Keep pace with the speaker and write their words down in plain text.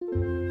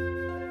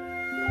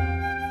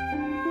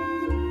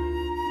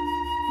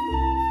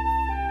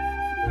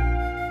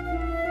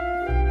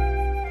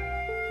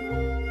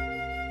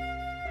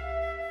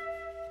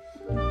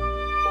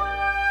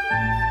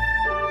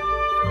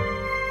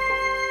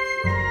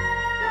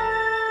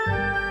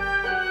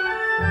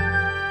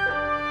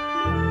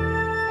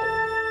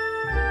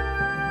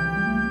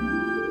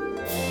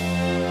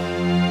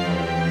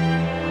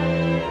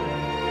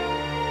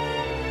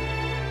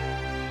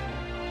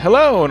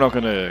Hello and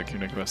welcome to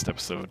Community Quest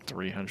episode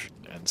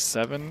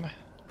 307.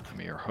 I'm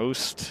your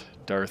host,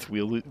 Darth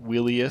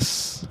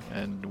Wheelius,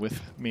 and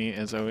with me,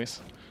 as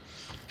always,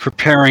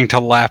 preparing to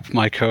lap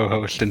my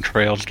co-host in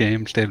Trails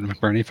Games, David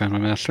McBurney, Family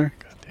Master.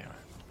 God damn it.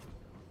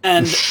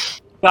 And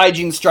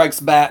Gaijin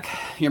Strikes Back,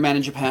 your man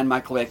in Japan,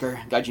 Michael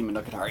Baker, Gaijin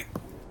Minokatari.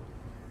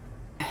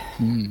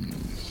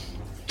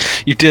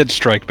 You did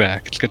strike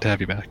back. It's good to have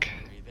you back.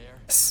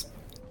 Yes.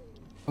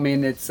 I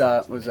mean, it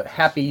was a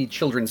happy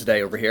Children's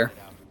Day over here.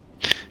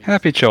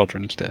 Happy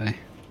Children's Day.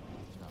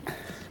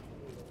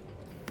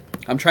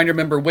 I'm trying to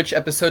remember which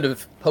episode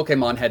of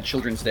Pokemon had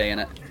Children's Day in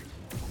it.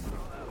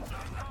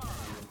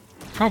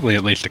 Probably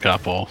at least a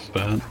couple,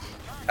 but...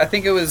 I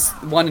think it was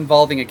one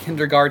involving a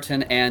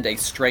kindergarten and a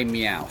stray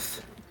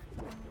Meowth.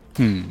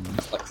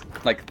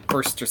 Like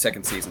first or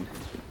second season.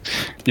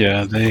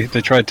 Yeah, they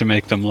tried to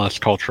make them less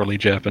culturally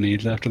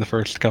Japanese after the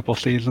first couple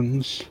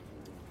seasons.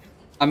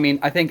 I mean,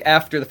 I think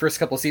after the first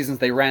couple seasons,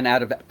 they ran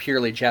out of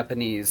purely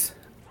Japanese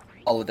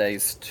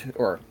holidays,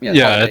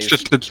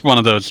 holidays. It's one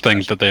of those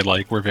things that they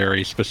were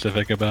very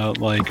specific about.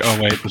 Like,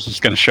 oh wait, this is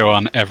going to show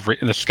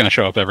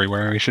up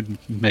everywhere. We should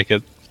make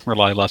it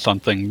rely less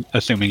on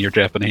assuming you're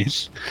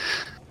Japanese.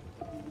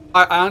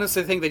 I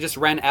honestly think they just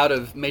ran out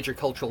of major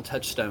cultural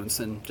touchstones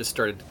and just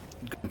started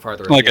going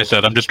farther. Like I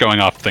said, I'm just going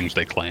off things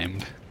they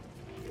claimed.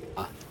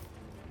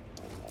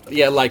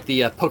 Yeah, like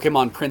the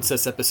Pokemon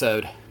Princess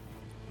episode.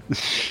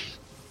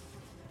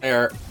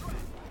 I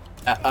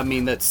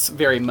mean, that's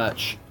very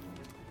much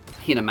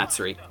Hina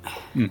Matsuri.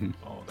 Mm-hmm.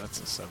 Oh,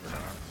 that's a severed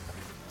arm.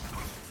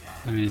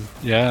 I mean,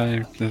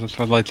 yeah, that's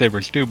what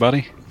lightsabers do,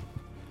 buddy.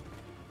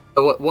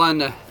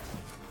 One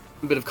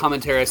bit of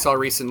commentary I saw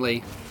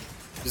recently,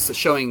 just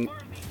showing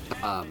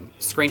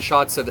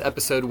screenshots of the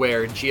episode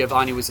where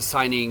Giovanni was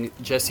assigning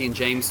Jesse and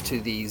James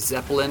to the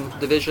Zeppelin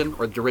division,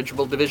 or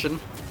dirigible division,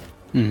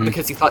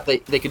 because he thought they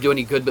could do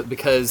any good, but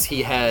because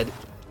he had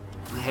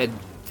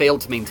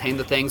failed to maintain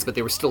the things, but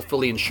they were still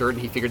fully insured,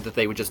 and he figured that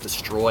they would just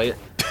destroy it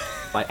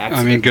by accident.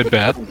 I mean, good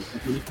bad.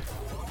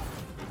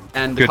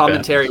 And the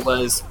commentary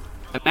was,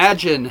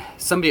 imagine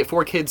somebody at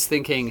 4Kids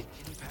thinking,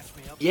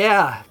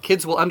 yeah,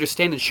 kids will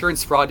understand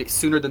insurance fraud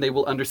sooner than they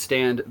will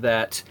understand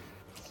that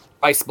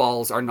ice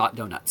balls are not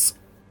donuts.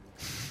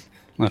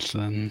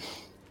 Listen,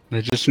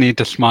 they just need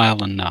to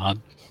smile and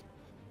nod.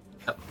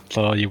 Yep. That's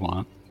all you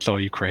want. That's all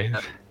you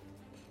crave.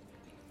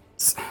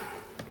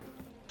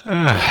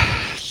 Yep.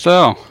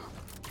 So,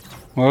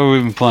 what have we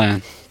been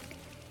playing?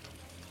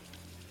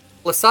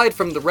 Well, aside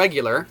from the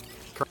regular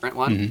current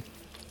one,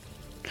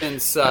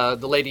 since the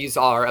ladies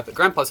are up at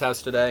Grandpa's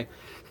house today,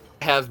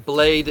 I have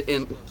Blade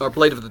of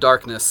the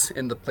Darkness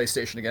in the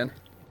PlayStation again.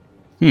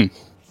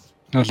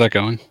 How's that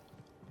going?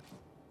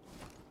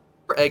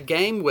 For a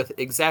game with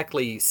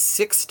exactly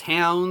 6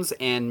 towns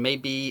and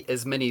maybe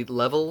as many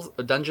levels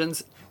or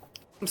dungeons,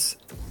 it's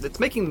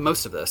making the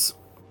most of this.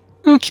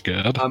 That's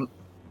good. It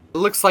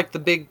looks like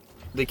the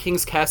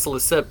King's Castle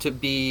is set up to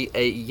be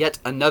yet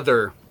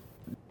another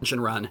dungeon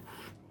run,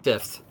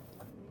 5th.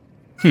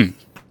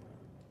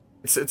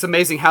 It's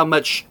amazing how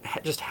much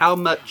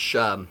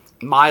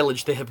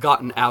mileage they have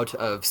gotten out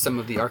of some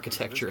of the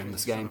architecture in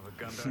this game.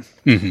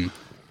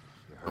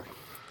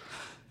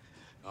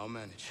 I'll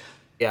manage.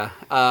 Yeah,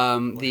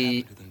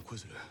 the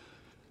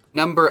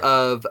number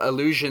of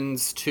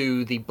allusions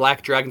to the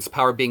Black Dragon's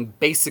power being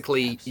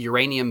basically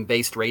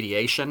uranium-based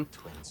radiation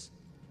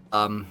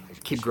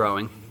keep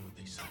growing. A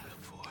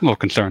little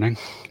concerning.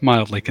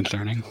 Mildly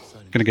concerning.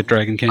 Gonna get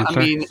dragon cancer.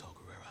 I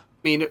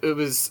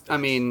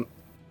mean,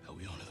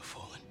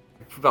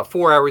 about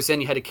 4 hours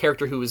in, you had a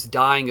character who was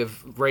dying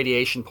of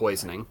radiation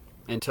poisoning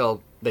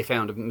until they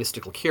found a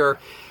mystical cure.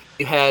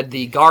 You had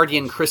the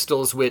Guardian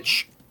crystals,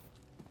 which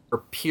were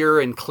pure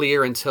and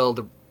clear until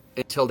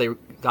they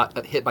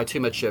got hit by too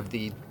much of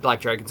the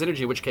Black Dragon's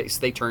energy, in which case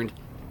they turned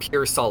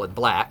pure solid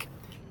black.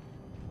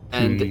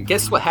 And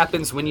guess what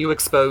happens when you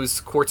expose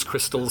quartz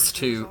crystals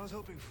to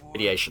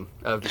radiation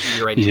of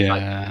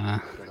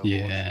uranium?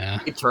 Yeah.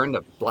 It turned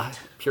to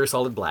pure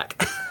solid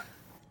black.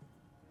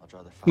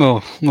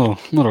 Little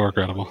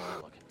regrettable.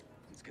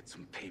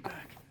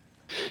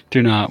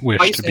 Do not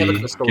wish to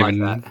be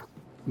given.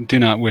 Do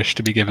not wish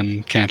to be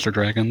given cancer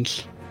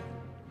dragons.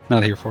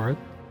 Not here for it.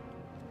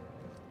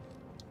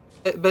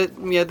 But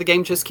yeah, the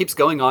game just keeps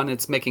going on.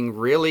 It's making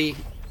really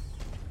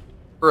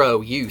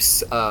thorough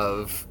use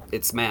of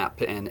its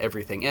map and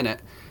everything in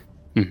it.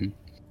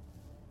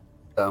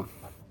 So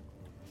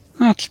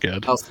that's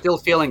good. I'm still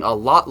feeling a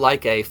lot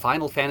like a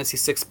Final Fantasy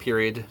VI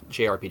period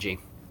JRPG.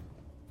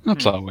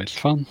 That's always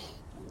fun.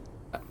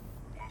 I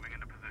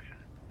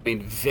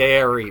mean,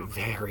 very,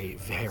 very,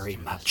 very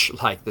much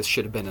like this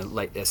should have been a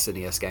late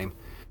SNES game.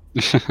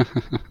 Or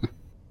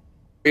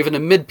even a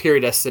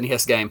mid-period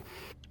SNES game.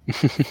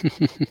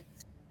 Except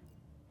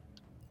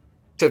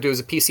it was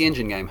a PC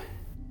Engine game.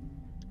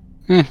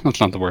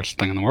 That's not the worst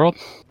thing in the world.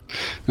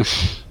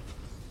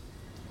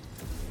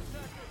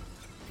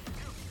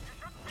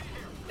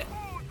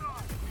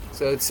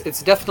 So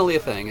it's definitely a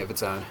thing of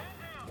its own.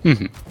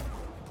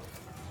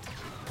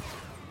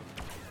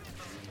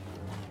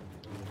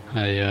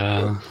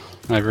 I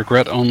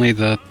regret only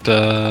that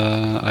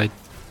I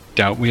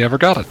doubt we ever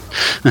got it.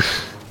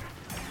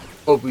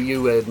 Oh,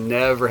 you would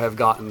never have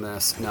gotten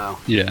this. No.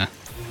 Yeah.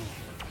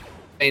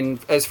 And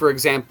as for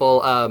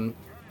example,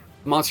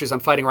 monsters I'm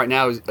fighting right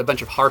now is a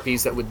bunch of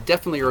harpies that would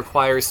definitely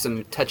require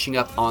some touching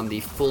up on the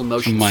full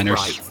motion Minor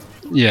sprites.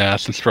 Yeah,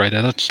 some sprite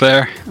edits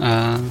there.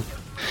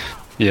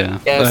 Yeah.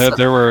 Yes.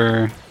 There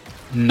were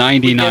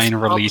 99 Yes,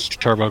 released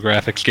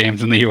TurboGrafx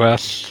games in the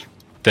US.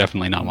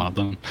 Definitely not one of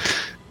them.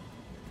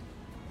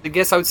 I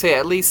guess I would say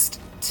at least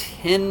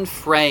 10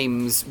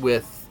 frames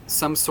with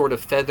some sort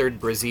of feathered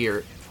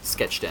brassiere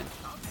sketched in.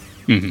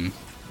 Mm-hmm.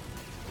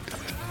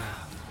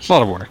 It's a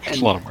lot of work. It's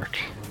a lot of work.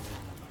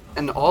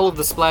 And all of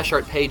the splash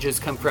art pages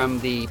come from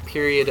the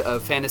period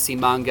of fantasy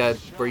manga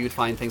where you'd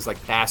find things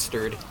like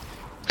Bastard,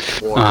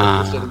 or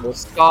Invisible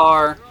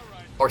Scar,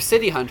 or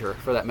City Hunter,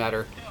 for that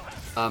matter.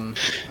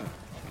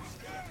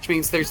 Which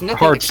means there's nothing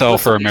Hard sell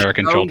for explicitly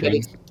American shown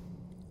children.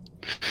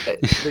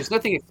 there's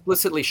nothing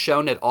explicitly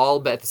shown at all,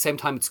 but at the same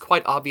time, it's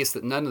quite obvious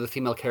that none of the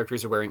female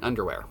characters are wearing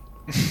underwear.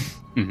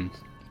 Mm-hmm.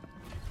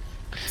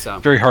 So,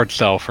 Very hard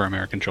sell for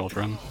American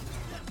children.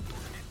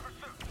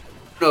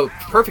 no,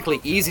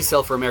 perfectly easy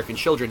sell for American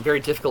children,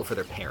 very difficult for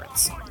their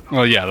parents.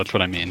 Well, yeah, that's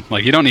what I mean.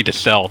 Like, you don't need to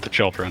sell to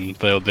children.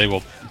 They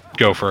will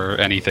go for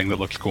anything that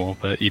looks cool,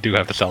 but you do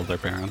have to sell to their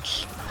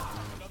parents.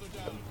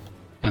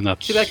 And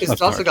that's See that because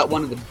it's that's also hard. got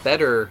one of the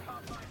better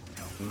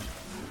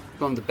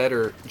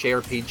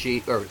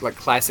JRPG or like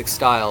classic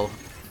style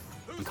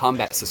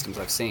combat systems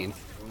I've seen.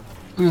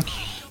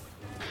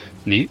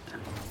 Neat.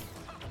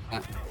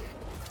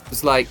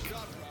 It's like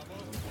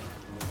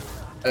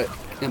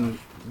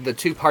the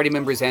two party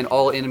members and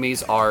all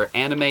enemies are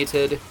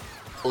animated,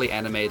 fully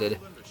animated,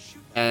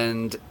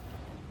 and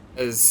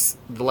as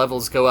the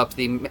levels go up,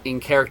 the main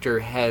character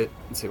has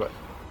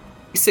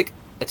basic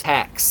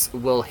attacks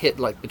will hit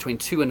like between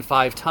 2 and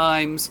 5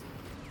 times.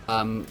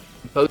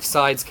 Both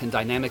sides can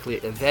dynamically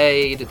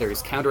evade.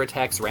 There's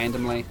counterattacks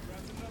randomly.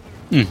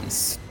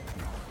 It's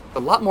a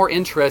lot more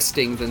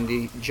interesting than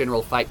the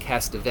general fight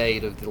cast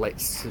evade of the late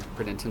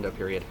Super Nintendo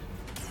period.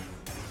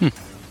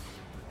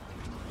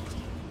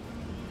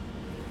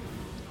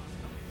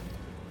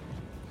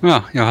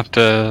 Well, you'll have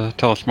to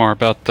tell us more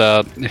about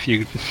that if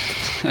you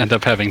end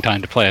up having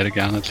time to play it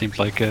again. It seems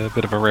like a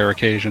bit of a rare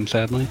occasion,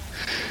 sadly.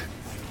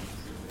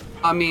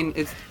 I mean,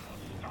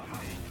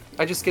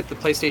 I just get the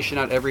PlayStation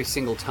out every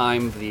single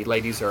time the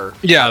ladies are...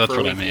 Yeah, that's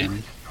what early. I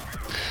mean.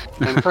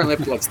 I'm currently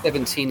up to like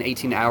 17,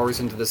 18 hours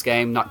into this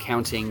game, not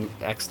counting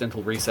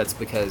accidental resets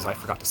because I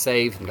forgot to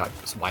save and got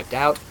wiped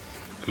out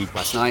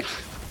last night.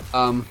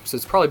 So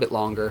it's probably a bit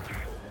longer.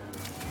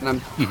 And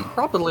I'm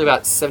probably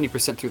about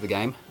 70% through the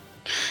game.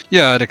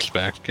 Yeah, I'd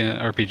expect.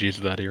 RPGs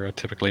of that era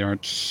typically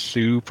aren't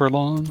super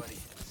long.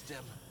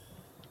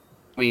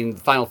 I mean,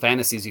 Final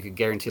Fantasies, you could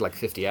guarantee like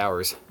 50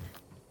 hours.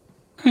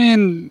 I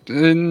mean,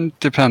 it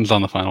depends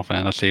on the Final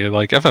Fantasy.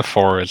 Like,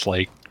 FF4 is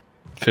like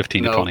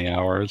 15 to 20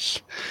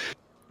 hours.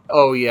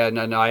 Oh, yeah,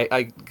 no,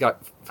 I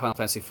got Final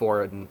Fantasy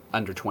IV in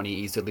under 20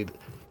 easily.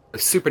 The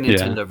Super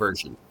Nintendo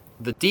version.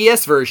 The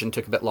DS version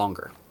took a bit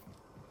longer.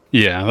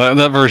 Yeah,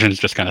 that version's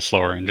just kind of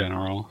slower in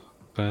general.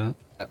 But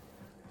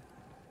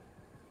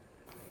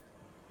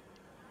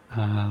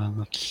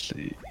let's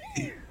see.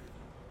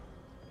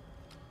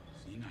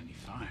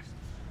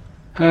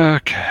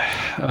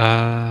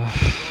 Okay.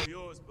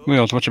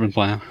 Wheels, what you been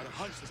playing?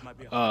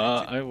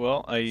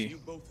 I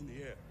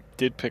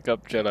did pick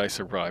up Jedi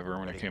Survivor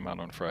when it came out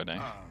on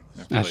Friday.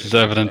 This is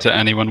evident to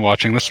anyone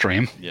watching the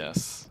stream.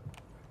 Yes.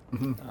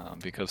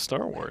 Because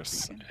Star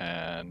Wars,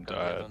 and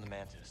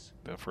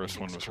the first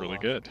one was really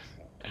good,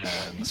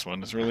 and this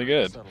one is really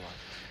good.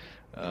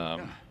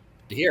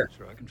 Here.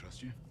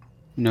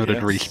 Noted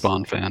Yes.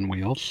 Respawn fan,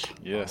 Wheels.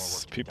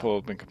 Yes, people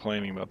have been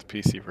complaining about the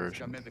PC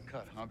version,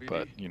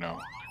 but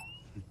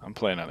I'm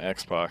playing on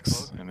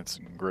Xbox, and it's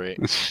great.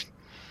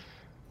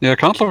 Yeah,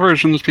 console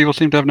versions people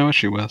seem to have no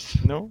issue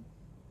with. No?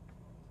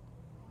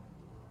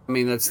 I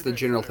mean, that's the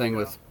general thing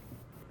with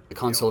the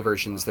console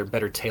versions. They're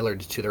better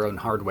tailored to their own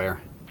hardware.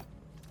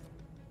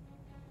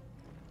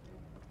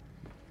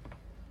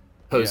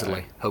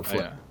 Supposedly,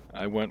 hopefully.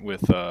 I went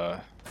with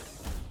the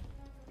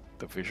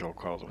visual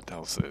quality. What the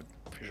hell's the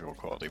visual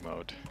quality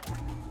mode?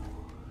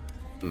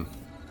 I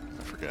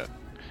forget.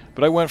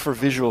 But I went for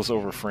visuals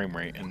over frame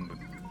rate, and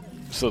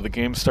so the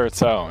game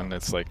starts out, and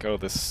it's like, oh,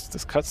 this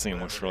cutscene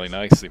looks really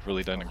nice. They've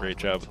really done a great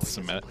job with the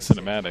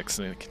cinematics,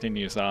 and it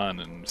continues on,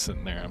 and I'm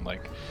sitting there, I'm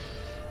like,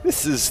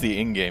 this is the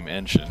in-game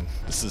engine.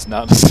 This is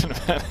not a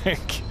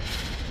cinematic.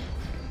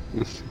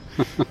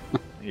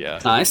 Yeah.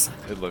 Nice.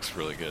 It looks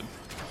really good.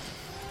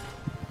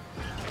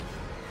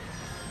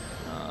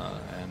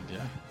 And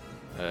yeah,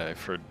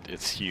 I've heard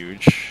it's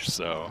huge,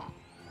 so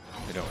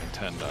I don't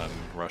intend on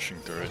rushing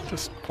through it.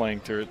 Just playing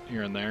through it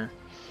here and there,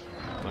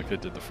 like I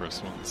did the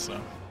first one. So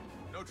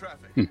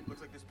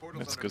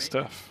it's good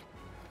stuff.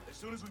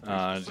 In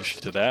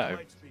addition to that,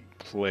 I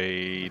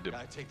played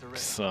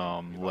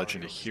some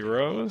Legend of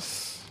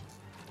Heroes.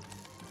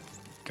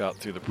 Got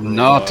through the prologue.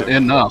 Not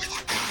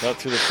enough. Got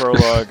through the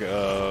prologue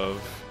of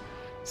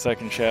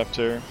second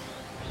chapter,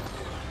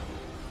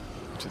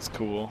 which is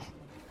cool.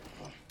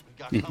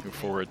 Looking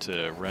forward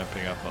to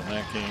ramping up on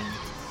that game.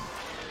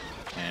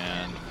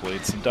 And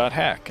played some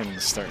 .hack and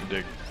starting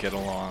to get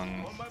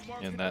along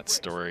in that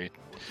story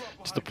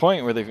to the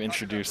point where they've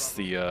introduced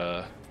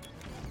the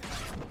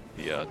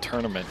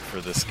tournament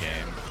for this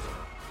game,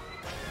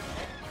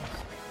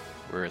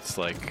 where it's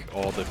like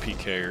all the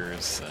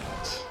PKers, and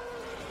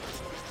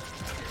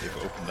they've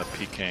opened up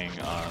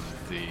PKing on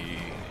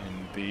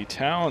the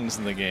towns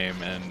in the game,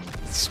 and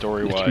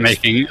story-wise, It's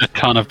making a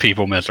ton of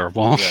people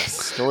miserable.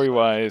 yes,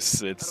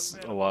 story-wise, it's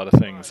a lot of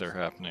things are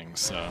happening.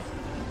 So,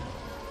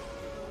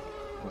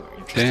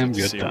 Damn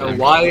good see time. where it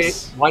Why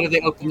goes. why did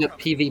they open up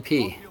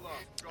PvP?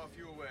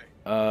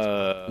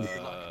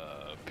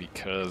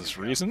 Because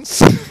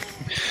reasons.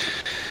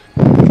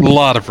 A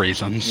lot of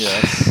reasons.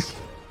 Yes.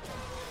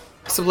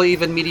 Possibly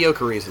even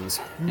mediocre reasons.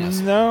 Yes.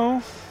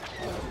 No.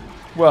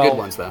 Well, Good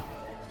ones though.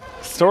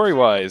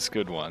 story-wise,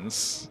 good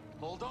ones.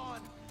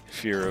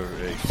 If you're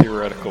a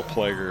theoretical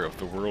player of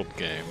the world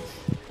game,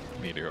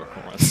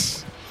 mediocre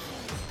ones.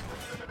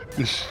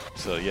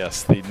 So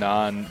yes, the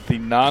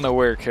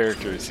non-aware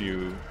characters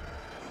you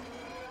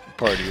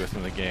party with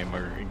in the game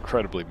are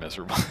incredibly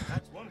miserable.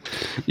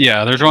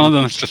 Yeah, there's one of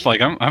them that's just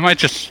like, I might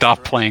just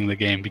stop playing the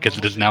game because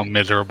it is now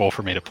miserable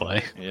for me to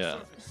play. Yeah.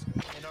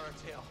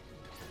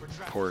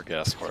 Poor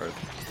Gaspard.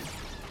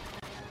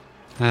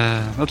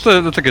 That's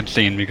a good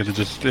scene because it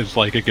just is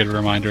like a good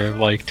reminder of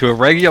like, to a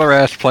regular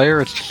ass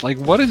player, it's just like,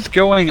 what is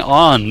going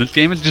on? This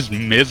game is just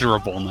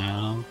miserable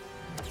now.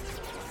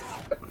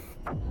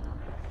 So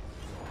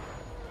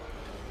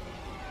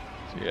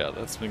yeah,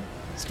 it's been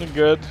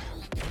good.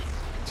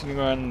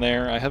 Continuing on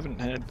there, I haven't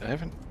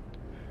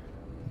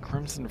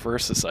Crimson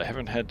Versus. I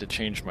haven't had to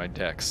change my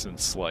deck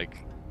since like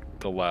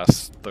the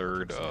last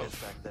third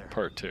of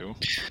part 2.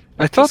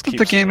 I thought Just that the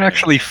keeps game running.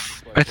 actually,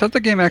 I thought the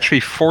game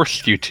actually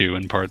forced you to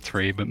in part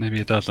 3, but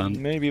maybe it doesn't.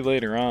 Maybe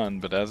later on,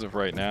 but as of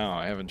right now,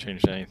 I haven't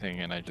changed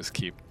anything, and I just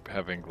keep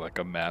having like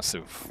a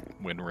massive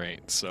win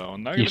rate. So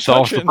I'm not You gonna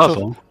solved touch it the until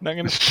puzzle. not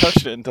gonna touch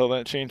it until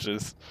that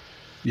changes.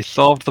 You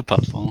solved the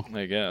puzzle.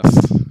 I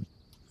guess.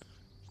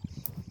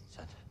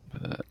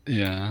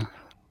 Yeah.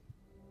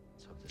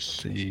 Let's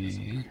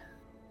see.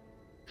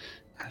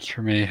 As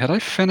for me, had I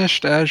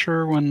finished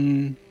Azure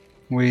when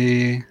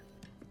we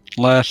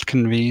last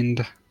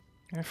convened?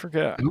 I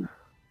forget.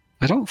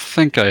 I don't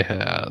think I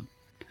had.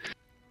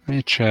 Let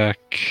me check.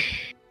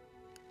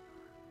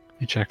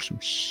 Let me check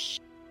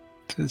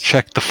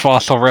check the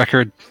fossil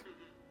record.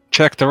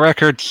 Check the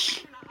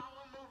records.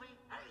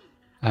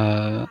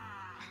 Yeah.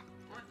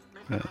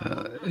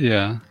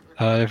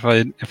 If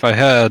I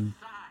had,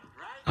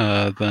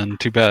 then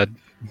too bad.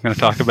 I'm going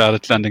to talk about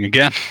its ending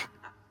again,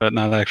 but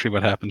not actually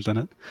what happens in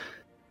it.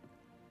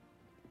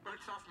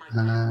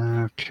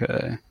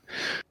 Okay.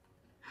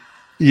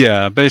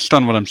 Yeah, based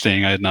on what I'm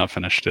seeing, I had not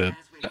finished it.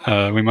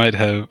 I might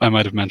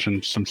have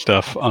mentioned some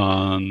stuff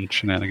on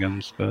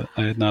Shenanigans, but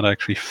I had not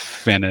actually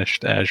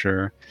finished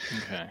Azure.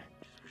 Okay.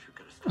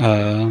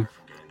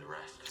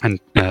 And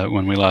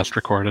when we last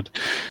recorded.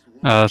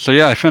 So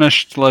yeah, I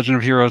finished Legend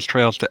of Heroes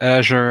Trails to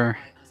Azure.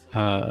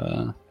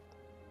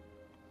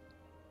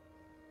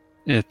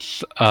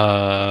 It's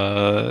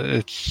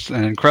an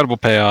incredible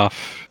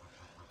payoff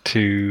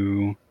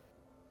to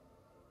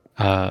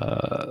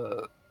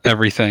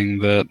everything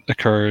that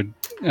occurred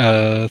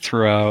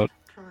throughout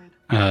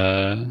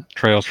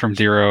Trails from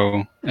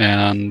Zero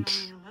and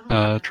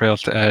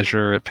Trails to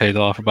Azure. It paid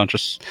off a bunch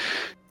of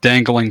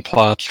dangling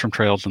plots from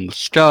Trails in the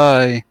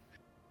Sky.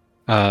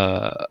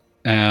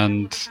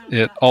 And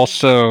it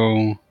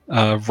also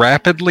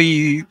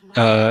rapidly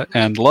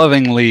and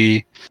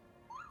lovingly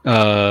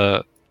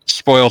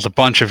spoils a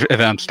bunch of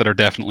events that are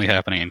definitely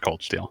happening in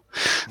Cold Steel.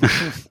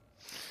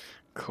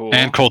 Cool.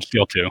 And Cold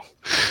Steel 2.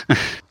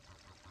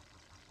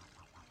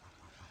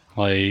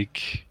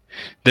 Like,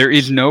 there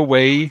is no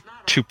way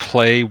to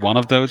play one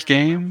of those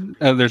games.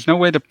 There's no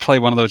way to play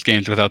one of those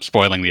games without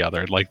spoiling the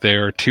other. Like, they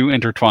are too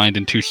intertwined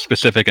in too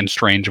specific and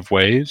strange of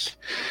ways.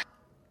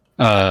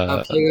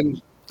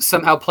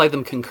 Somehow play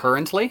them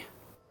concurrently.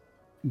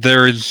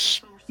 There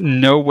is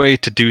no way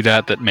to do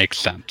that makes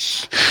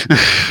sense.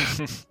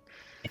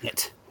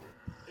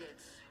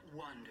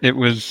 It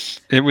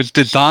was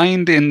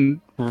designed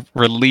and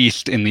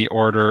released in the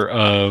order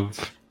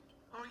of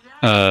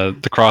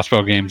the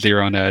Crossbow game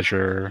Zero and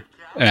Azure,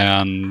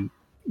 and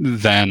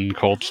then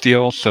Cold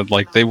Steel. So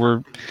like they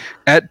were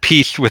at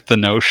peace with the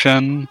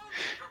notion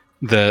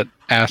that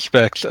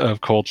aspects of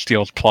Cold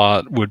Steel's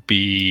plot would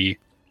be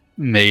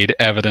made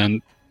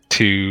evident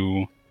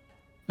to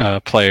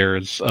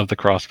players of the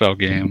Crossbow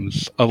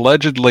games.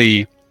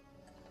 Allegedly,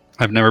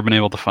 I've never been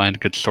able to find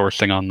good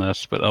sourcing on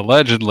this, but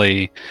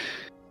allegedly,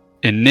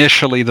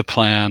 initially the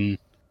plan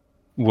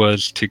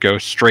was to go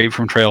straight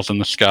from Trails in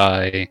the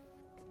Sky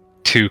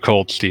to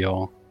Cold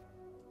Steel,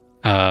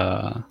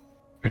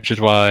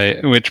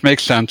 which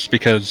makes sense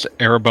because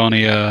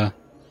Erebonia,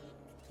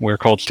 where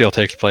Cold Steel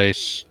takes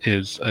place,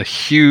 is a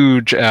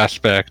huge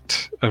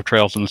aspect of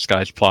Trails in the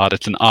Sky's plot.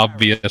 It's an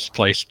obvious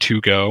place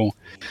to go.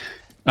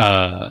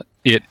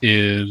 It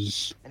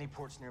is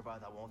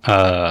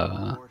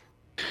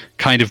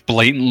kind of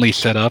blatantly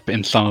set up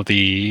in some of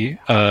the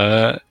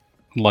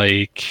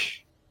like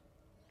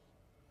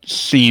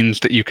scenes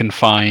that you can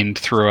find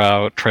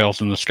throughout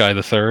Trails in the Sky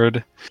the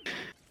Third.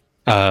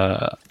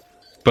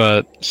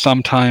 But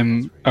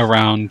sometime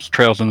around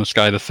Trails in the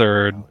Sky the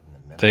Third,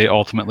 they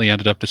ultimately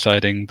ended up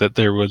deciding that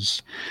there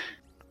was,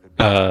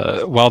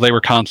 while they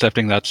were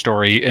concepting that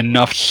story,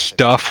 enough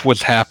stuff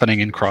was happening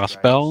in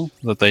Crossbell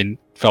that they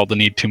felt the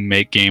need to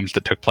make games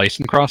that took place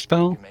in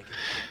Crossbell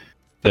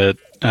that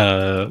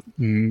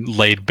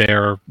laid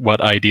bare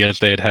what ideas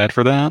they had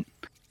for that.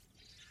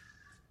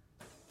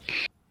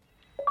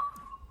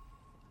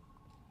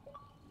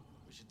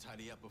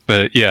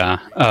 But yeah,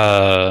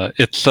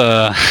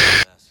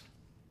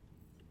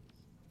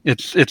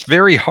 it's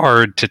very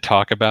hard to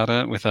talk about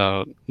it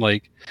without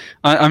like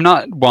I'm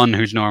not one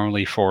who's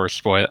normally for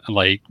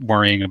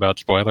worrying about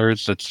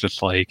spoilers. It's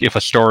just like if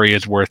a story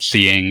is worth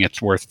seeing, it's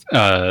worth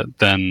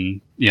then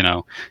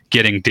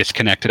getting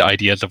disconnected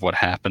ideas of what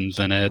happens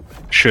in it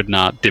should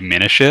not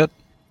diminish it.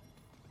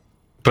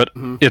 But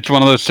it's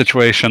one of those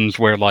situations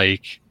where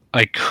like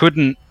I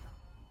couldn't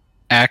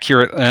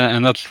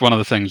and that's one of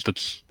the things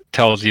that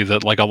tells you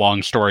that like a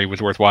long story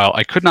was worthwhile.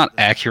 I could not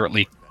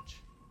accurately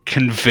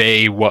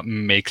convey what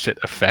makes it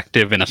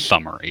effective in a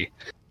summary.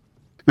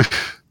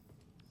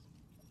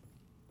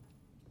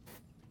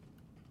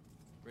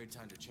 Great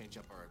time to change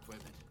up our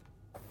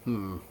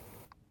equipment.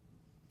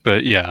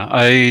 But yeah,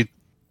 I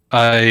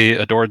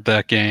adored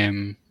that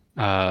game.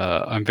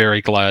 I'm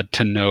very glad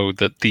to know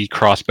that the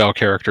Crossbell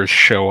characters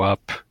show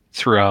up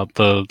throughout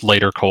the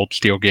later Cold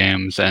Steel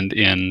games and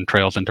in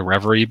Trails into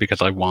Reverie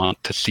because I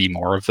want to see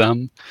more of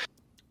them.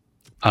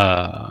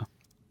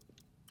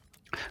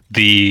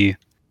 The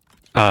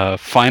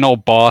final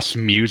boss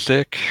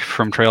music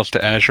from Trails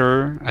to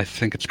Azure, I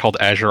think it's called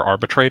Azure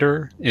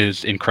Arbitrator,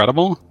 is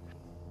incredible.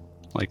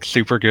 Like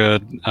super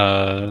good.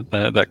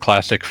 That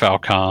classic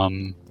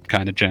Falcom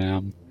kind of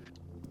jam.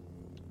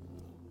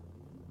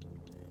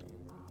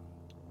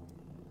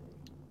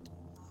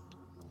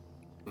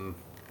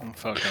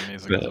 Falcon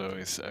music is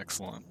always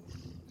excellent.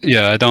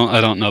 Yeah, I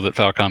don't know that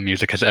Falcom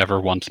music has ever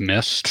once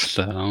missed.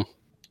 So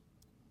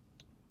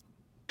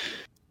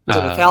the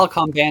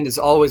Falcom band is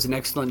always an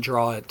excellent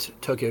draw at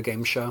Tokyo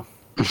Game Show.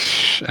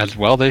 As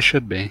well, they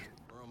should be.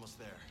 We're almost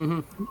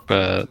there.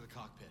 But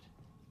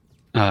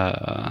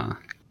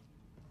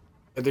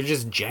they're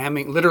just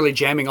literally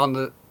jamming on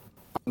the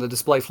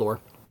display floor.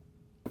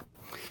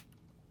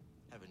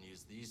 Haven't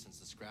used these since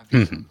the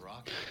scrappy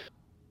rock.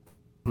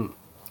 Gave them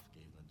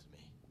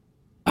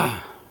to me.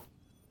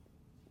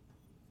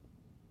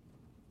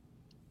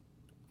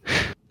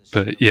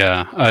 But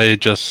yeah, I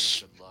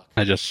just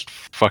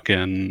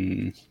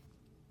fucking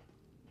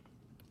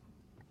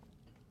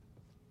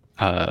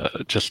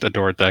just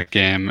adored that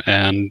game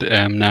and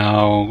am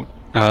now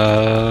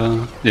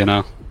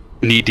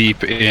knee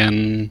deep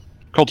in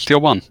Cold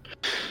Steel 1.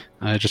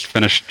 I just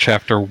finished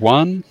chapter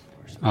 1.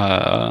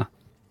 That's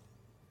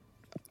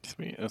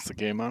the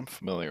game I'm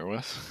familiar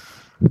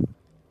with.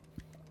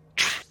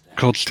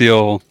 Cold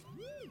Steel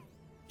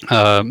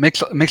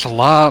makes a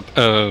lot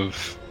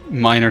of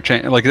minor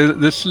change. Like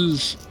this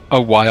is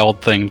a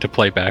wild thing to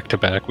play back to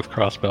back with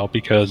Crossbell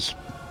because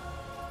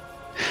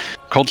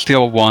Cold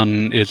Steel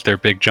 1 is their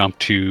big jump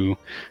to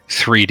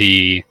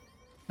 3D.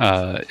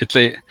 It's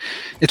a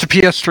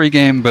PS3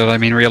 game, but I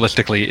mean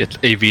realistically, it's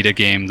a Vita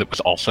game that was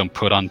also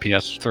put on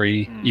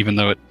PS3, even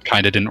though it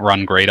kind of didn't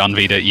run great on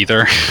Vita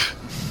either. Is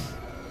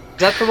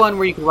that the one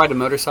where you can ride a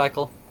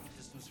motorcycle?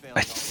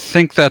 I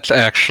think that's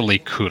actually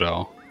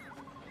Kudo.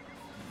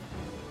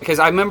 Because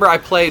I remember I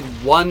played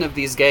one of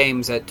these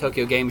games at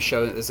Tokyo Game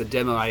Show as a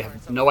demo. I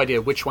have no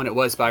idea which one it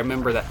was, but I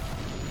remember that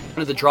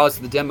one of the draws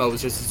of the demo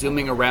was just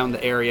zooming around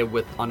the area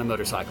on a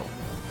motorcycle.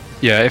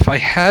 Yeah, if I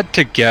had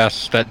to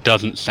guess, that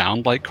doesn't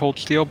sound like Cold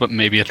Steel, but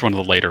maybe it's one of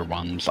the later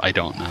ones. I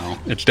don't know.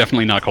 It's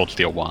definitely not Cold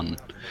Steel 1.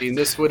 I mean,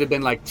 this would have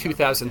been like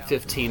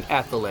 2015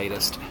 at the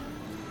latest.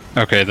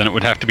 Okay, then it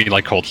would have to be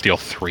like Cold Steel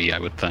 3, I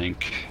would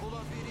think.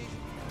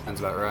 Sounds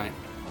about right.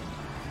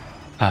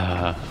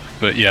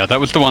 But yeah, that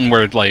was the one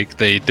where like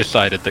they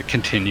decided that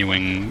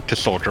continuing to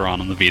soldier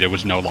on the Vita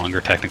was no longer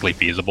technically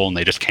feasible, and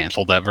they just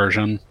canceled that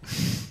version.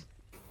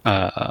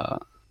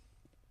 But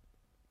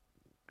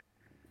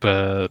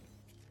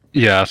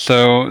yeah,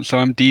 so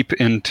I'm deep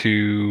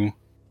into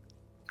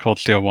Cold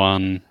Steel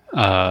 1.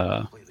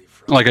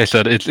 Like I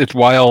said, it's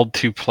wild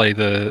to play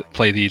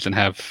these and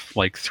have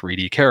like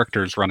 3D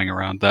characters running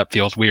around. That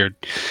feels weird.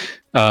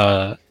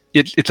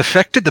 It's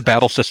affected the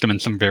battle system in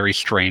some very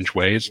strange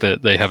ways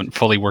that they haven't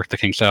fully worked the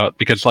kinks out.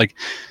 Because like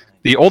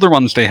the older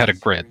ones, they had a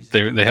grid.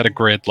 They had a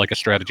grid like a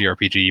strategy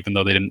RPG, even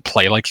though they didn't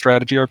play like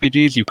strategy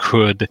RPGs.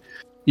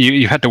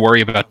 You had to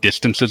worry about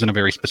distances in a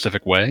very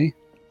specific way.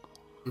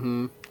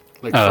 Mm-hmm.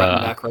 Like front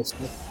and back row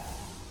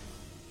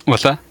stuff.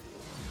 What's that?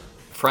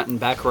 Front and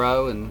back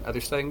row and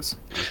other things.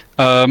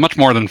 Much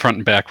more than front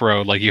and back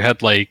row. Like you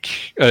had like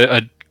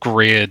a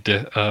grid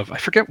of, I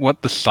forget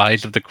what the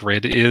size of the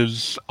grid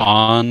is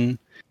on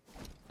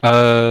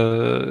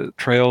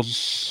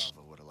Trails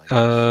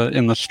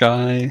in the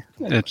Sky.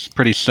 It's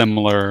pretty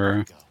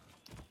similar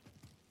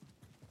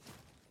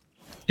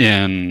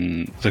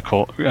in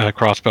the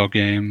crossbow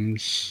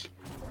games.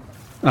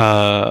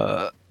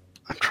 I'm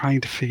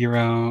trying to figure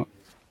out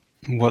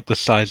what the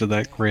size of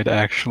that grid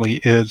actually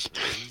is.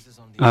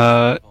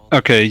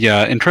 Okay,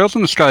 yeah. In Trails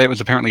in the Sky, it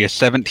was apparently a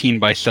 17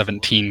 by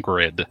 17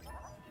 grid.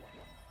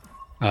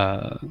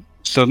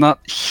 So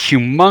not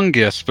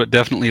humongous, but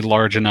definitely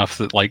large enough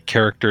that like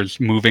characters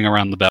moving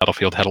around the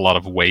battlefield had a lot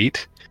of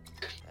weight.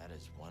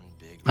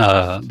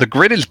 The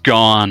grid is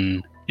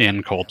gone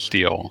in Cold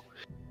Steel,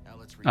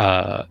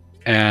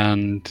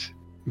 and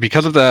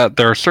because of that,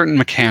 there are certain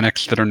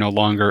mechanics that are no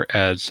longer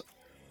as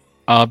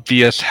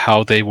obvious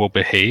how they will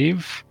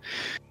behave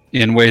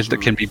in ways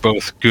that can be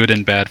both good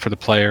and bad for the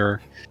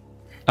player.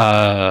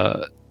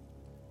 To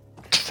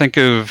think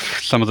of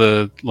some of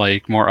the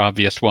like more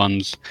obvious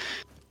ones.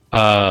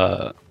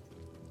 The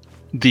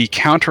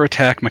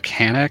counterattack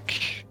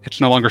mechanic, it's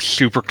no longer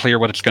super clear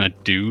what it's going to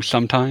do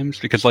sometimes,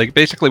 because like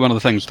basically one of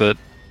the things that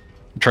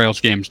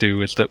Trails games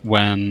do is that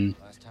when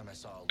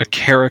a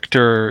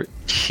character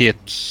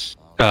hits,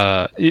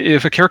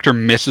 if a character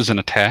misses an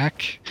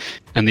attack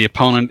and the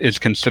opponent is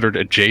considered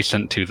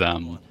adjacent to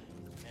them,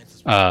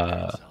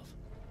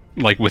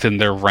 like within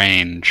their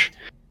range,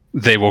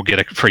 they will get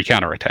a free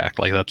counterattack.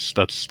 Like that's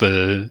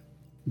the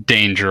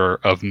danger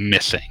of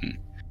missing.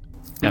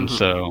 And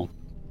so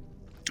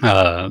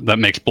that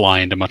makes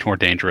blind a much more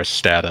dangerous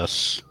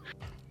status.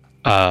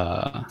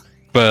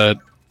 But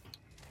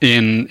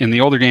in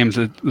the older games,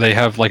 they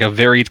have like a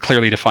very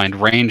clearly defined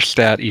range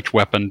stat. Each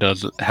weapon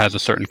has a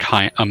certain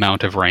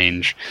amount of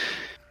range.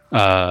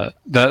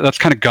 That's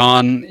kind of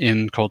gone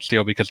in Cold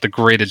Steel because the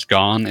grid is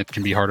gone. It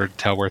can be harder to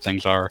tell where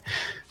things are.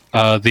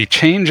 The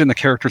change in the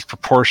character's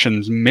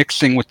proportions,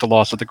 mixing with the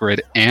loss of the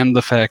grid and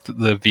the fact that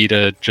the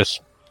Vita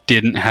just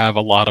didn't have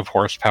a lot of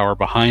horsepower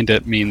behind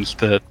it, means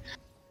that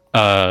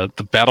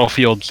the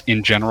battlefields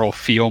in general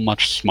feel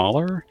much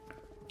smaller.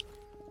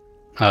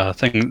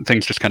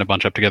 Things just kind of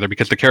bunch up together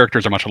because the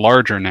characters are much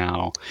larger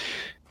now,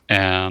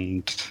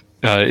 and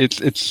it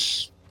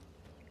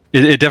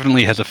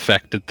definitely has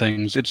affected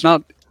things. It's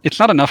not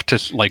enough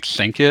to like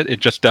sink it. It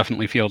just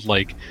definitely feels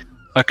like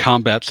a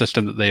combat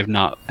system that they have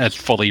not as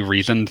fully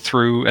reasoned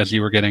through as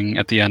you were getting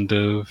at the end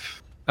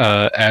of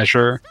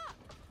Azure.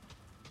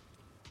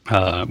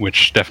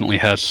 Which definitely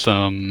has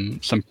some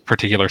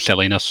particular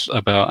silliness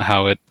about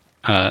how it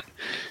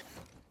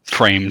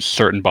frames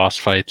certain boss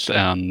fights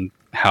and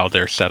how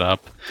they're set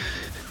up.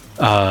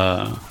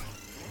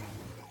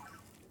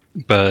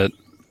 But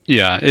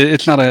yeah,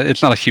 it's not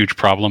a huge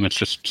problem. It's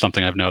just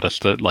something I've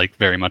noticed that like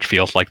very much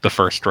feels like the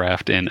first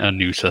draft in a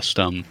new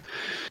system.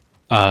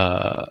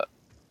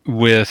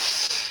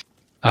 With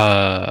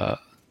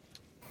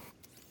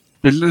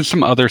there's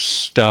some other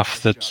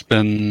stuff that's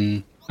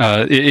been.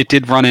 It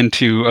did run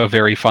into a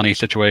very funny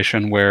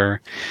situation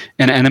where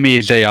an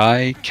enemy's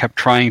AI kept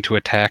trying to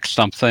attack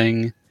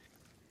something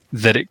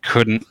that it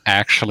couldn't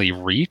actually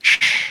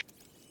reach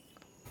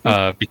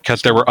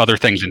because there were other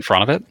things in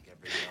front of it.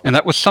 And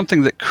that was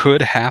something that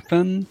could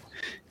happen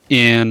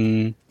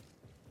in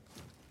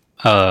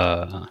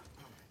Trails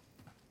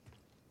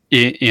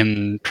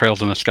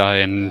in the Sky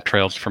and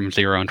Trails from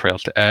Zero and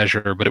Trails to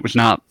Azure, but it was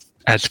not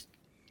as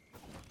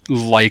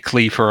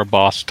likely for a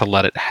boss to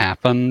let it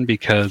happen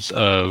because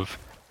of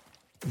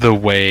the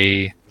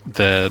way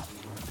that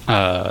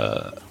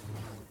a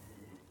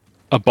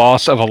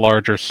boss of a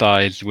larger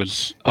size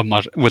was of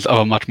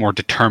a much more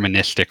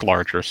deterministic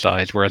larger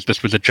size, whereas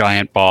this was a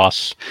giant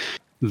boss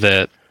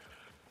that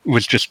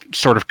was just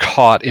sort of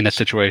caught in a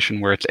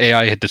situation where its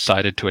AI had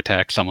decided to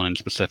attack someone in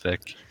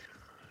specific,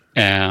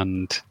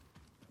 and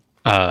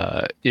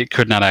it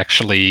could not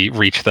actually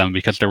reach them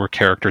because there were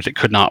characters it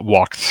could not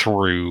walk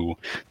through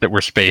that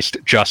were spaced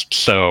just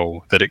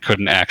so that it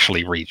couldn't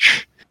actually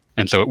reach.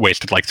 And so it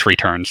wasted like 3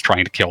 turns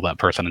trying to kill that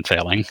person and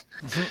failing.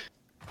 Mm-hmm.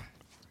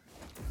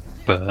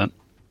 But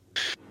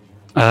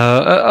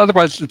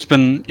otherwise, it's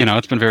been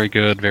very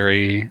good,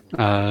 very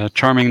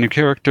charming new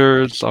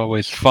characters,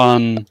 always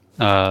fun.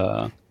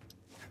 That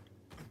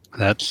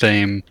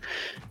same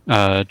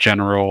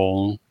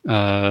general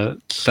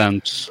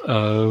sense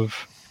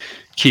of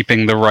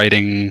keeping the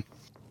writing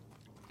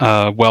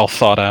well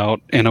thought out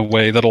in a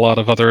way that a lot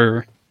of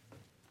other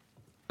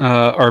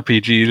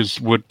RPGs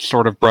would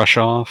sort of brush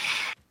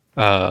off.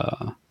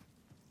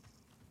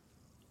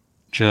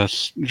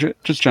 Just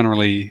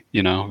generally,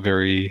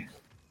 very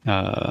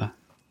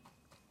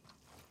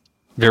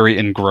very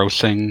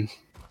engrossing.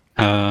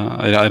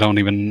 I don't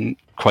even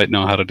quite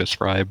know how to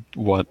describe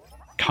what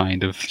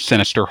kind of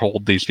sinister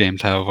hold these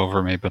games have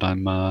over me, but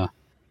I'm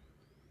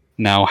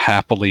now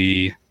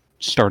happily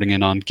starting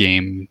in on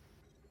game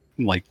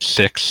like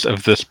 6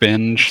 of this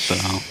binge, so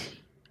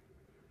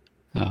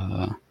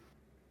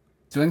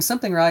doing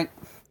something right.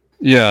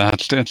 Yeah,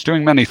 it's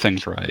doing many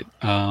things right.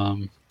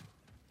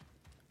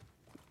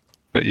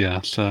 But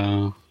yeah,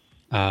 so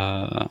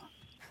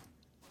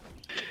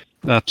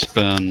that's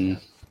been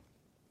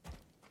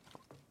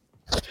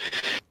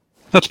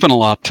that's been a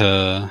lot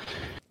to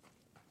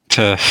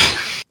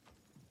it's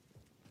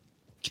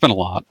been a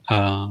lot.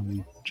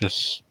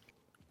 Just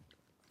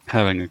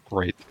having a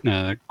great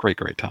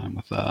time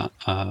with that.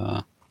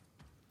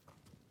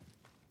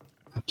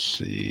 Let's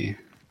see.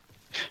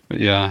 But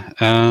yeah,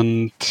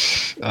 and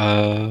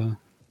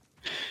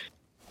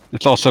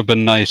it's also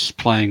been nice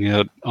playing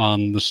it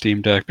on the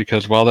Steam Deck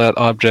because while that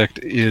object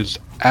is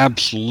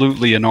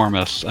absolutely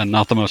enormous and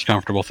not the most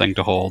comfortable thing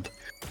to hold,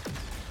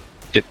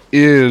 it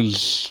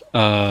is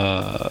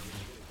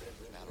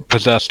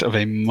possessed of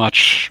a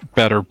much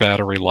better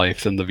battery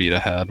life than the Vita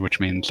had, which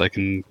means I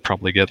can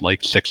probably get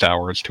like 6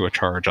 hours to a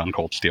charge on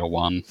Cold Steel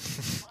 1.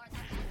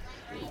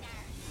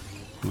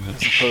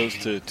 As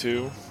opposed to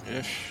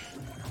 2-ish?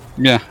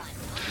 Yeah.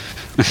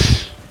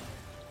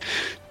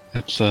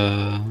 It's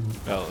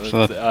Well,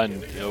 so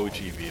on OG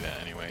Vita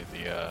anyway.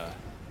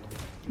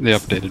 the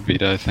updated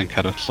Vita I think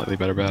had a slightly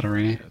better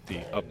battery. The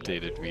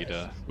updated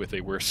Vita with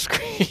a worse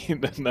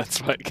screen, and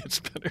that's why it gets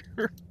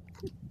better.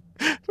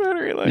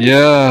 Battery life.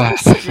 Yeah,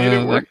 It made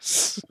it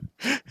worse.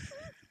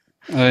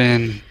 I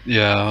mean,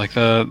 yeah, like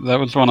that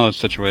was one of those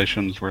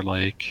situations where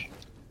like,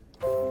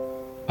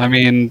 I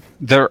mean,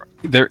 there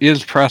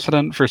is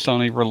precedent for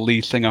Sony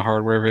releasing a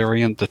hardware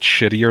variant that's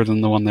shittier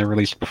than the one they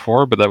released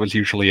before, but that was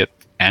usually at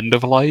end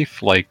of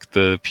life, like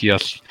the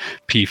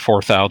PSP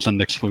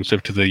 4000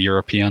 exclusive to the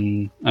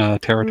European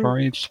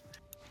territories.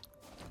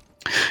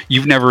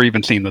 You've never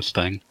even seen this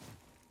thing.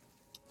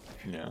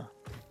 Yeah.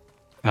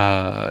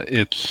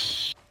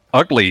 It's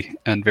ugly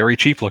and very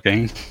cheap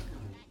looking.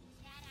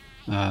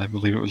 I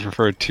believe it was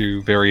referred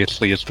to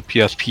variously as the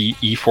PSP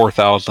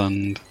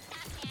E4000,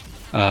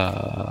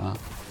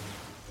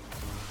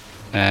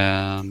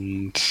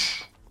 and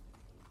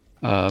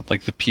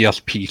like the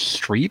PSP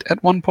Street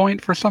at one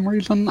point for some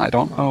reason. I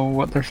don't know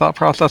what their thought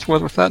process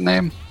was with that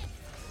name,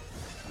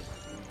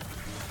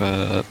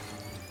 but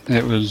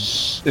it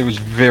was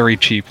very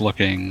cheap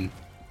looking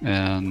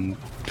and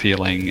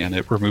feeling, and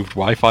it removed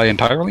Wi-Fi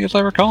entirely, as I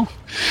recall.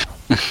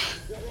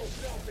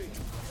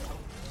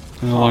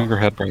 No longer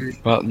had brightness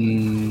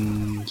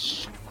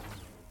buttons.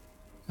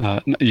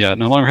 Yeah,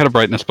 no longer had a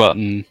brightness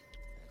button.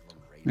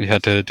 We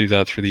had to do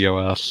that through the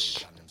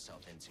OS.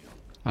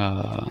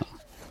 For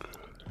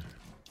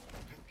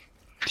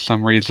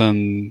some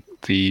reason,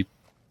 the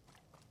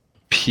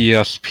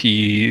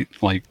PSP,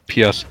 like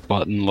PS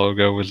button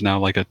logo was now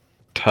like a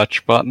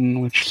touch button,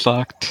 which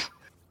sucked.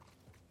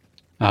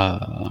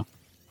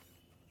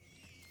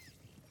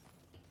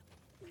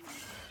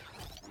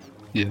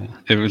 Yeah,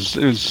 it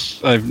was.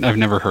 I've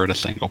never heard a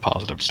single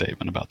positive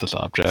statement about this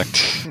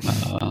object.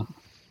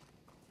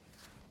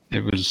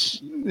 It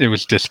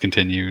was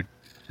discontinued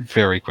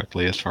very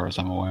quickly, as far as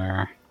I'm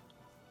aware.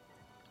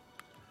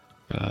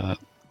 But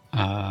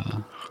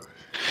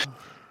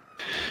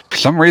for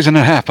some reason,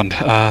 it happened.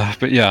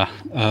 But yeah,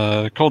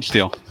 Cold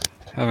Steel,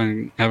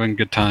 having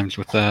good times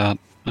with that.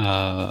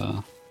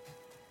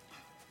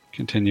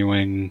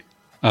 Continuing.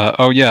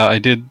 Oh yeah, I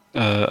did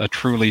a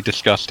truly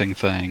disgusting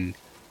thing.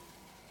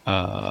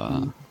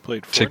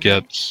 Played To Fortnite?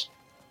 get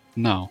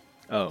no.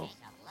 Oh,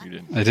 you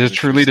didn't. I did a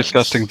truly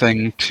disgusting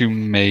thing to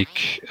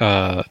make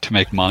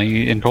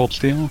money in Cold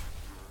Steel,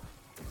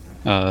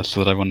 so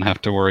that I wouldn't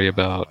have to worry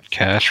about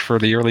cash for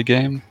the early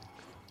game.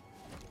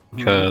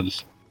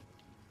 Because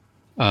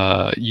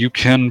you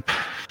can.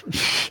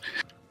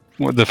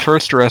 Well, the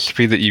first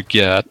recipe that you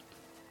get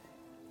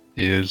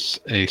is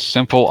a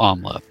simple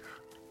omelet,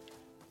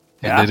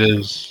 and it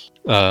is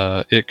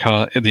the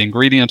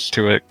ingredients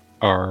to it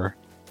are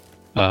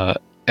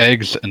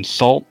eggs and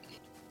salt,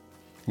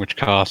 which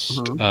cost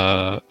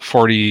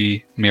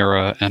 40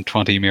 mira and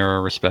 20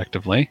 mira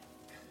respectively.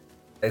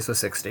 Okay, so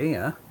 60,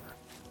 yeah.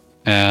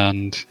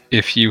 And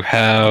if you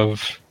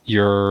have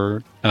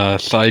your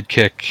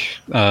sidekick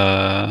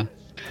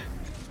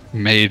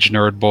mage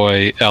nerd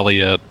boy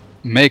Elliot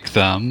make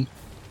them,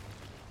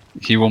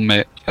 he will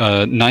make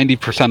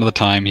 90% of the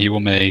time he will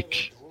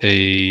make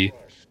a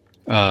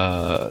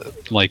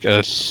like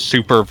a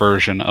super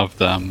version of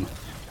them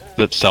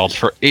that sells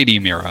for 80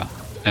 mira,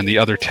 and the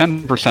other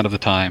 10% of the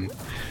time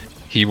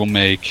he will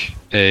make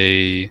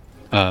a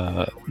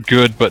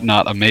good but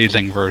not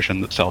amazing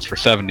version that sells for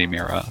 70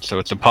 mira. So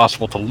it's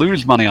impossible to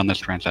lose money on this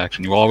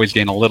transaction. You will always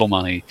gain a little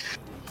money.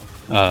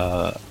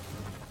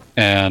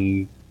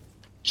 And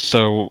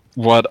so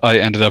what I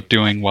ended up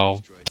doing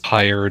while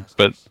tired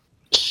but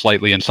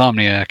slightly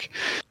insomniac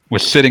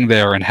was sitting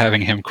there and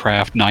having him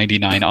craft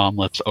 99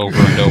 omelets over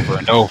and over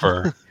and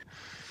over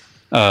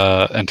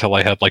until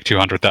I had like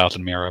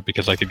 200,000 mira,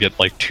 because I could get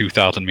like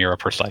 2,000 mira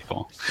per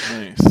cycle.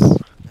 Nice.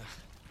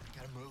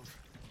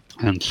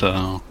 And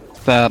so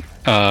that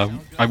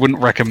I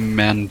wouldn't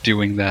recommend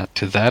doing that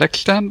to that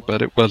extent,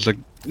 but it was a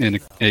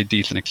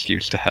decent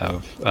excuse to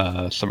have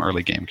some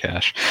early game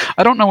cash.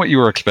 I don't know what you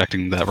were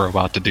expecting that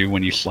robot to do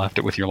when you slapped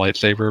it with your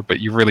lightsaber, but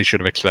you really should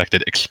have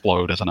expected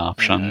explode as an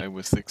option. I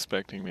was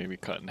expecting maybe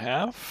cut in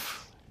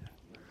half.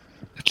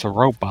 It's a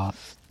robot.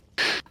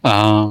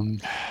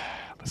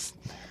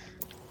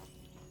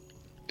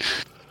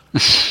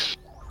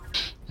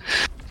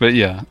 But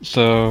yeah,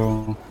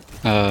 so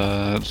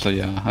So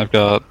yeah, I've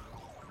got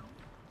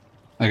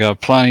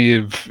plenty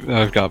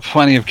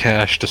of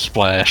cash to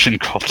splash in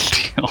Cold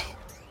Steel.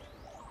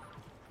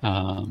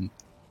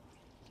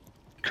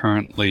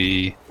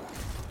 Currently,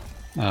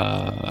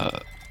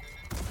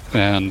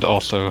 and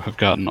also have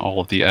gotten all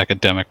of the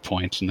academic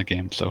points in the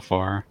game so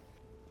far.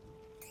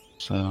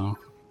 So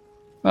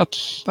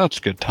that's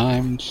good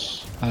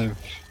times.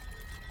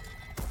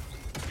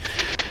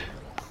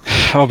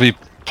 I'll be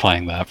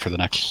playing that for the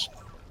next,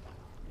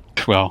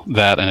 well,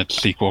 that and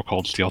its sequel,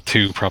 Cold Steel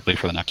 2, probably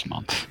for the next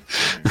month.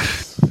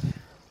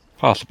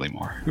 Possibly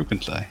more. Who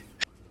can say?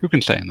 Who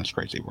can say in this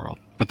crazy world?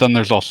 But then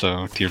there's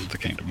also Tears of the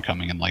Kingdom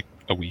coming in like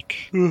a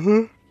week.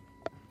 Mm-hmm.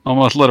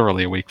 Almost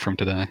literally a week from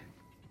today.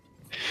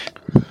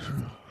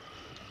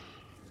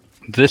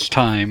 This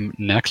time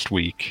next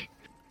week,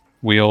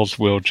 Wheels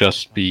will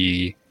just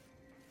be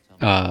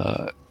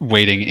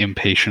waiting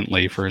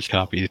impatiently for his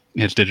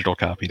digital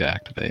copy to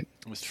activate.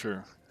 That's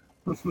true.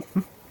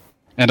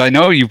 And I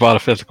know you bought a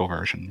physical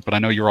version, but I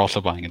know you're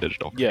also buying a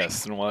digital version.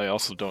 Yes, and I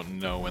also don't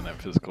know when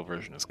that physical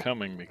version is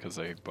coming because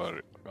I bought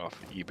it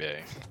off of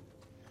eBay.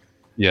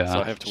 Yeah.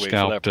 So I have to wait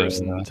for that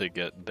person to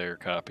get their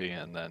copy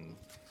and then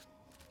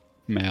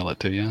mail it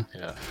to you.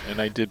 Yeah,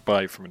 and I did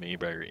buy from an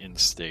eBayer in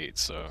state,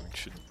 so it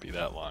shouldn't be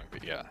that long.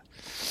 But yeah,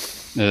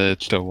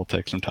 it still will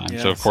take some time.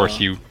 Yeah, so of course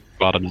you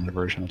bought another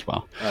version as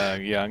well.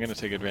 Yeah, I'm gonna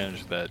take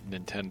advantage of that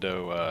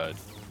Nintendo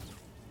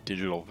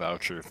digital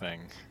voucher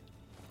thing.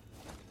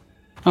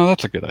 Oh,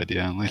 that's a good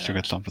idea. At least you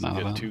get something out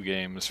of it. 2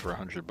 games for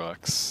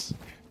 $100.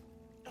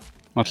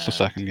 What's the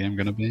second game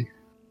gonna be?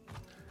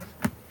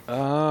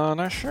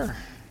 Not sure.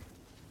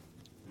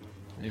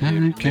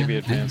 Maybe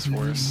Advance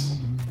Wars.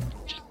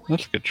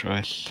 That's a good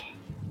choice.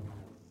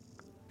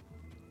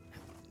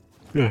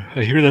 Yeah,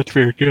 I hear that's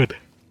very good.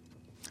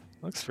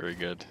 Looks very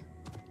good.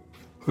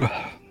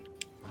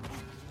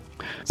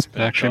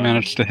 Actually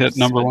managed to hit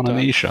number 1 on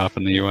the eShop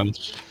in the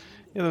US.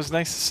 Yeah, that was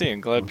nice to see. I'm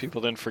glad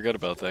people didn't forget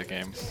about that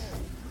game.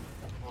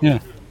 Yeah.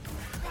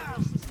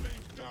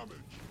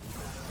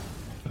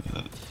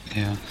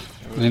 Yeah.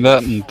 I mean,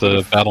 that and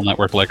the Battle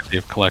Network Legacy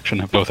of Collection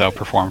have both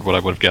outperformed what I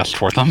would have guessed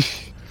for them.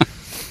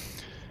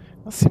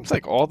 It seems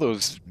like all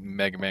those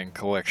Mega Man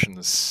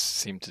collections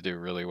seem to do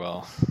really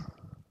well.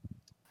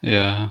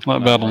 Yeah,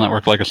 Battle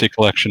Network Legacy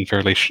Collection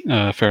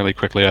fairly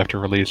quickly after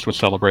release was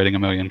celebrating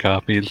 1 million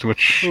copies,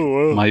 which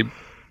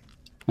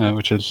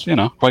which is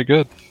quite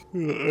good.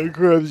 I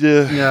grabbed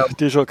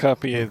digital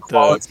copy of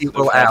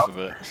half of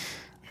it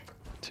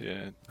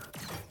to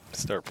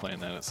start playing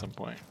that at some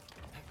point.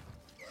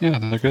 Yeah,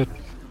 they're good.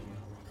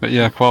 But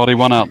yeah, quality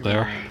won out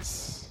there.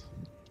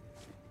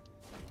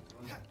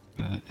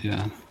 But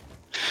yeah.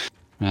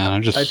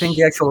 Man, I think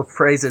the actual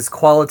phrase is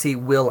 "quality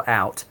will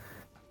out."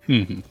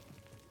 Mm-hmm.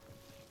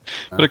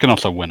 But it can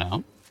also win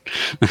out.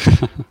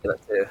 That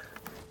too.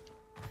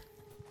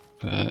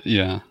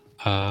 Yeah.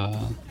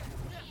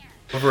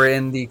 Over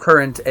in the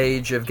current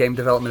age of game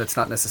development, it's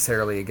not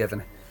necessarily a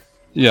given.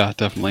 Yeah,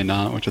 definitely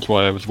not, which is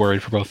why I was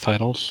worried for both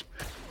titles.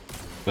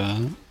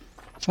 But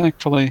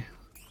thankfully,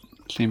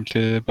 seem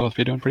to both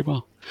be doing pretty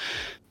well.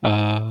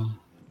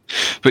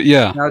 But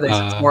yeah. Nowadays,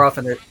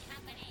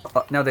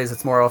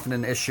 it's more often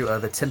an issue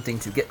of attempting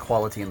to get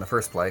quality in the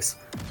first place.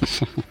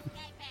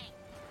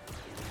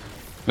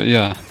 But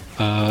yeah,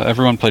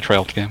 everyone play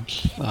Trails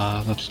games.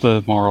 That's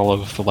the moral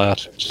of the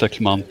last 6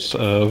 months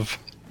of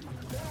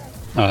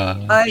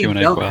I Q&A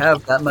don't Quest.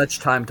 have that much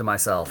time to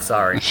myself,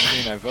 sorry. I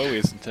mean, I've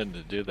always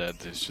intended to do that.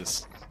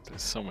 There's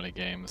so many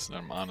games, and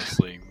I'm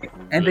honestly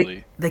And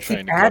really they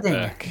trying keep to adding.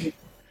 get back.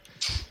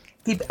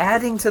 Keep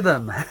adding to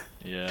them.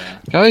 Yeah.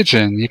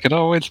 Gaijin, you could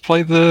always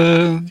play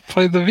the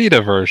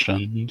Vita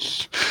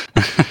versions.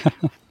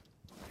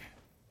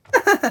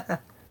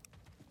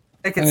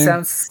 Make it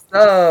sound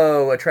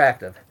so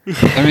attractive.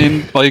 I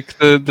mean, like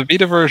the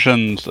Vita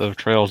versions of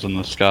Trails in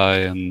the Sky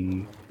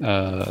and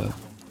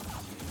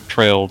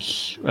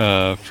Trails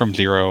from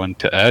Zero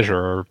into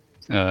Azure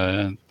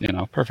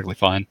are, perfectly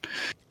fine.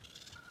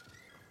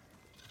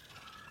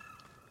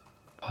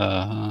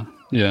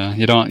 Yeah,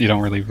 you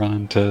don't really run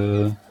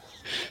into.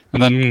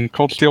 And then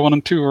Cold Steel 1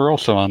 and 2 are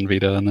also on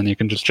Vita, and then you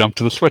can just jump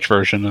to the Switch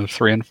version of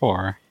 3 and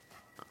 4.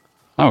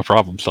 I'm a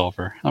problem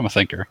solver. I'm a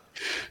thinker.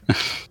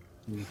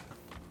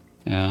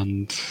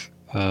 And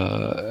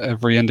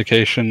every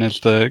indication is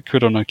that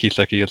Kuro no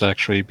Kiseki is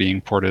actually being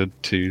ported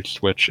to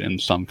Switch in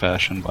some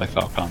fashion by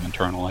Falcom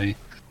internally.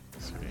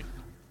 Sweet.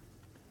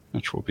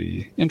 Which will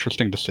be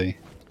interesting to see.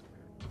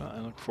 Well, I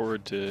look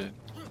forward to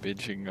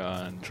binging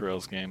on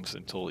Trails games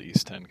until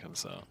East 10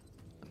 comes out.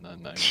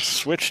 And then I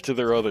switch to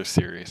their other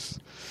series.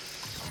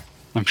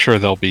 I'm sure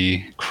they'll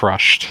be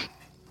crushed.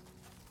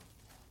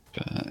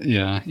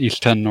 Yeah,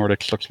 East 10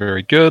 Nordics looks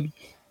very good.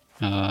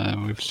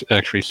 We've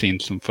actually seen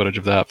some footage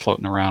of that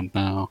floating around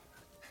now.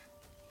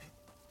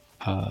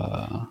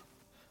 But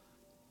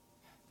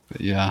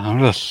yeah, I'm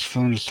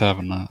just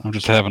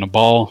having a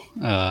ball.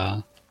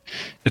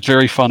 It's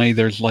very funny.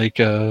 There's like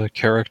a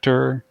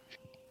character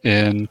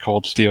in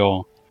Cold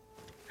Steel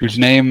whose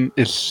name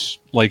is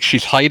like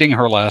she's hiding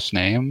her last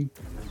name,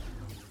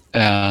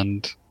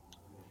 and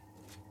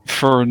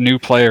for new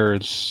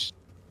players,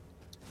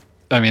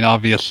 I mean,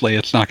 obviously,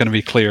 it's not going to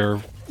be clear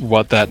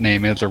what that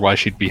name is or why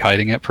she'd be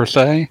hiding it per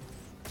se.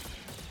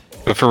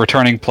 But for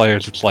returning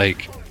players, it's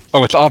like,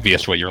 oh, it's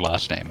obvious what your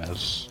last name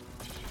is.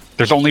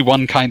 There's only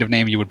one kind of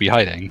name you would be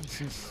hiding.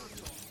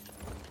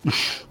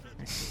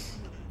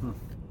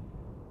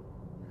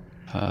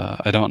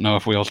 I don't know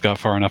if Wheels got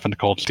far enough into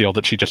Cold Steel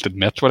that she just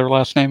admits what her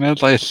last name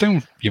is. I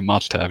assume you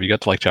must have. You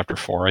got to like chapter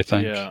 4, I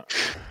think. Yeah.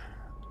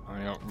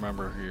 I don't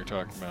remember who you're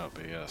talking about,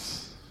 but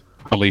yes.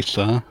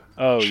 Elisa.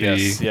 Oh,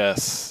 She-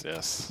 yes.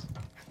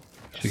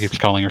 She keeps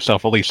calling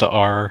herself Elisa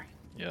R.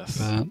 Yes.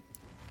 But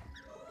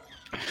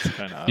It's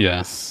kind of Yeah.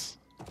 obvious.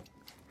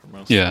 For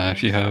most yeah, of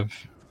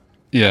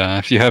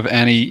if you have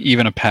any,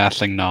 even a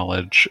passing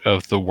knowledge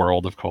of the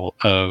world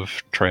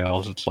of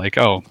Trails, it's like,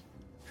 oh,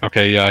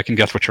 okay, yeah, I can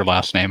guess what your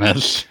last name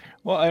is.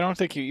 Well, I don't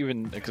think you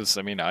even, because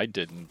I mean, I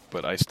didn't,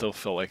 but I still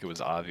felt like it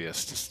was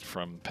obvious just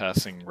from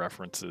passing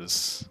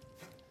references.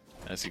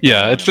 As you go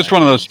Yeah, along it's in just that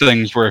one of those game.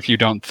 things where if you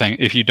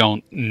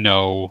don't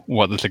know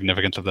what the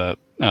significance of that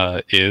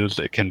is,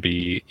 it can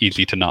be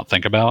easy to not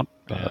think about.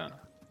 But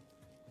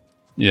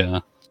Yeah. yeah,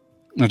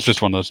 it's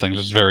just one of those things.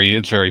 It's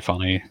very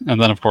funny. And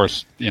then of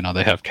course,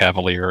 they have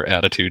cavalier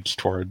attitudes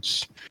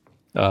towards.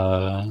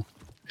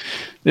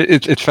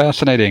 It's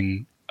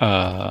fascinating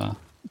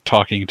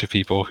talking to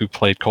people who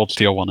played Cold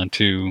Steel 1 and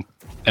 2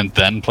 and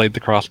then played the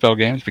Crossbell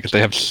games because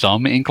they have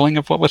some inkling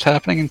of what was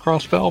happening in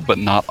Crossbell, but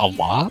not a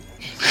lot.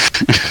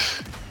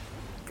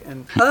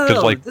 And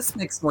like- this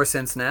makes more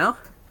sense now.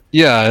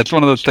 Yeah, it's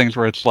one of those things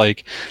where it's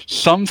like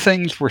some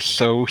things were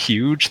so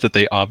huge that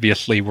they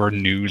obviously were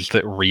news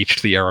that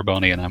reached the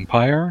Erebonian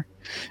Empire,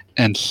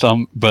 and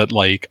but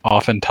like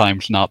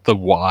oftentimes not the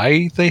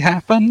why they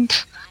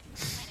happened.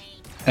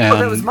 And Oh,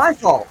 that was my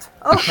fault.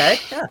 Okay,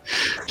 yeah.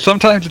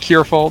 sometimes it's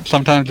your fault.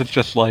 Sometimes it's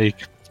just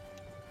like,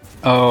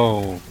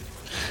 oh,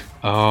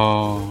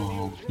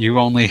 you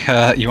only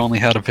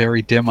had a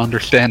very dim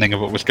understanding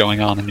of what was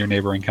going on in your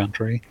neighboring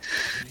country.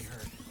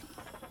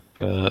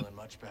 But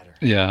Much better.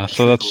 yeah,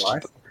 so that's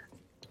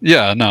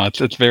yeah, no,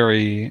 it's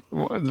very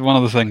one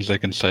of the things they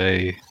can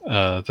say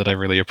that I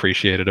really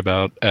appreciated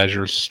about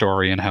Azure's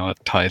story and how it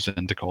ties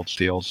into Cold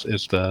Steel's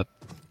is that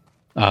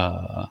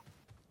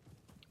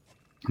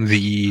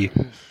the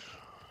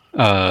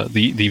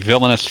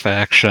villainous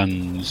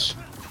factions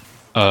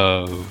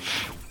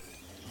of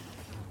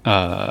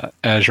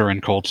Azure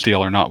and Cold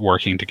Steel are not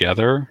working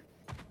together.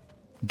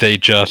 They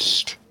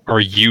just are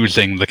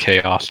using the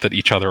chaos that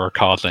each other are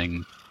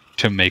causing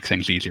to make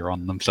things easier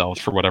on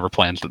themselves for whatever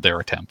plans that they're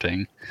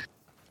attempting.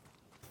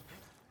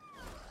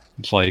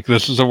 It's like,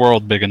 this is a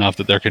world big enough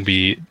that there can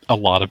be a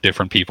lot of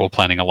different people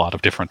planning a lot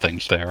of different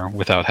things there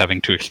without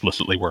having to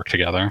explicitly work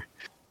together.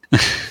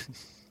 This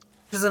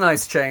is a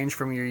nice change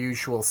from your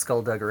usual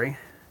skullduggery.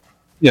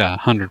 Yeah,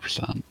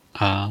 100%.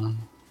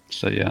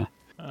 So yeah.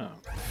 Oh,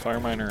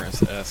 Fireminer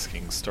is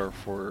asking Star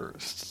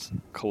Force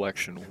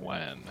collection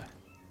when,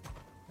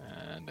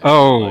 and I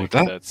Oh, feel like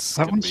that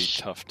gonna be one's-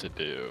 tough to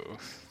do.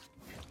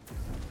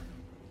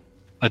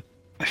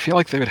 I feel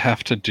like they would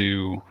have to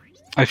do.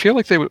 I feel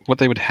like what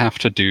they would have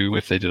to do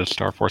if they did a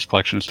Star Force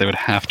collection is they would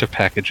have to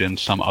package in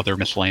some other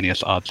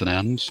miscellaneous odds and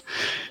ends,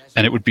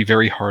 and it would be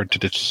very hard to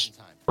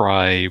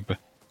describe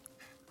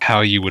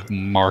how you would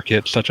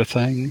market such a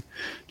thing.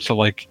 So,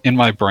 like, in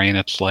my brain,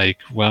 it's like,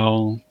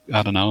 well,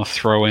 I don't know,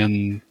 throw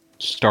in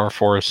Star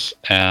Force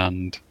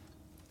and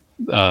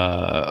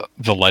the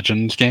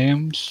Legends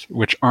games,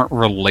 which aren't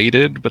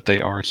related, but they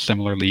are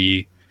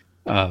similarly,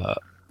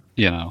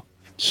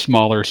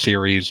 smaller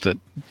series that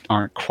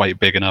aren't quite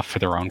big enough for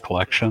their own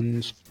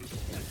collections.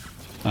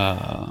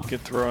 You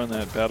could throw in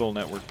that Battle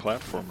Network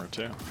platformer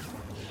too.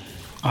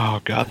 Oh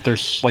god,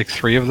 there's like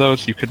 3 of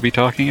those you could be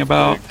talking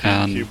about, The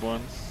and GameCube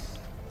one.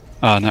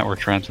 Network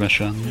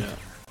Transmission. Yeah.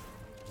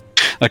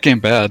 That game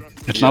bad.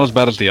 It's not Yeah. as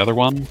bad as the other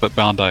one, but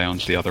Bandai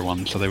owns the other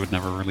one, so they would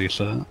never release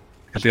it.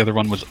 Because the other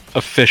one was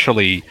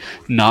officially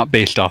not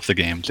based off the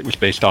games; it was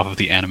based off of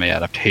the anime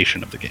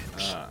adaptation of the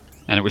games,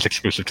 and it was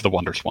exclusive to the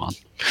Wonder Swan.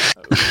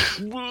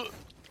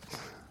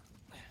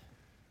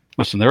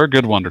 Listen, there are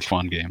good Wonder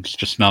Swan games,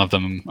 just none of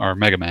them are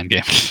Mega Man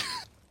games.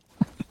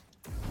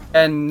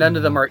 And none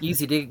of them are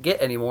easy to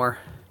get anymore.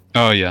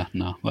 Oh yeah,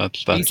 no, that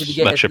Easy to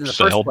get ship in the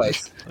first sailed.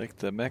 place. Like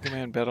the Mega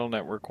Man Battle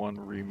Network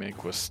 1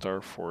 remake with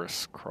Star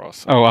Force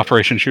crossover. Oh,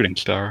 Operation Shooting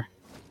Star.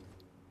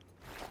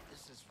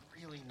 This is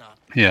really not.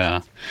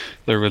 Yeah,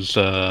 there was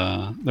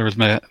a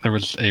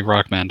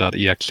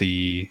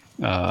Rockman.exe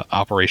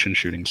Operation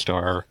Shooting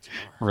Star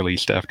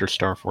released after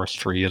Star Force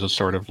 3 as a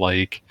sort of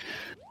like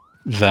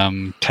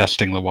them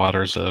testing the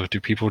waters of, do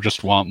people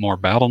just want more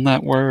Battle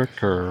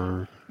Network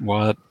or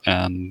what?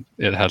 And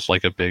it has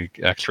like a big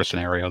extra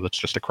scenario that's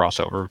just a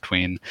crossover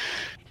between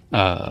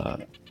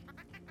Mega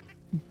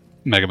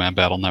Man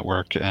Battle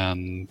Network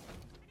and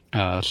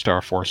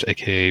Star Force,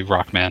 aka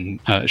Rockman,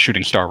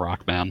 Shooting Star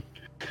Rockman.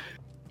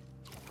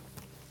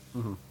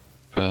 Mhm.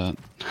 But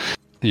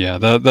yeah,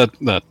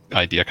 that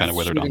idea kind of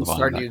withered on the Shooting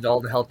Star vine. needed all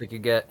the help it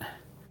could get.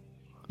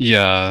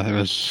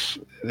 Yeah,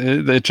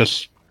 it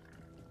just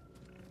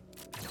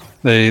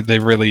They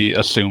really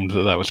assumed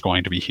that was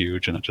going to be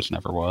huge, and it just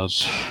never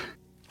was.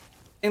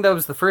 I think that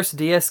was the first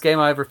DS game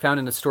I ever found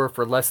in a store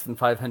for less than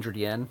 500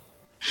 yen.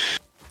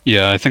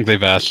 Yeah, I think they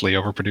vastly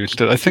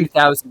overproduced it. I think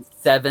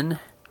 2007.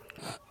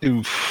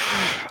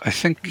 Oof, I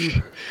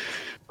think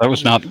that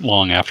was not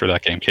long after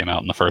that game came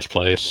out in the first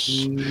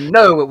place.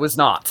 No, it was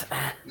not.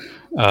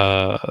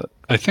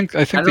 I think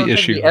I don't the think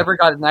issue, we ever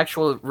got an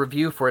actual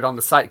review for it on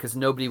the site because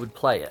nobody would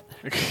play it.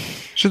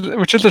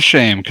 which is a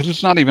shame because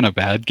it's not even a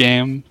bad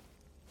game.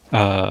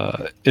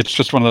 It's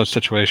just one of those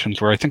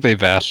situations where I think they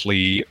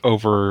vastly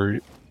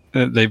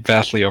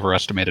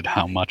overestimated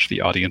how much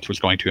the audience was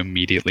going to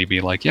immediately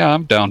be like, yeah,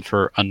 I'm down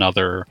for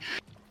another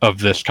of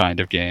this kind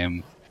of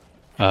game.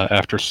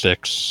 After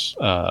 6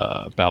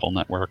 battle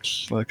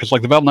networks, because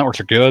like the battle networks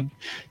are good,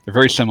 they're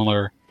very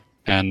similar,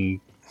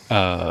 and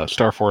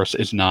Star Force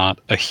is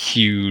not a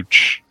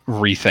huge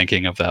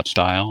rethinking of that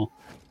style,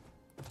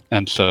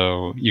 and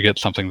so you get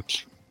something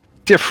that's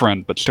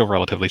different but still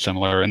relatively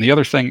similar. And the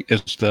other thing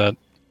is that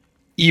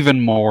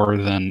even more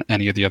than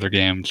any of the other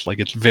games, like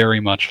it's very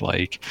much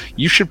like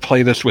you should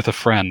play this with a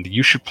friend.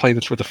 You should play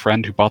this with a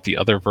friend who bought the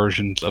other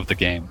versions of the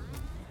game.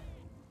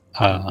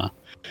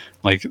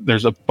 Like,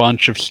 there's a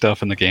bunch of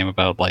stuff in the game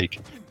about, like,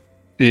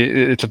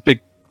 it's a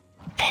big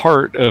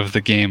part of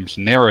the game's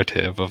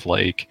narrative of,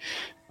 like,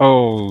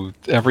 oh,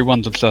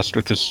 everyone's obsessed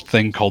with this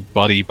thing called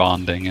buddy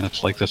bonding, and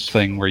it's like this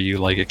thing where you,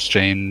 like,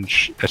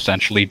 exchange,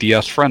 essentially,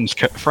 DS friend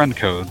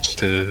codes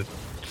to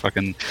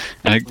fucking...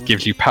 And it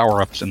gives you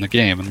power-ups in the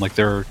game, and, like,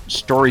 there are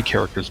story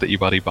characters that you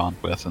buddy bond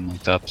with, and,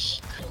 like, that's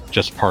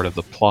just part of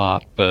the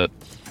plot, but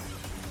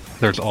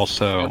there's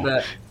also...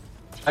 Yeah,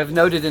 I've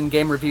noted in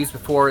game reviews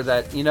before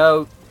that, you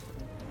know,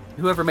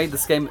 whoever made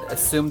this game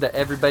assumed that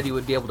everybody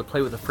would be able to play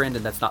with a friend,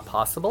 and that's not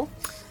possible.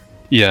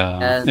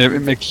 Yeah, and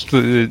it makes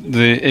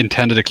the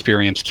intended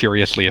experience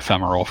curiously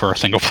ephemeral for a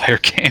single-player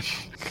game.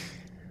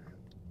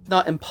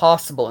 Not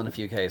impossible in a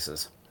few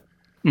cases.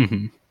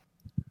 Mm-hmm.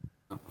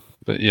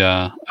 But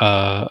yeah,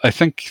 I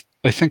think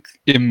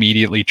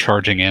immediately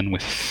charging in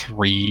with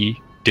 3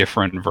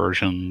 different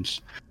versions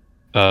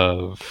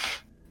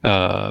of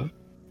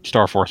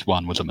Star Force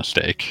 1 was a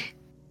mistake.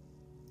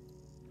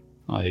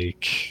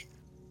 Like,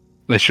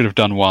 they should have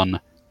done 1,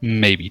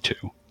 maybe 2,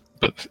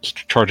 but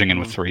charging in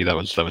with 3, that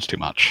was too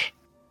much.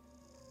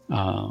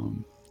 But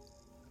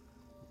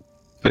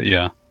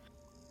yeah,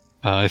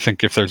 I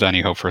think if there's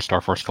any hope for a Star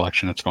Force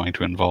collection, it's going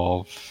to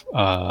involve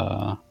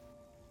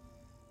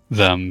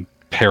them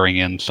pairing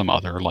in some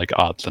other, like,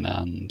 odds and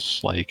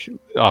ends, like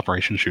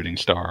Operation Shooting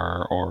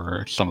Star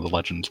or some of the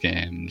Legends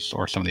games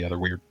or some of the other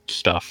weird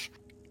stuff.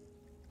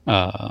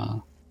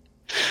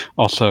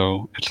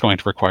 Also, it's going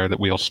to require that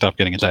Wheel stop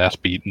getting his ass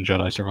beat in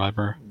Jedi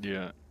Survivor.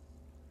 Yeah.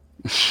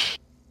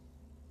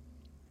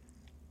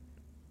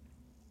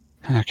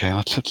 Okay,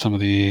 let's hit some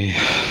of the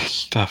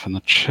stuff in the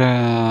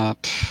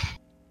chat.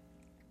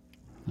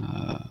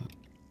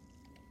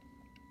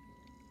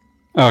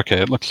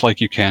 Okay, it looks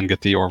like you can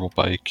get the Orbital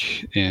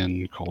Bike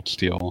in Cold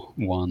Steel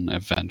 1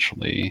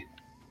 eventually.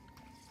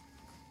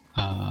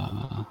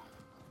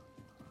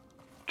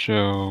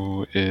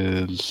 Joe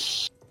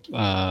is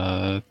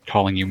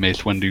calling you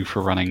Mace Windu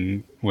for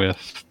running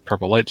with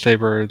purple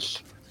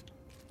lightsabers.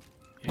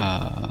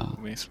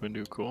 Mace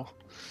Windu, cool.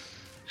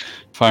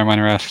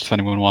 Fireminer asks if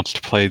anyone wants to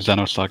play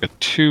Xenosaga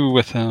 2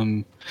 with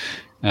him,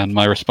 and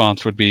my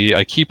response would be,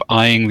 I keep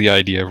eyeing the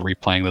idea of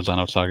replaying the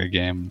Xenosaga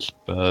games,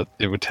 but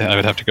I would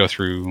have to go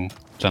through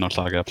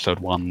Xenosaga Episode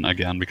 1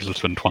 again, because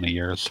it's been 20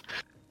 years.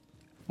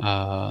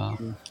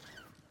 Any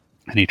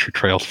True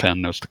Trails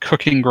fan knows the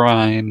cooking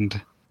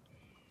grind.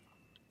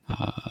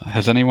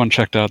 Has anyone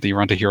checked out the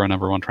Run to Hero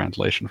 #1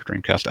 translation for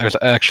Dreamcast? I was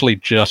actually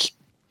just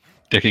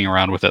dicking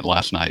around with it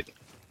last night.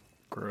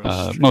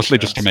 Gross. Mostly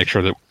just to make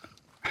sure that...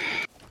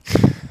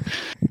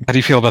 How do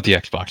you feel about the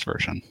Xbox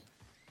version?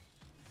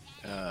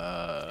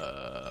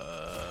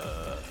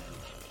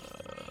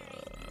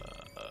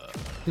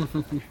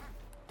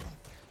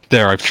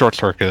 There, I've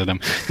short-circuited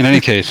him. In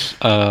any case,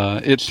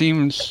 it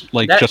seems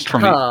like just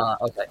from...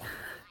 Okay.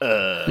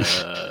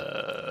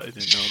 I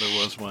didn't know there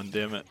was one,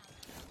 damn it.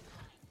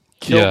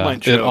 Killed my Yeah,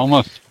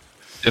 joke.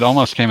 it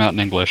almost came out in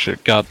English.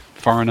 It got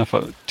far enough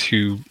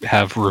to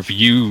have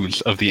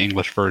reviews of the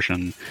English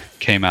version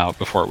came out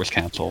before it was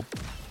canceled.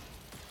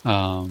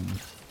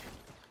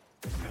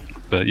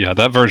 But yeah,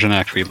 that version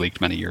actually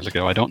leaked many years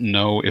ago. I don't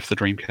know if the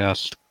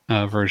Dreamcast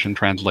version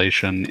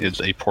translation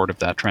is a port of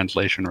that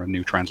translation or a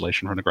new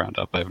translation from the ground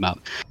up. I have not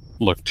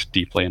looked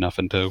deeply enough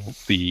into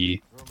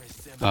the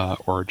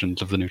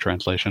origins of the new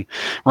translation.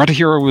 Rent a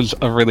Hero was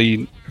a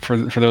really, for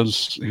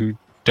those who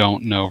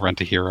don't know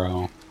Rent a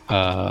Hero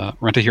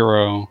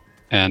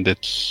and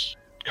its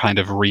kind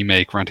of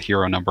remake, Rent a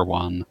Hero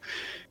 #1,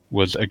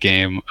 was a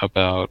game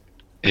about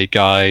a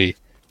guy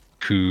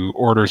who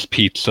orders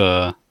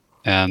pizza,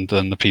 and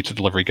then the pizza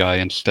delivery guy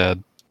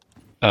instead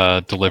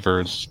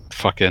delivers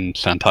fucking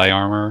Sentai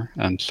armor,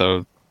 and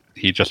so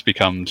he just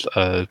becomes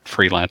a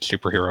freelance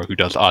superhero who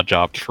does odd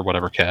jobs for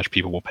whatever cash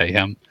people will pay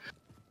him.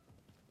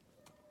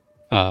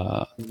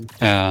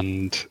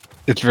 and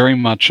it's very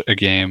much a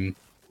game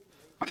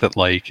that,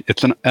 like,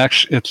 it's an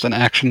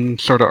action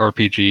sort of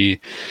RPG.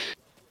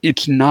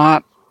 It's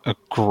not a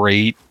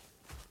great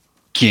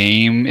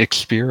game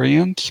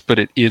experience, but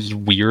it is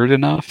weird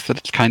enough that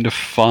it's kind of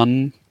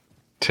fun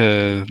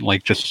to,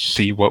 like, just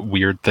see what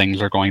weird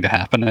things are going to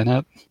happen in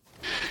it.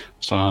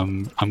 So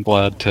I'm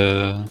glad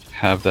to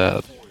have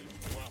that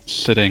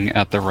sitting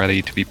at the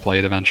ready to be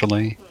played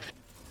eventually.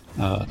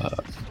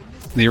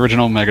 The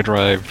original Mega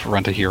Drive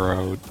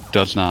Rent-A-Hero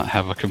does not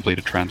have a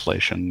completed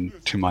translation,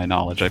 to my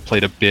knowledge. I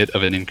played a bit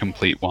of an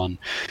incomplete one,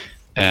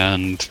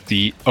 and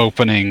the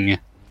opening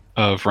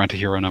of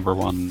Rent-A-Hero number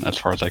 1, as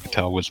far as I could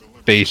tell, was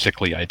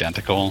basically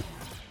identical.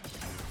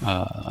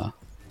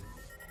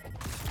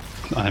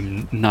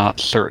 I'm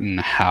not certain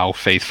how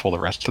faithful the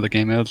rest of the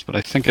game is, but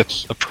I think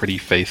it's a pretty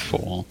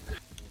faithful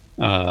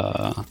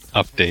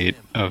update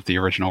of the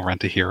original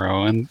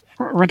Rent-A-Hero. And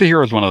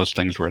Rent-A-Hero is one of those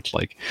things where it's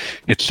like,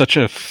 it's such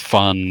a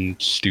fun,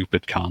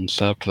 stupid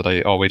concept that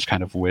I always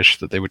kind of wish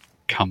that they would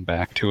come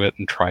back to it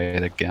and try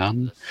it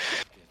again.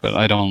 But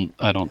I don't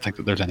think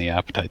that there's any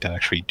appetite to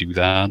actually do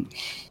that.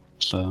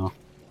 So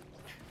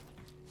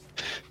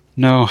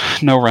no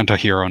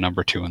Rent-A-Hero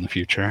number 2 in the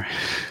future.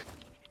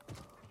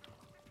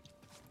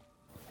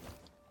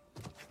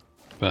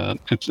 But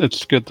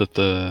it's good that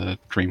the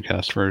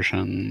Dreamcast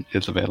version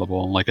is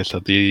available. Like I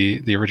said,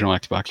 the original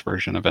Xbox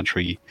version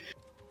eventually,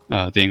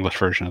 the English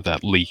version of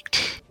that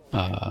leaked.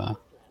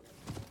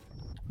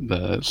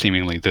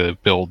 Seemingly the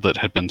build that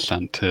had been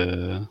sent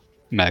to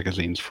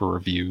magazines for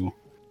review.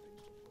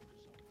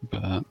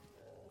 But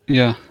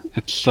yeah,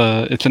 it's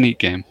a neat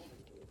game.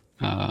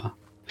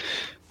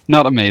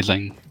 Not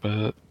amazing,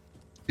 but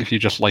if you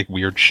just like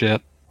weird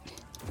shit,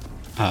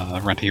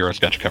 Rent-A-Hero's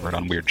got you covered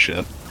on weird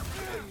shit.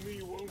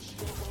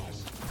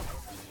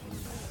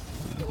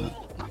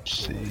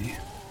 Let's see.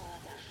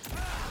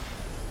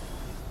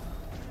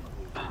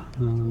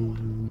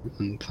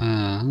 And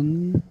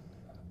then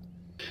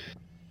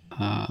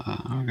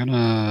we're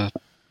gonna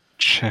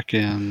check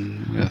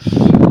in with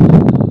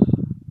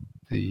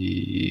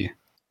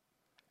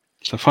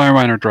So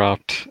Fireminer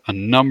dropped a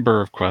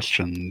number of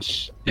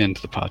questions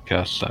into the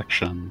podcast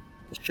section.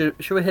 Should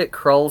we hit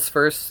Krulls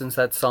first, since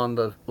that's on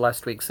the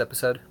last week's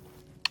episode?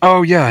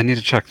 Oh yeah, I need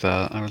to check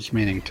that. I was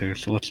meaning to,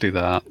 so let's do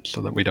that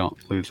so that we don't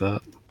lose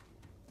that.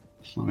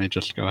 So let me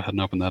just go ahead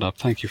and open that up.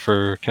 Thank you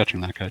for catching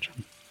that,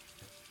 Kaijin.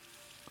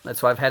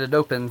 That's why I've had it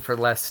open for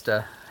the last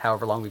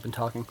however long we've been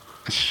talking.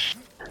 Let's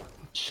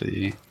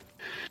see.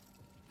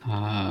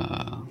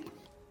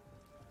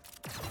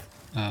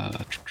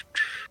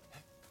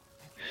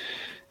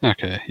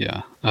 Okay,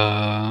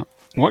 yeah.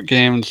 What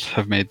games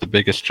have made the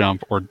biggest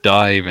jump or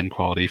dive in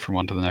quality from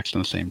one to the next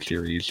in the same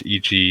series,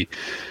 e.g.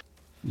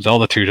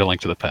 Zelda 2 to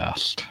Link to the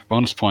Past?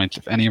 Bonus points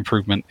if any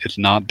improvement is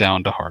not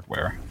down to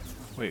hardware.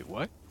 Wait,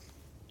 what?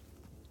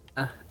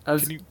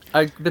 I've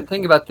been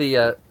thinking about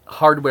the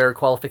hardware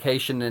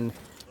qualification, and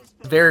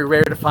very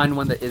rare to find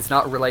one that is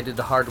not related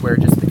to hardware,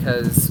 just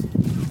because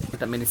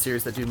that many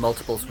series that do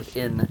multiples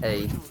within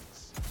a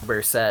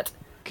hardware set.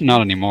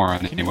 Not anymore,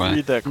 Can anyway. you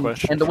read that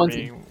question And the for ones-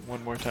 me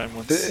one more time?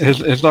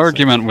 His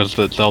argument was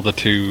that Zelda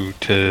 2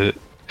 to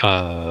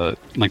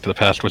Link to the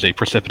Past was a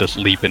precipitous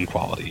leap in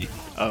quality.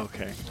 Oh,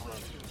 okay.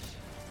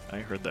 I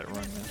heard that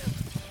wrong then.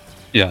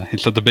 Yeah, he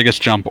said the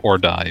biggest jump or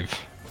dive.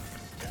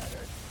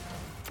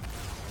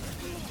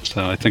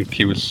 So I think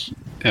he was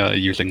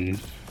using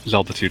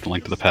Zelda 2 to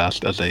Link to the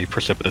Past as a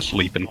precipitous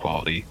leap in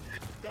quality.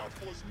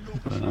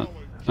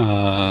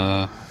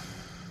 I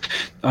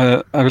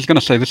was going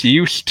to say, this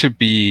used to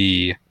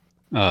be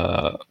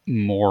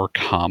more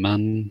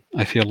common,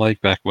 I feel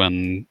like, back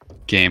when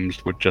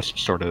games would just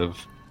sort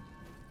of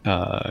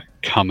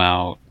come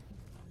out.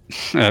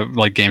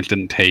 Like, games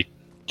didn't take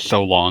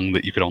so long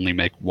that you could only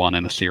make one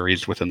in a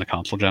series within the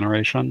console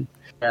generation.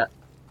 Yeah.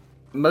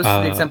 Most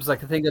of the examples I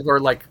can think of are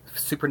like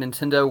Super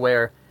Nintendo,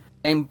 where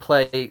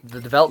gameplay,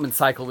 the development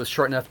cycle was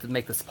short enough to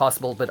make this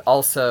possible, but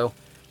also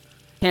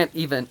you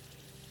can't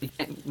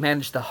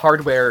manage the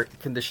hardware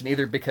condition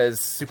either,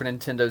 because Super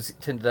Nintendo's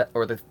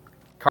or the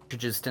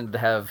cartridges tended to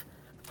have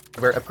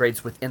hardware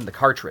upgrades within the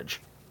cartridge.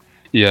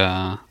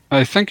 Yeah,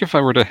 I think if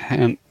I were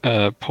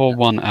to pull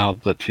one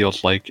out that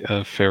feels like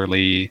a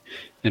fairly,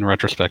 in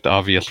retrospect,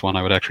 obvious one,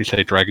 I would actually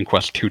say Dragon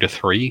Quest 2 to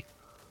 3.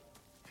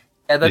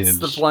 Yeah, that's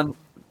the one.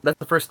 That's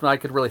the first one I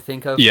could really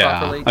think of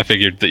properly. I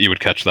figured that you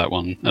would catch that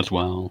one as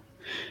well.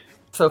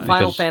 So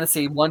Final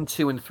Fantasy 1,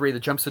 2, and 3,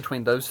 the jumps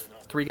between those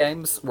 3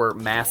 games were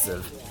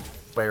massive,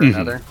 way or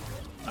another.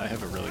 I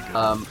have a really good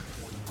one.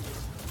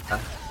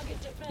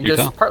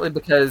 Just partly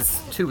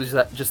because 2 was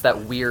just that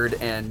weird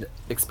and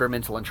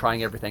experimental and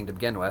trying everything to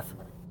begin with.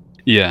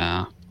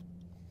 Yeah.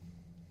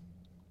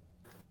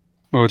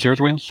 What was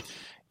yours, Wheels?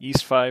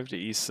 East 5 to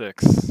East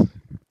 6.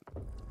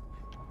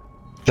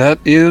 That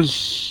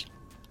is...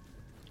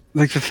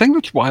 Like, the thing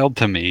that's wild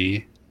to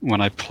me when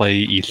I play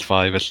East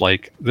 5 is,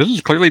 like, this is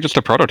clearly just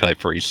a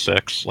prototype for East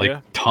 6.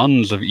 Like,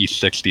 tons of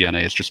East 6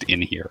 DNA is just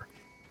in here.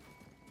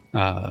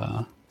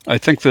 I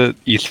think that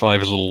East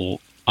 5 is a little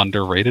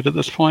underrated at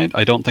this point.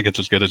 I don't think it's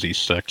as good as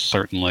E6,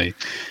 certainly,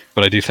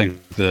 but I do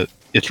think that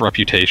its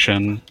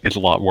reputation is a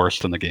lot worse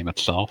than the game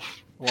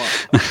itself. Well,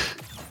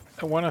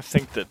 I want to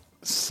think that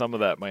some of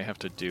that might have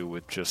to do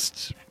with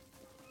just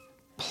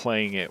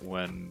playing it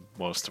when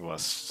most of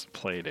us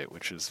played it,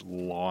 which is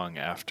long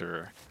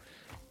after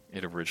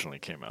it originally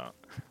came out.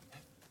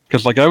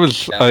 Because like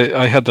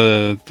I had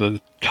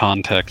the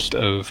context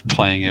of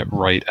playing it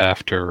right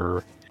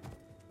after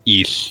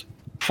Ys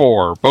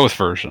 4, both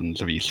versions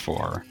of Ys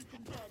 4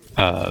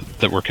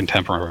 that were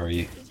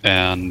contemporary,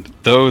 and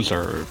those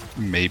are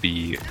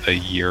maybe a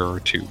year or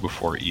two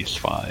before Ys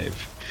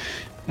 5.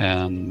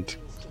 And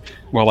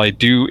while I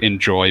do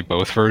enjoy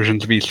both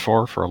versions of Ys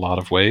 4 for a lot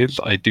of ways,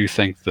 I do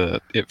think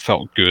that it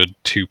felt good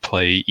to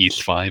play Ys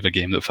 5, a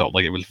game that felt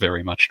like it was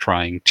very much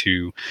trying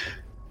to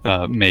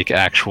make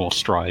actual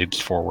strides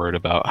forward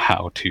about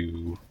how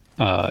to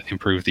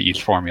improve the Ys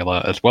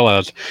formula, as well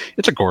as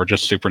it's a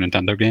gorgeous Super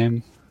Nintendo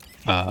game,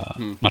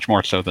 much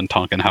more so than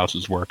Tonkin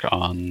House's work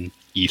on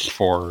Ys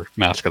 4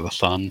 Mask of the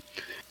Sun.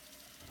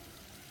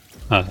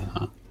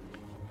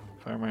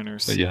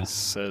 Fireminer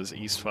says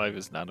Ys 5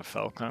 is not a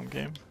Falcom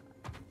game.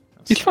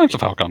 Ys 5 is a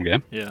Falcom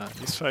game. Yeah,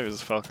 Ys 5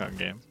 is a Falcom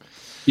game.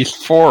 Ys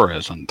 4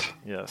 isn't.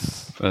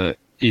 Yes. But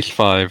Ys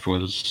 5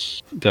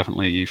 was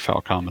definitely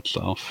Falcom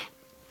itself.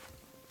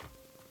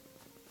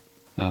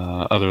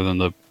 Other than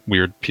the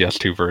weird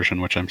PS2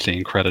 version, which I'm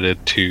seeing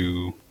credited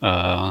to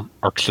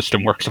Arc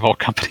System Works of all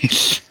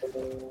companies.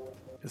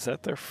 Is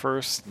that their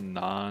first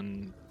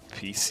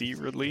non-PC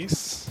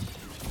release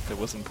that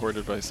wasn't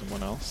ported by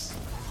someone else?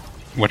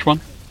 Which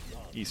one?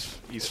 Ys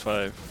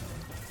 5.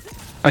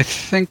 I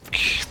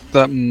think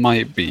that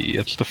might be.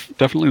 It's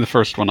definitely the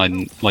first one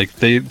I like.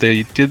 They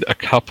did a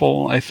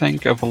couple, I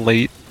think, of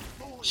late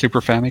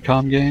Super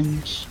Famicom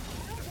games,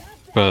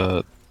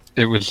 but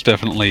it was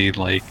definitely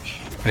like,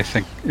 I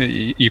think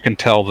you can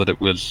tell that it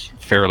was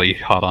fairly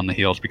hot on the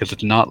heels because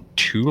it's not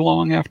too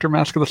long after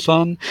Mask of the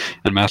Sun,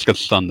 and Mask of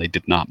the Sun they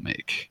did not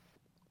make.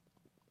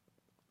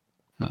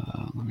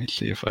 Let me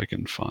see if I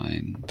can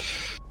find.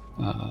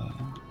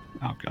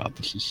 Oh god,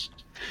 this is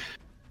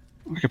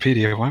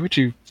Wikipedia. Why would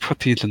you put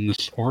these in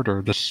this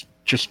order? This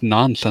just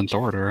nonsense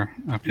order.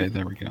 Okay,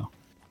 there we go.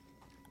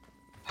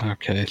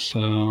 Okay,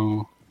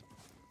 so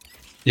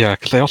yeah,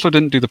 because they also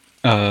didn't do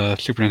the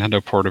Super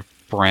Nintendo port of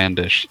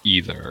Brandish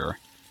either.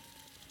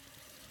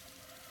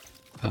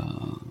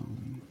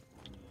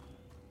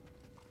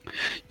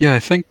 Yeah, I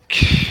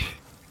think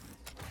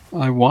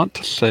I want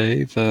to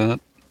say that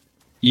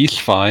Ys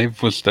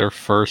 5 was their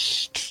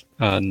first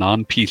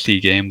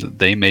non-PC game that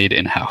they made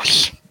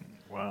in-house.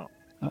 Wow.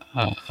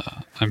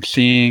 I'm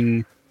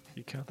seeing...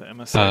 You count the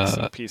MSX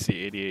and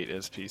PC-88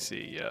 as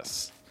PC,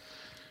 yes.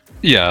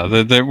 Yeah,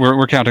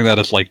 we're counting that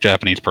as like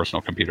Japanese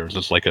personal computers.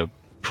 It's like a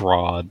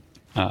broad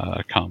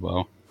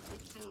combo.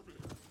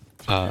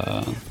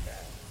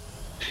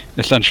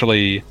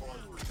 Essentially,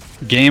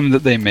 game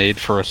that they made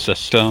for a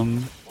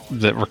system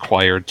that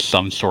required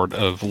some sort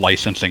of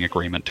licensing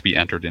agreement to be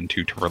entered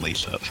into to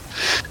release it.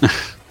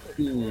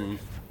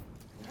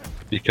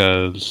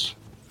 Because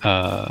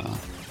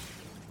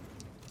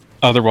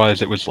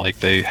otherwise it was like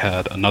they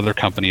had another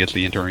company as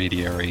the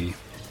intermediary,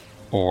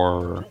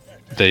 or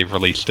they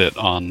released it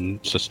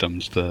on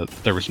systems that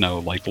there was no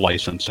like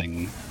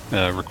licensing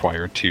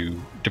required to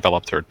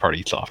develop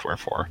third-party software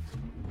for.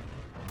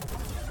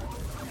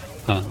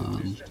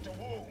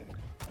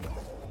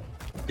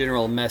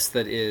 General mess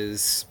that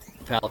is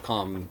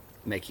Falcom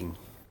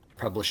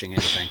publishing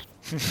anything.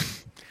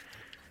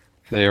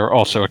 They are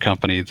also a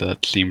company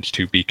that seems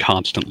to be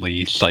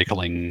constantly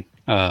cycling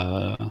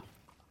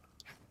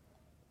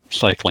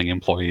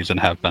employees and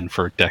have been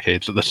for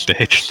decades at this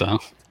stage, so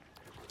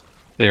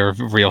they are a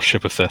real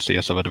ship of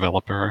Theseus of a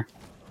developer.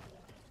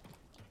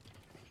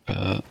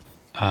 But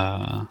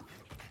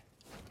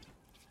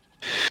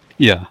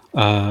yeah,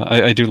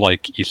 I do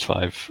like Ys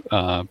 5,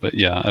 but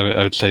yeah,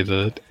 I would say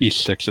that Ys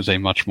 6 is a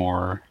much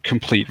more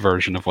complete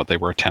version of what they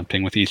were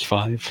attempting with Ys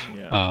 5.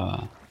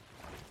 Yeah.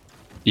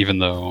 Even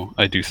though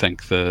I do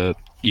think that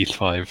Ys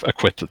 5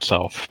 acquits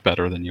itself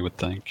better than you would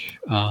think.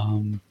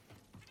 Let's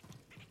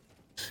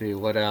see,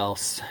 what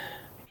else?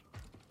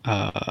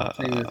 I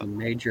think there's a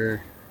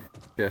major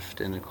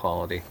shift in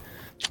quality.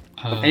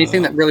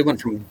 Anything that really went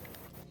from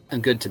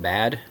good to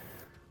bad?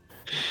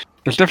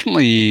 There's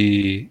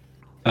definitely...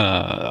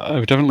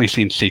 I've definitely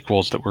seen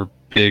sequels that were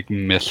big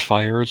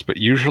misfires, but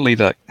usually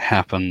that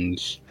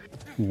happens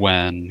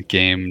when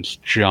games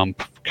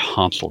jump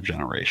console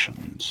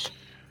generations.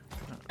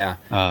 Yeah.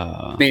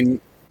 I mean,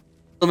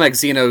 Like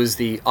Xeno is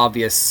the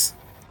obvious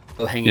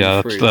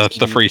low-hanging fruit. That's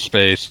the free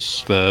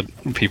space that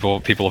people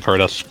have heard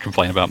us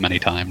complain about many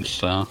times.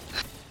 So,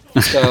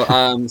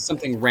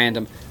 something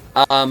random.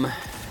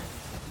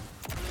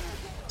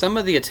 Some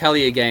of the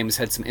Atelier games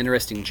had some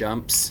interesting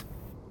jumps.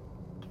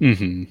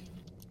 Mm-hmm.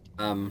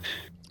 And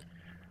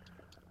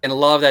a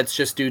lot of that's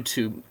just due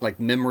to like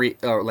memory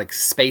or like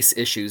space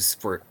issues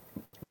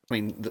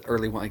between the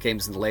early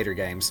games and the later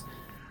games.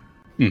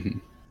 Mm-hmm.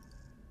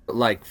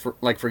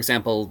 For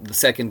example, the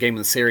second game in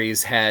the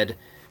series had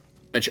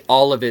much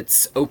all of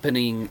its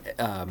opening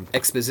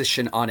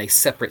exposition on a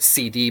separate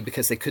CD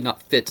because they could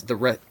not fit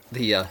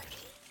the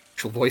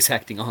actual voice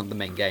acting on the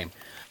main game.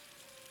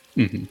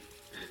 Mm-hmm.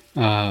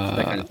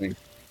 That kind of thing.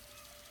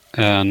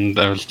 And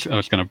I was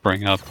going to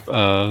bring up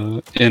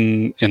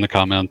in the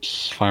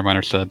comments,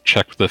 Fireminer said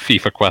check the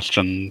FIFA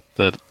question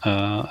that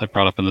I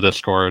brought up in the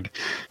Discord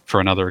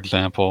for another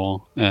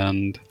example,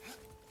 and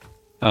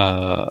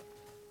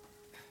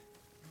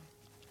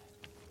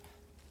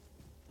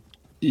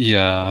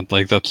yeah,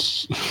 like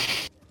that's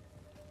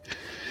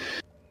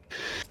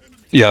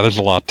yeah. There's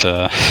a lot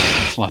to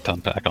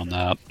unpack on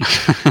that.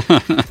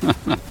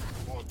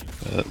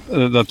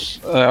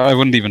 That's I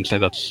wouldn't even say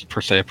that's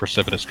per se a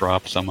precipitous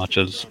drop so much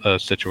as a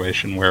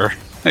situation where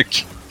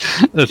like,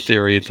 the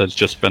series has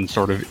just been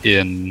sort of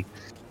in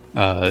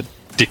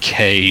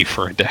decay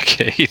for a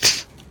decade.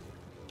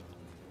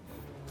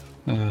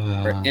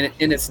 In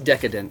its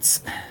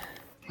decadence.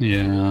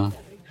 Yeah.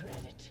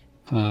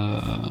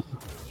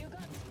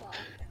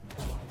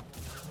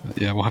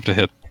 Yeah, we'll have to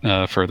hit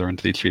further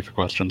into these FIFA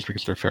questions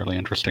because they're fairly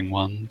interesting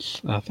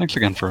ones. Thanks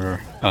again for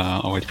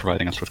always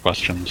providing us with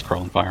questions,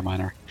 Crow and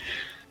Fireminer.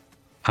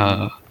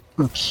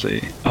 Let's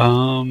see.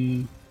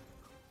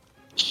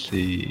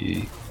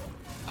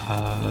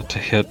 To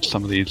hit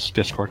some of these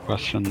Discord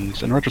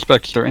questions. In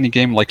retrospect, is there any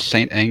game like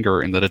Saint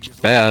Anger in that it's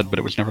bad, but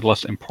it was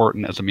nevertheless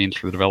important as a means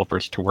for the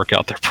developers to work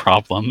out their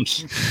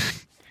problems?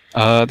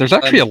 There's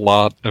actually a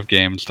lot of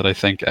games that I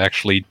think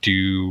actually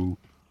do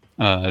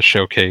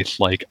showcase,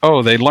 like,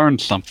 oh, they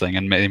learned something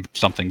and made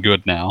something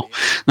good now.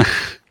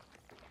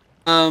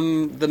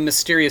 The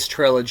Mysterious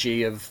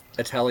Trilogy of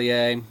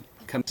Atelier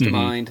comes to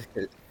mind.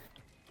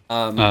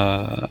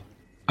 I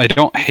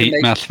don't hate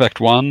Mass Effect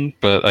 1,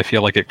 but I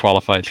feel like it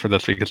qualifies for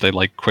this because they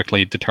like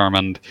quickly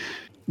determined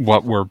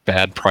what were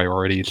bad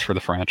priorities for the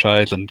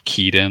franchise and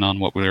keyed in on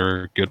what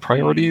were good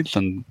priorities,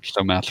 and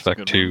so Mass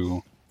Effect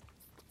 2...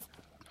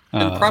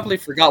 and probably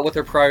forgot what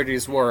their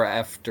priorities were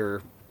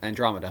after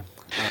Andromeda.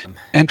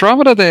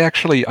 Andromeda, they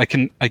actually, I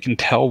can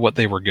tell what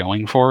they were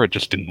going for. It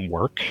just didn't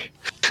work.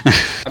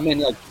 I mean,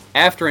 like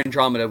after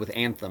Andromeda with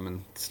Anthem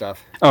and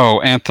stuff. Oh,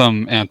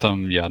 Anthem,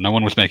 yeah. No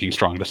one was making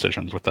strong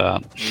decisions with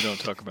that. We don't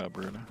talk about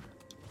Bruno.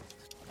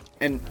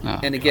 And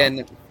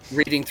again,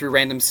 reading through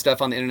random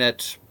stuff on the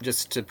internet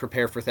just to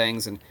prepare for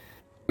things, and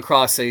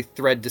across a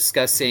thread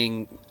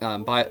discussing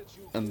what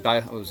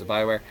was it,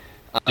 BioWare?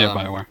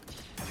 BioWare.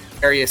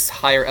 Various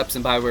higher ups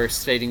in BioWare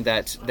stating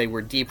that they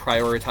were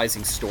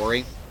deprioritizing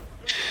story.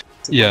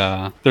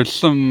 Yeah, there's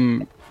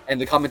some... And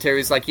the commentary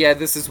is like, yeah,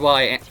 this is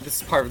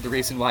part of the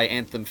reason why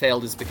Anthem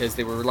failed, is because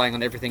they were relying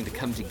on everything to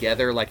come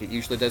together like it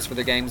usually does for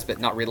their games, but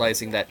not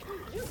realizing that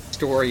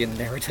story and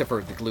narrative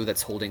are the glue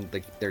that's holding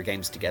their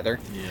games together.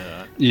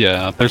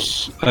 Yeah,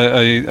 there's...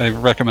 I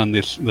recommend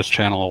this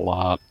channel a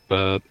lot,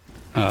 but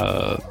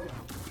the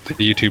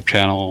YouTube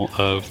channel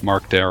of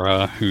Mark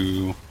Dara,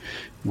 who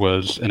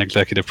was an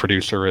executive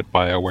producer at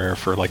BioWare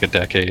for like a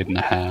decade and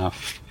a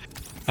half,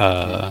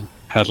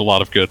 has a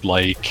lot of good,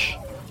 like...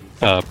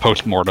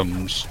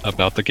 postmortems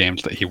about the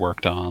games that he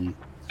worked on,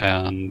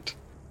 and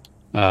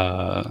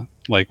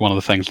like one of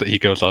the things that he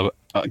goes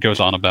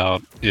on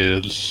about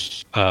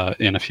is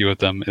in a few of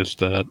them is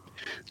that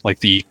like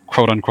the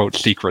quote-unquote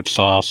secret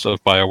sauce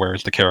of BioWare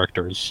is the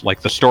characters.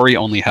 Like the story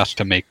only has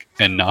to make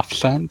enough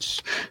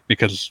sense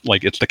because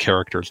like it's the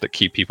characters that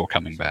keep people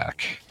coming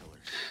back.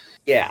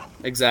 Yeah,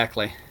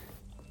 exactly.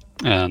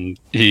 And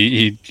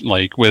he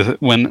like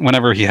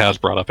whenever he has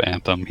brought up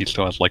Anthem, he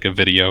still has like a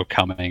video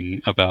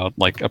coming about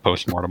like a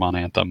postmortem on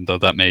Anthem, though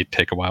that may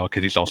take a while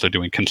because he's also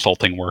doing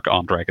consulting work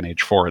on Dragon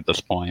Age 4 at this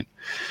point.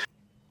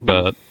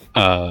 But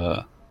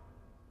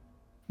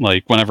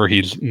like whenever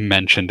he's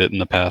mentioned it in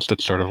the past,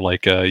 it's sort of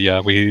like so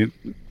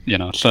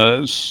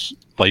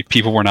like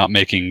people were not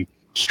making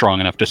strong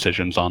enough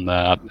decisions on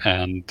that,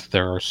 and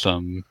there are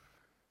some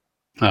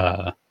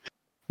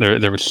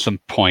there was some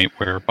point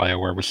where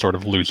BioWare was sort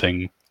of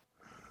losing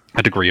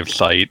a degree of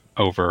sight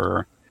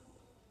over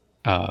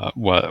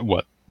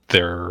what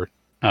their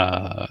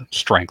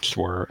strengths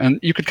were, and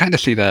you could kind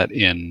of see that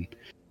in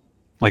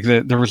like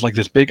there was like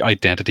this big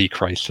identity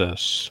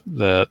crisis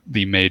that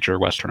the major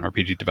Western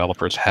RPG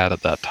developers had at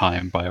that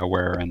time,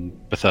 BioWare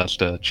and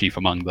Bethesda chief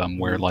among them,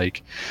 where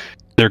like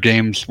their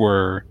games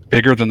were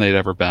bigger than they'd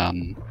ever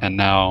been, and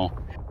now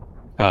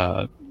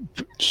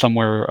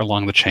somewhere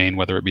along the chain,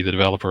 whether it be the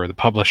developer or the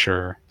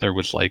publisher, there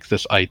was like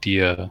this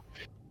idea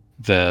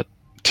that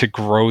to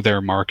grow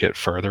their market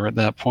further at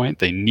that point,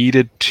 they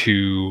needed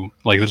to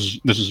like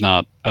this is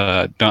not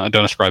don't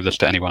ascribe this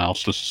to anyone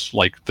else. This is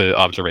like the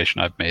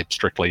observation I've made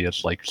strictly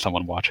as like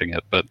someone watching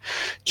it. But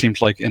it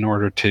seems like in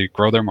order to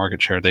grow their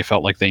market share, they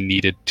felt like they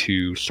needed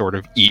to sort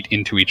of eat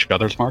into each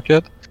other's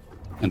market.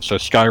 And so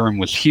Skyrim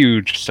was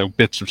huge, so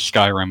bits of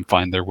Skyrim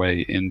find their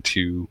way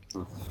into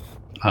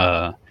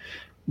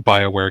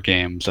BioWare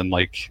games, and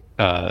like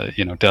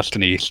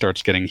Destiny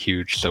starts getting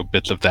huge, so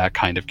bits of that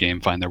kind of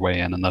game find their way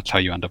in, and that's how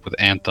you end up with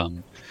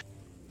Anthem.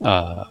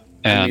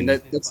 And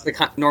that's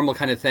the normal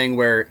kind of thing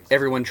where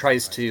everyone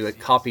tries to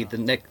copy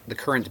the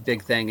current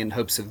big thing in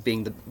hopes of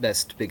being the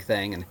best big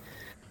thing, and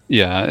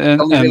yeah,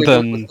 only and really work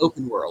then with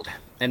open world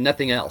and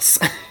nothing else.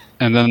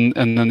 and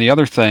then the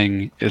other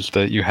thing is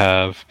that you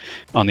have,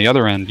 on the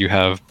other end, you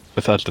have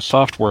Bethesda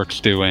Softworks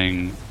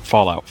doing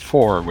Fallout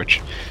 4,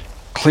 which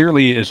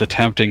clearly is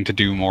attempting to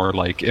do more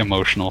like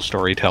emotional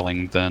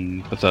storytelling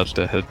than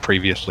Bethesda had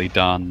previously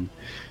done.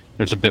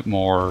 There's a bit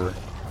more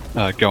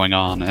going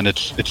on, and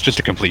it's just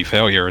a complete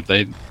failure.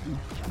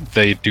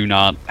 They do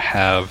not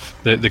have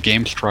the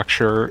game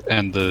structure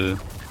and the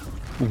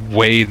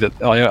way that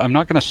I'm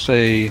not going to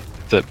say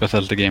that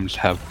Bethesda games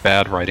have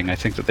bad writing. I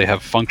think that they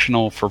have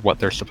functional for what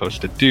they're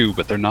supposed to do,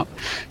 but they're not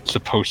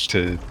supposed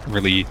to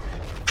really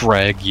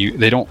drag you.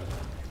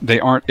 They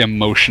aren't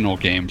emotional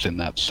games in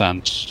that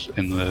sense.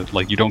 In the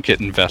like, you don't get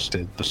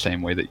invested the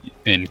same way that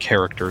in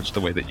characters the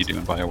way that you do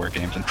in BioWare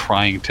games, and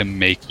trying to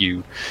make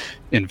you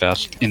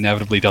invest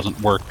inevitably doesn't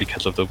work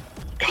because of the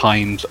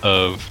kinds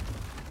of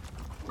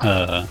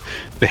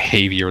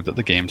behavior that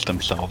the games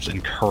themselves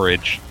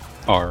encourage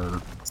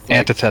are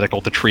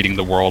antithetical to treating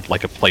the world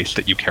like a place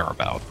that you care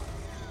about.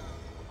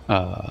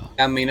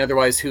 I mean,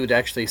 otherwise, who would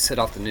actually set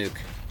off the nuke?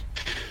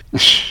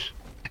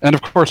 And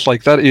of course,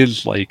 like, that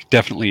is like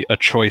definitely a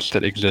choice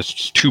that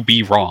exists to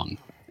be wrong,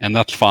 and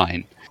that's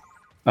fine.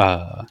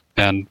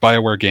 And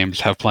BioWare games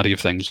have plenty of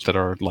things that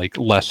are like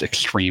less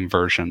extreme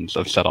versions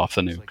of set off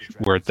the nuke,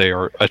 where they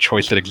are a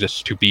choice that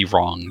exists to be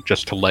wrong,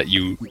 just to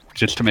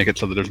make it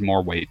so that there's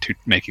more weight to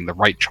making the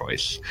right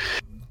choice.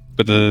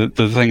 But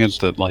the thing is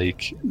that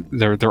like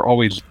they're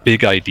always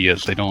big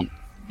ideas. They don't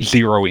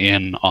zero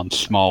in on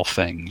small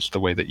things the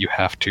way that you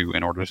have to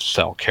in order to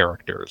sell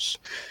characters.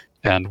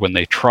 And when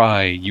they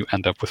try, you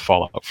end up with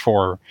Fallout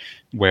 4,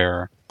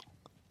 where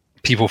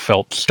people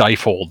felt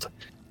stifled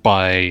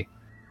by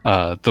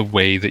the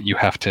way that you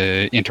have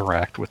to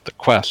interact with the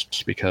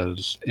quests,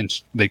 because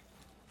they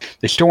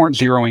still weren't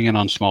zeroing in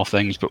on small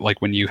things, but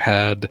like when you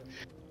had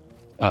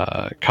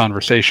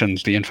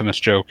conversations, the infamous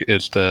joke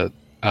is that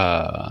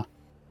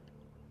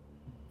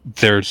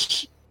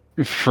there's,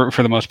 for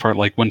the most part,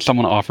 like when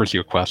someone offers you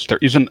a quest, there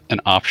isn't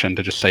an option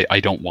to just say, I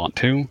don't want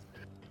to,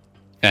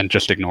 and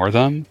just ignore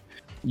them.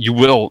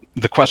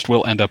 The quest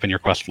will end up in your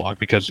quest log,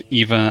 because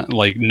even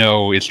like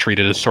no is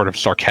treated as sort of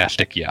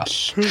sarcastic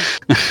yes.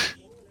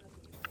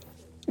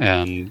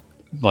 And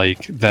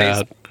like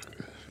that.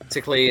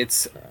 Basically,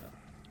 it's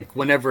like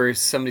whenever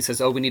somebody says,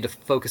 "Oh, we need to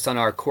focus on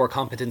our core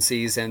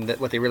competencies," and that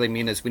what they really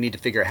mean is we need to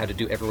figure out how to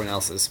do everyone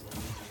else's.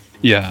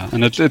 Yeah,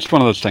 and it's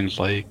one of those things.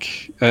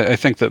 Like I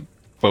think that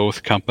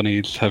both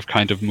companies have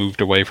kind of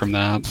moved away from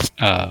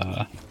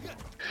that.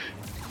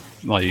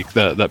 Like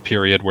that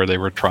period where they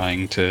were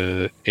trying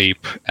to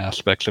ape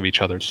aspects of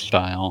each other's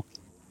style,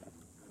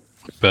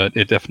 but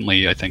it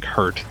definitely, I think,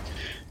 hurt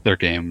their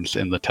games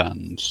in the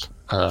tens.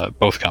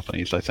 Both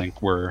companies, I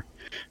think, were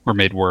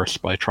made worse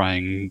by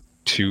trying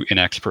to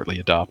inexpertly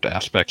adopt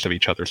aspects of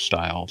each other's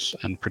styles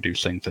and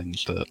producing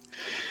things that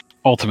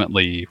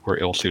ultimately were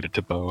ill-suited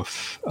to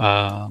both.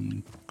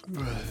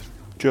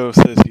 Joe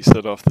says he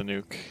set off the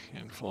nuke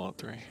in Fallout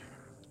 3.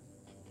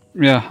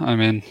 Yeah, I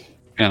mean,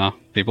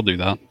 people do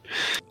that.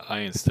 I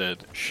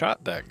instead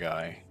shot that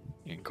guy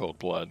in cold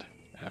blood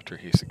after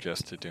he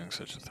suggested doing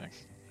such a thing.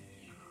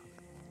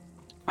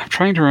 I'm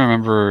trying to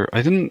remember.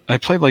 I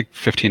played like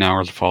 15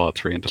 hours of Fallout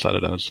 3 and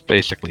decided I was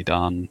basically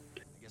done.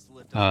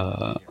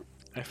 I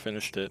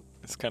finished it.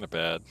 It's kind of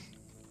bad.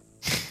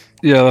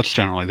 Yeah, that's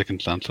generally the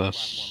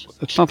consensus.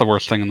 It's not the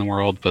worst thing in the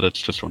world, but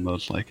it's just one of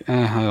those like,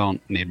 I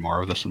don't need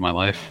more of this in my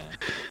life.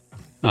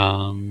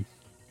 I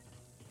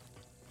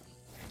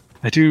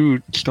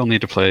do still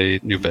need to play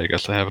New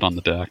Vegas. I have it on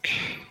the deck.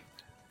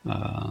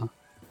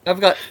 I've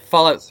got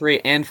Fallout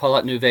 3 and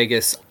Fallout New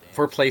Vegas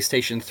for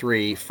PlayStation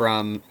 3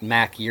 from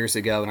Mac years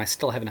ago, and I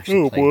still haven't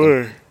actually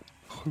played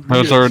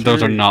them.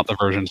 Those are not the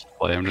versions to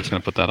play. I'm just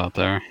going to put that out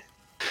there.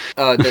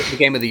 The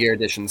Game of the Year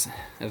editions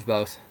of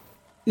both.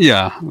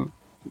 Yeah,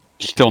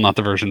 still not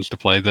the versions to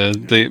play.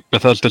 The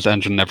Bethesda's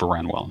engine never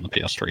ran well on the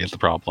PS3 is the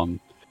problem.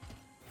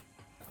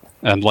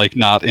 And like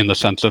not in the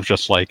sense of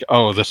just like,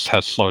 oh, this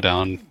has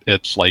slowdown.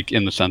 It's like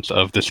in the sense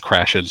of this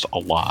crashes a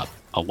lot,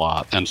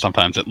 and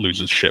sometimes it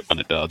loses shit when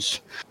it does.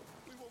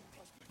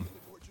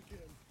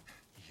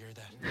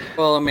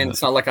 Well, I mean,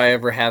 it's not like I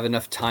ever have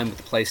enough time with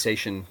the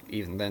PlayStation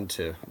even then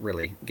to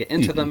really get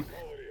into them.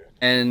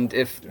 And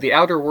if the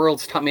Outer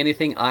Worlds taught me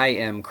anything, I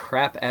am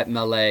crap at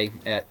melee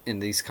in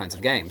these kinds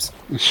of games.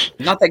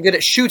 Not that good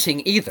at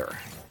shooting either.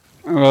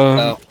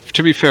 To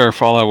be fair,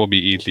 Fallout will be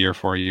easier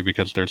for you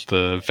because there's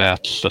the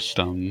VAT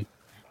system,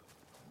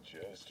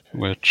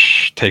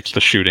 which takes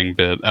the shooting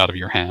bit out of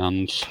your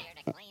hands.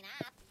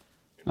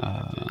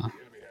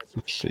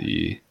 Let's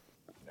see.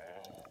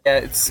 Yeah,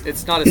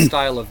 it's not a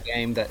style of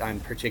game that I'm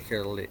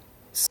particularly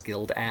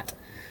skilled at.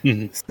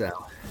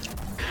 So.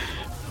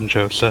 And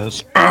Joe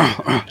says,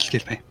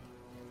 excuse me.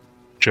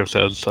 Joe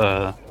says,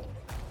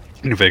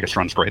 New Vegas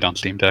runs great on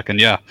Steam Deck, and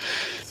yeah,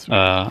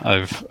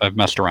 I've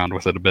messed around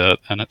with it a bit,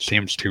 and it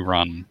seems to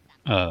run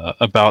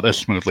about as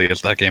smoothly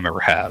as that game ever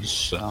has.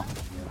 So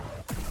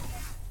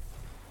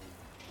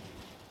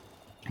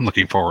I'm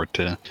looking forward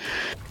to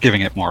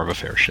giving it more of a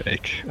fair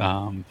shake.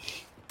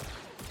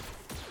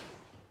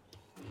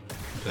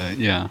 But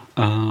yeah.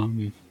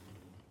 God,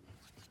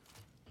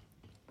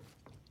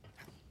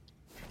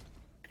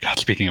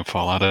 speaking of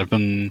Fallout, I've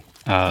been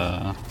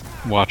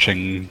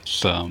watching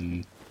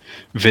some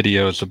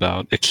videos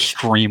about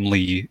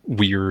extremely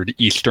weird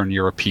Eastern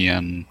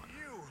European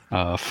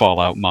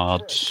Fallout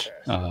mods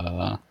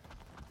on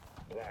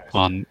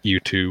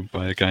YouTube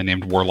by a guy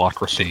named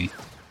Warlocracy.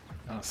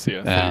 Oh, see,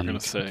 I thought you were going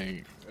to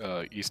say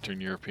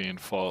Eastern European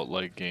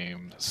Fallout-like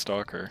game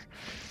Stalker.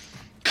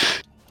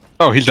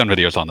 Oh, he's done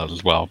videos on those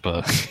as well,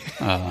 but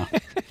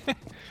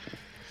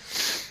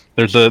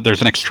there's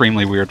an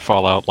extremely weird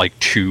Fallout like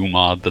 2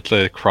 mod that's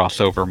a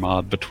crossover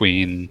mod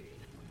between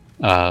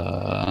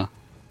Fallout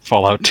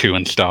 2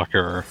 and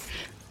Stalker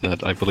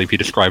that I believe he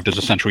described as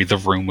essentially the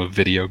room of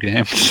video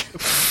games.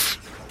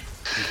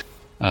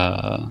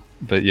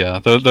 But yeah,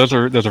 those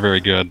are very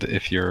good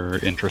if you're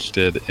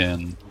interested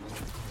in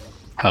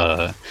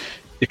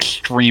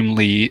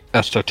extremely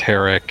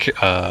esoteric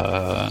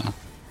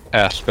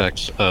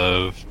aspects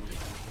of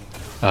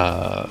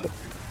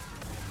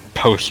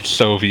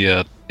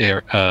post-Soviet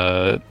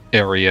area,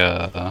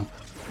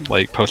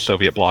 like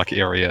post-Soviet bloc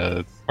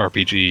area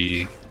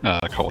RPG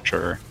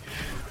culture.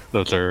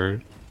 Those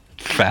are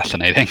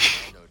fascinating.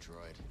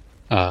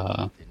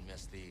 Didn't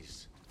miss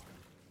these.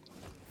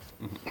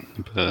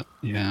 But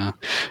yeah,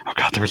 oh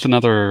god, there was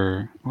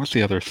another. What was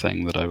the other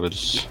thing that I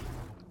was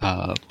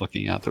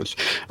looking at? There was,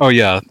 oh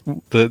yeah,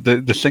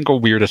 the single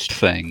weirdest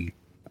thing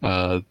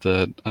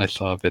that I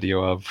saw a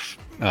video of.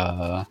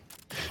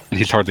 And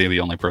he's hardly the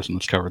only person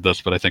that's covered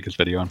this, but I think his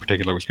video in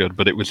particular was good.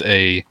 But it was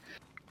a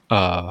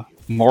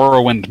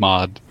Morrowind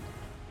mod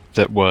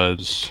that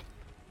was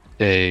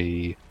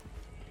a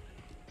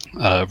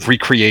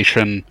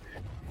recreation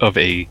of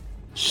a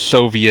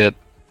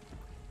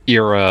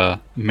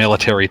Soviet-era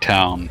military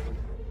town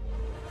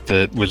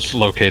that was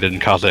located in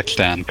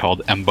Kazakhstan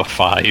called Emba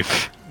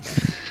 5.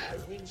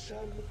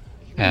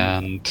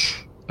 And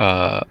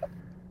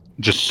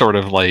just sort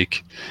of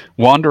like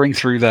wandering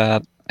through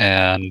that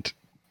and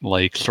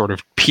like sort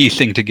of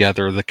piecing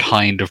together the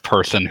kind of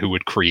person who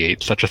would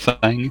create such a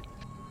thing.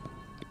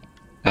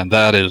 And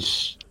that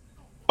is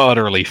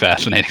utterly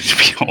fascinating to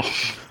people.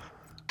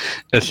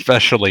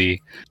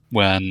 Especially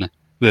when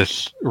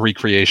this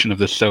recreation of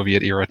this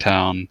Soviet-era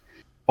town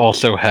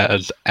also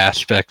has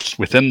aspects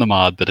within the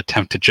mod that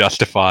attempt to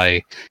justify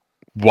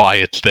why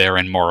it's there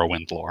in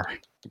Morrowind lore.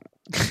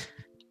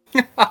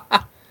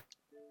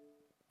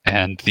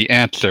 And the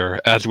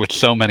answer, as with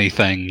so many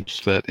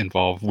things that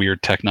involve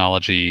weird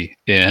technology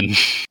in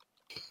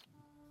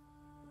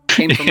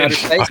Came from outer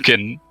space.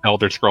 fucking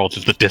Elder Scrolls,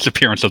 is the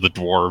disappearance of the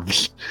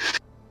dwarves.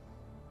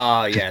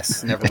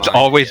 Yes, never mind. It's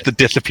always the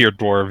disappeared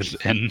dwarves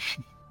in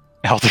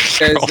Elder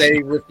Scrolls. Because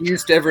they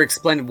refused to ever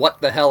explain what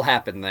the hell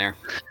happened there.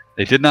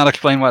 They did not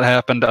explain what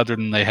happened other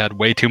than they had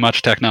way too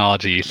much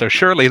technology, so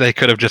surely they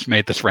could have just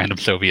made this random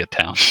Soviet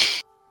town.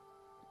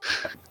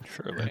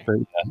 Surely. But,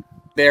 yeah.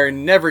 They're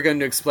never going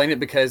to explain it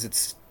because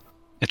it's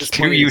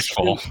Too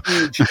useful.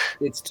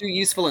 It's too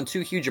useful and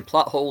too huge a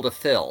plot hole to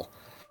fill.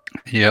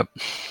 Yep.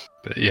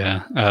 But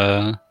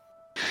yeah,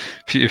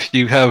 if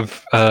you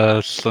have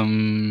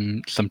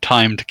some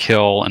time to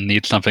kill and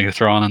need something to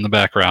throw on in the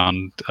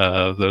background,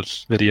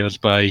 those videos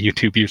by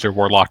YouTube user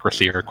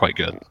Warlocracy are quite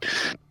good.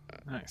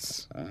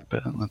 Nice.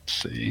 But let's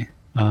see.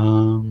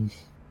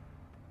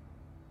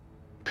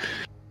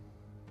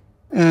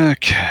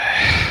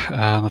 Okay,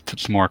 let's put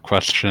some more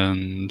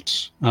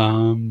questions.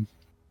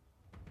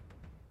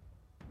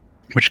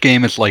 Which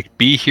game is like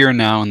Be Here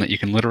Now, and that you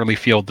can literally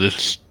feel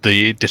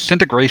the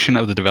disintegration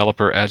of the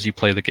developer as you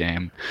play the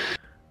game?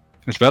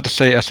 I was about to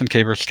say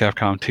SNK versus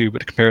Capcom 2, but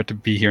to compare it to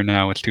Be Here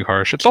Now, it's too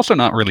harsh. It's also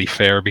not really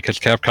fair because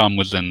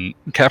Capcom is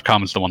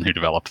the one who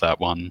developed that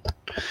one.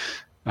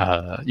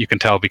 You can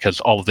tell because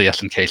all of the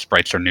SNK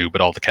sprites are new,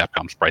 but all the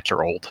Capcom sprites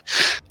are old.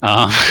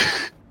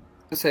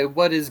 So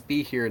what is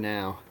Be Here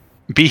Now?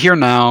 Be Here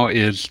Now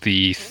is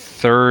the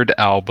third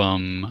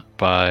album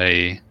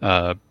by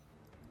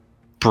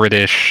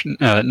British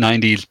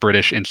 90s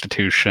British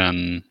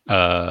institution.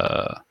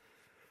 God,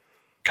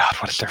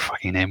 what is their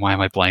fucking name? Why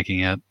am I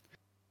blanking it?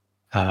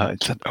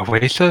 Is it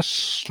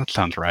Oasis? That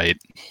sounds right.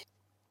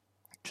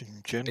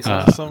 Gin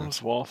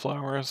Blossoms,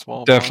 Wallflowers,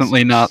 Wall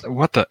Definitely Blossoms? not.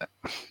 What?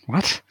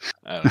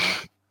 I don't know.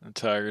 I'm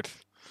tired.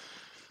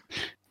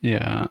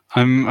 Yeah,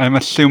 I'm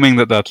assuming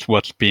that that's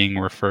what's being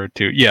referred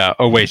to. Yeah,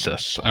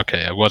 Oasis.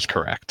 Okay, I was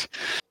correct.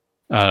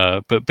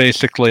 But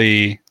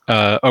basically,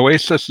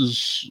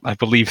 Oasis's, I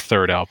believe,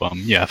 third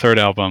album. Yeah, third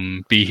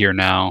album, Be Here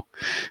Now,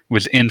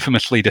 was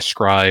infamously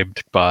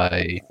described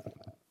by.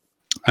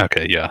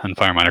 Okay, yeah, and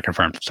Fireminer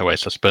confirmed it's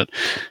Oasis. But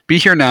Be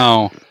Here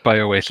Now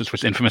by Oasis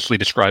was infamously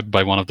described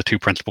by one of the two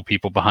principal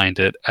people behind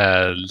it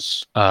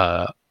as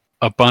a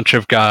bunch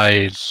of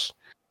guys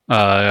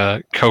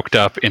coked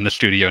up in the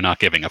studio not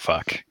giving a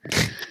fuck.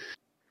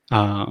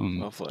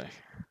 Lovely.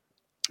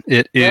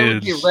 It That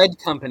would be is. Red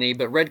Company,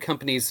 but Red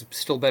Company's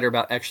still better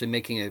about actually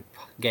making a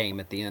game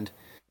at the end.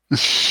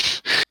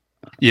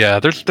 Yeah,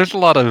 there's a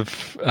lot of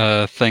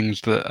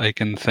things that I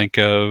can think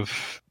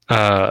of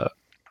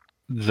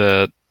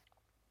that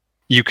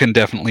you can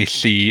definitely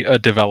see a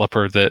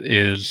developer that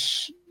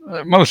is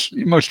most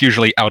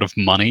usually out of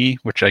money,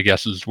 which I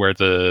guess is where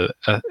the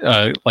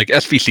like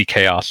SVC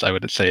Chaos, I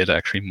would say, is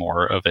actually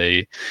more of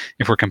a,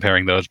 if we're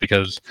comparing those,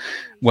 because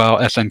while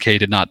SNK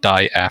did not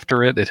die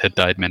after it had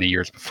died many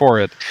years before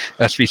it.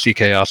 SVC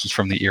Chaos is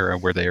from the era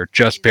where they are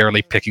just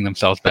barely picking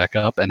themselves back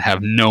up and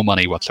have no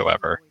money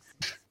whatsoever,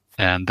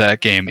 and that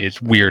game is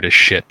weird as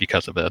shit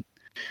because of it.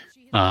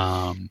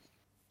 The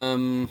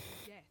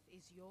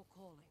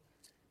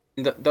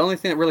only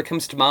thing that really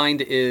comes to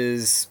mind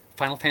is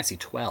Final Fantasy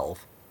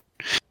 12.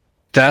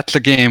 That's a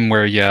game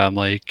where, yeah,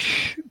 like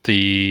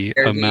the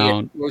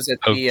amount was it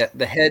of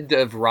the head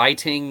of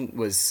writing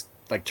was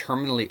like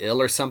terminally ill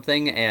or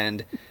something,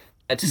 and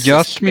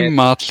Yasumi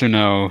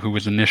Matsuno, who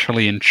was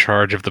initially in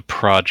charge of the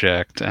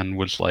project and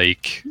was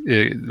like,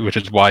 which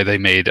is why they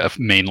made a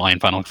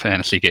mainline Final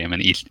Fantasy game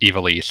in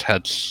Evil East,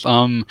 had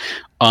some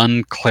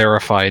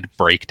unclarified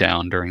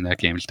breakdown during that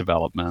game's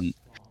development,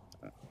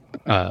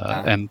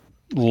 and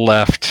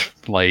left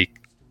like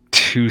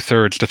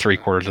 2/3 to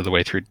 3/4 of the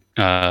way through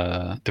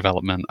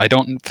development. I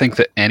don't think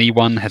that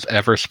anyone has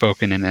ever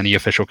spoken in any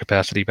official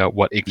capacity about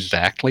what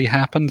exactly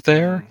happened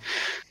there,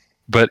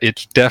 but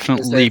it's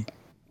definitely. It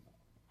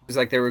was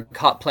like they were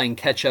caught playing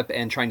catch up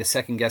and trying to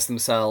second guess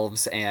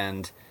themselves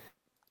and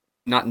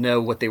not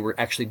know what they were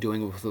actually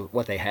doing with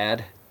what they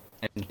had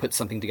and put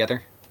something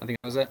together. I think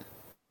that was it.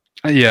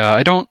 Yeah,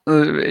 I don't.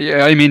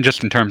 Yeah, I mean,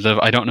 just in terms of,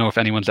 I don't know if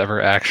anyone's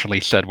ever actually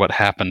said what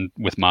happened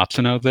with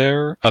Matsuno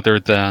there, other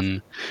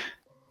than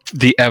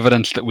the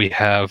evidence that we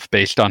have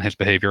based on his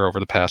behavior over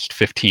the past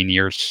 15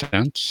 years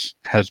since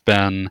has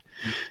been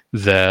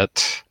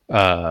that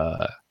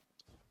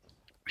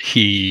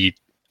he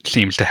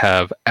seems to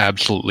have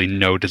absolutely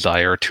no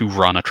desire to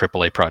run a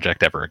AAA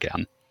project ever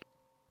again.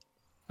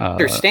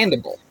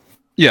 Understandable.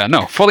 Yeah,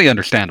 no, fully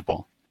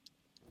understandable.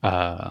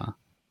 But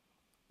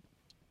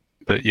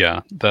yeah,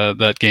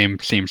 that game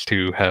seems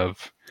to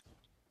have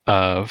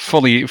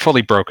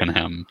fully broken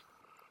him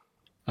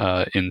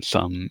in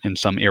some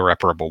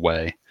irreparable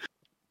way.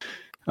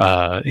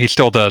 He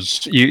still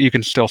does. You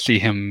can still see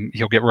him.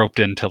 He'll get roped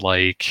into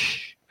like.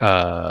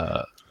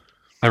 I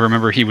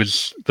remember he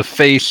was the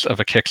face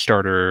of a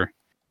Kickstarter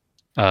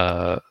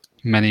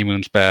many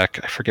moons back.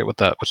 I forget what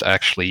that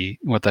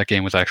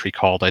game was actually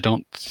called. I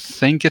don't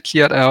think it's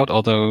yet out,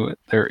 although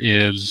there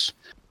is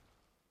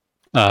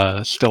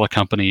still a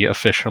company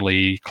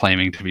officially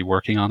claiming to be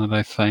working on it,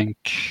 I think.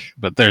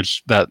 But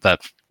there's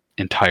that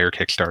entire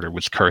Kickstarter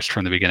was cursed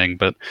from the beginning.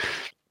 But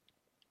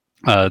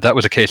that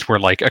was a case where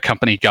like a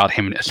company got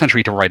him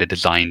essentially to write a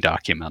design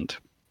document,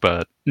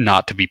 but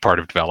not to be part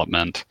of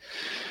development.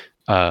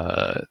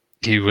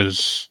 He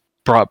was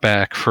brought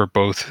back for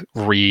both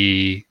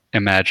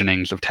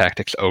reimaginings of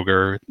Tactics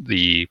Ogre,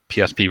 the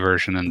PSP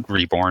version, and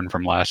Reborn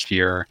from last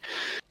year.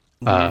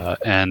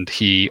 And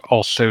he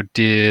also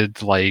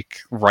did like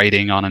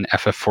writing on an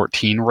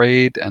FF14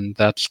 raid, and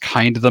that's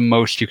kind of the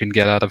most you can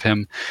get out of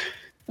him.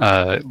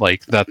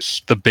 Like that's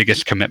the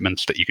biggest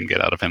commitments that you can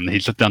get out of him.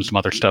 He's done some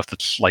other stuff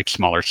that's like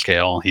smaller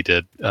scale. He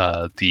did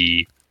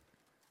the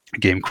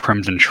game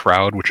Crimson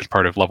Shroud, which is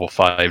part of Level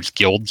 5's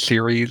Guild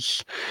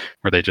series,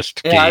 where they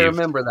just I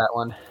remember that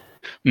one.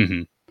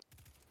 Mm-hmm.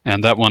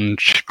 And that one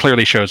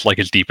clearly shows like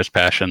his deepest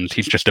passions.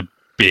 He's just a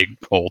big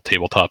old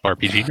tabletop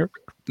RPG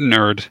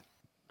nerd.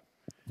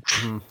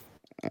 Mm-hmm.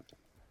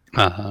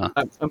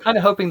 I'm kind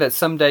of hoping that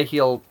someday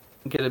he'll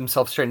get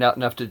himself straightened out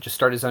enough to just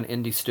start his own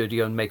indie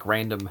studio and make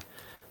random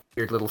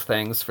weird little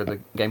things for the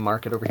game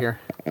market over here.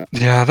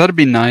 Yeah, that'd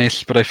be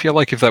nice, but I feel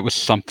like if that was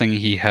something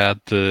he had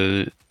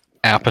the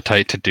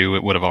appetite to do,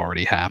 it would have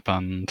already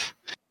happened.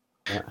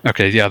 Yeah.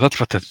 Okay, yeah, that's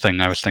what the thing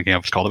I was thinking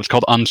of was called. It was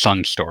called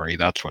Unsung Story.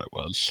 That's what it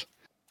was.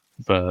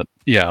 But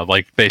yeah,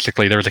 like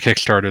basically there was a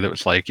Kickstarter that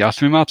was like,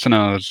 Yasumi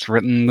Matsuno has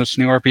written this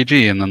new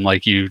RPG, and then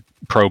like you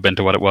probe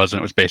into what it was, and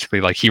it was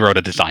basically like he wrote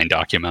a design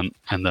document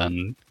and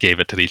then gave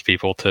it to these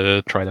people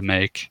to try to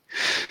make.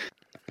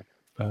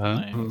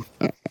 Let's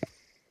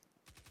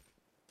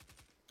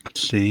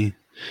see.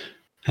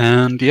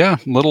 And yeah,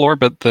 Little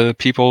Orbit, the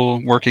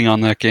people working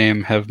on that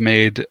game have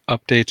made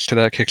updates to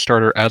that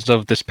Kickstarter as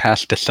of this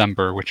past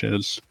December, which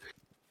is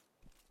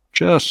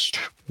just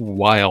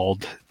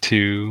wild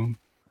to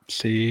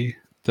see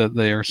that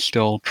they are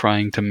still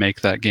trying to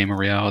make that game a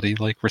reality.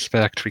 Like,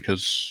 respect,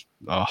 because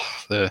no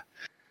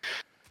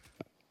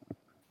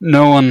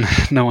one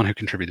who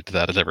contributed to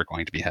that is ever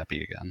going to be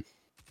happy again.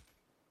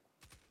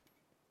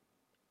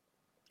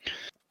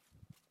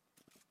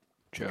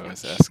 Joe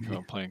is asking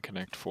about playing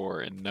Connect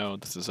 4, and no,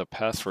 this is a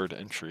password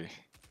entry.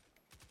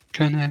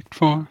 Connect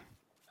 4?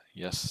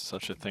 Yes,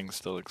 such a thing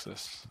still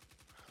exists.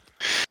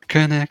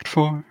 Connect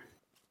 4?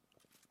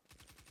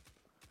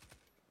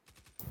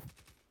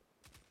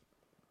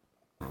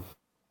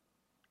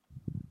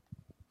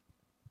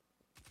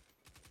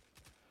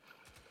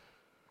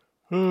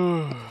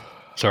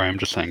 Sorry, I'm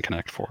just saying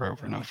Connect 4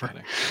 over and over.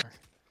 Connect 4.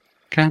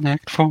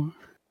 Connect 4.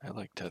 I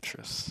like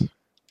Tetris.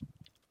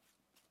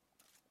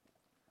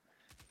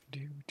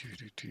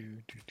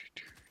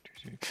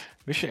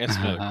 We should answer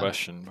another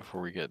question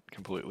before we get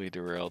completely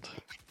derailed.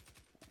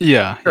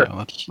 Yeah, Sure.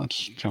 yeah. Let's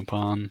jump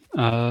on.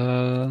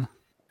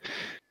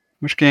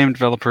 Which game had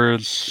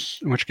developers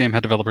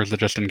that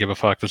just didn't give a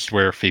fuck? This is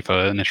where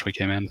FIFA initially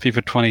came in.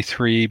 FIFA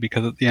 23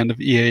 because of the end of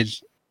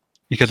EA's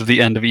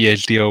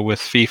deal with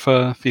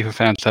FIFA. FIFA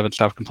fans haven't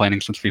stopped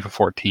complaining since FIFA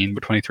 14,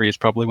 but 23 is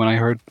probably when I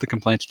heard the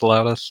complaints the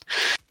loudest.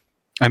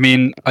 I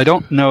mean, I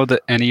don't know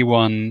that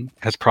anyone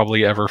has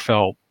probably ever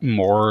felt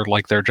more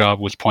like their job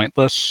was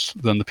pointless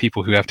than the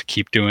people who have to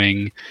keep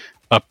doing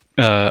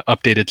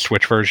updated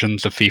Switch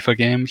versions of FIFA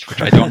games,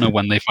 which I don't know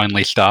when they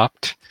finally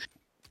stopped.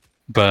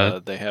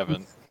 But they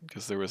haven't,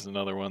 because there was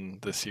another one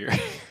this year.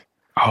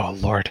 Oh,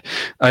 Lord.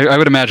 I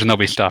would imagine they'll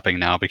be stopping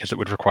now because it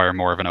would require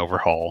more of an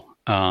overhaul.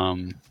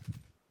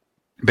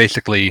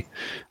 Basically,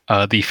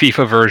 the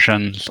FIFA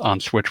versions on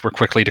Switch were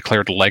quickly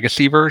declared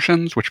legacy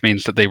versions, which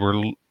means that they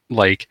were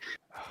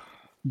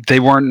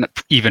they weren't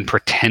even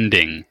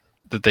pretending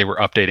that they were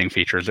updating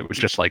features. It was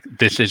just like,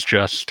 this is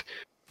just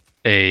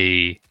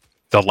the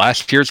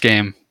last year's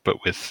game,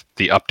 but with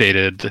the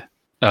updated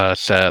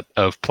set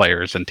of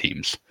players and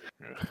teams.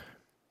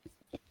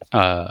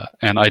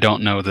 And I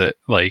don't know that,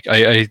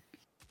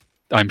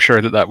 I'm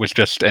sure that was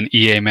just an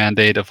EA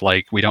mandate of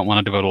we don't want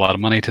to devote a lot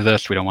of money to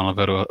this, we don't want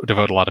to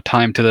devote a lot of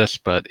time to this,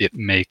 but it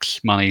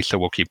makes money, so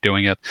we'll keep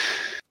doing it.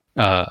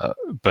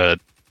 But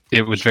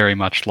it was very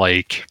much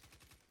like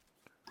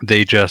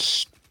they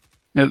just,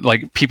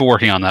 people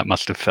working on that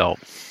must have felt,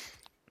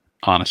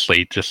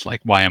 honestly, just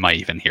why am I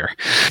even here?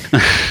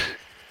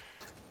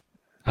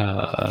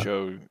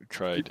 Joe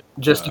tried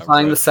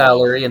justifying the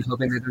salary and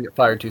hoping they don't get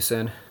fired too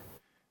soon.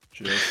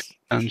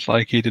 Sounds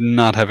like he did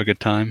not have a good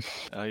time.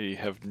 I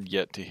have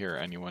yet to hear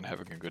anyone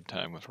having a good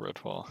time with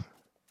Redfall.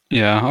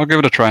 Yeah, I'll give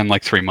it a try in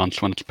 3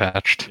 months when it's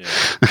patched. Yeah.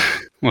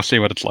 We'll see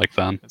what it's like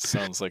then. It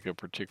sounds like a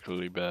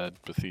particularly bad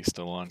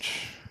Bethesda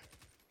launch.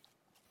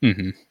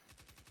 Mm-hmm.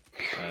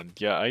 And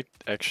yeah, I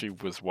actually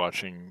was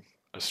watching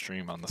a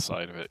stream on the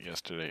side of it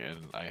yesterday,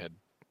 and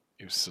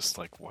it was just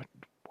like, what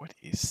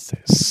is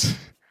this?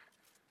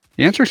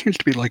 The answer seems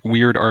to be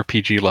weird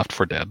RPG Left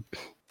 4 Dead.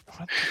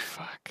 What the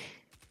fuck?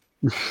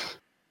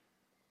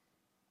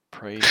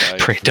 Prey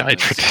died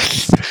for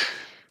this.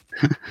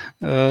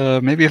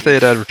 Maybe if they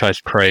had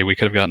advertised Prey, we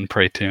could have gotten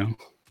Prey 2.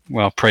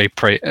 Well, Prey.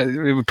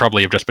 It would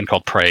probably have just been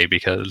called Prey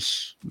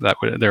because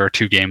there are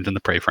 2 games in the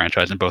Prey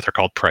franchise, and both are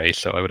called Prey.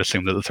 So I would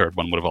assume that the third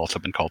one would have also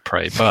been called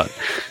Prey. But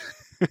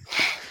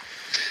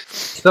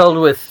spelled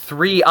with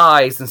 3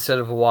 I's instead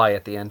of a Y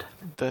at the end.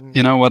 Then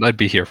you know what? I'd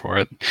be here for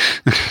it.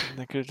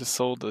 They could have just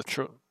sold the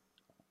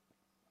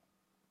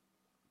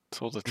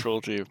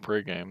trilogy of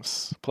Prey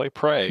games. Play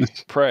Prey,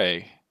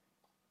 Prey,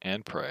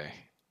 and Prey.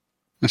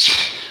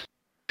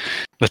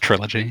 The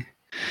trilogy.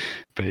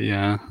 But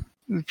yeah,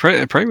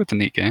 Prey was a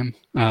neat game.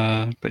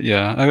 But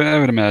yeah, I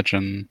would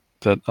imagine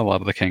that a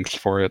lot of the kinks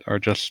for it are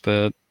just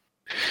that,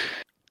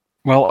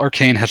 well,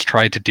 Arcane has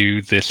tried to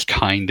do this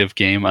kind of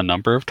game a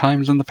number of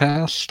times in the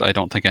past. I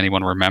don't think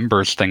anyone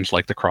remembers things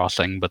like The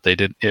Crossing, but they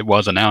did. It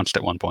was announced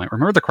at one point.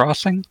 Remember The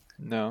Crossing?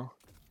 No.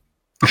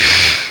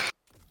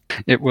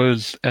 It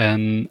was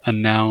an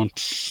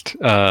announced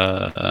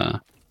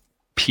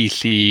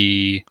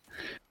PC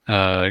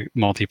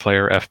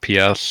multiplayer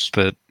FPS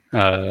that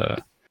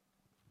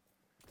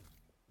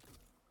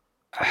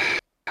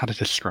how to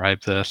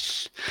describe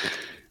this?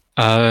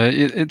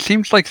 It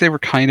seems like they were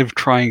kind of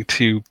trying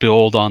to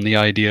build on the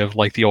idea of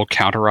the old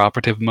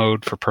counter-operative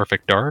mode for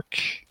Perfect Dark.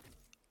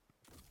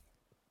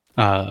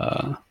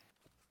 But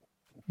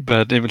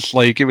it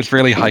was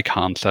really high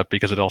concept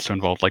because it also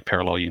involved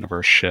parallel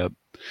universe shit.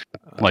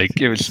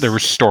 There were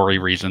story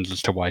reasons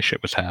as to why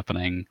shit was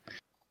happening.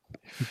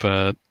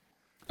 But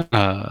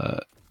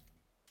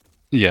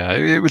yeah,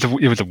 it was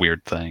a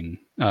weird thing.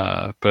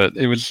 But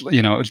it was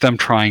it was them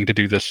trying to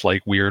do this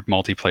weird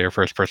multiplayer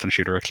first-person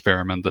shooter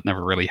experiment that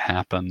never really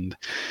happened.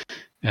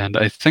 And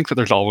I think that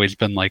there's always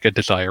been a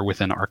desire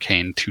within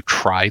Arcane to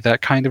try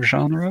that kind of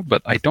genre,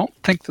 but I don't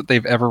think that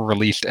they've ever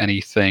released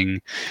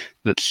anything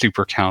that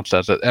super counts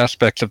as it.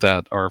 Aspects of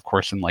that are of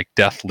course in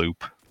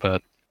Deathloop,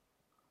 but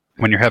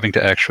when you're having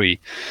to actually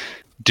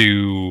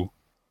do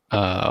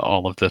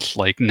all of this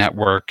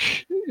network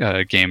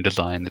game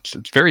design, it's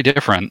very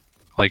different.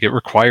 It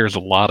requires a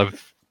lot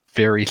of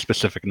very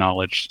specific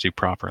knowledge to do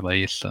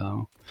properly,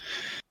 so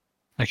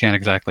I can't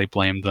exactly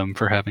blame them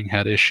for having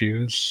had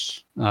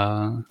issues.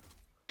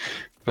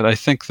 But I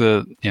think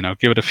that,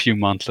 give it a few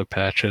months of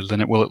patches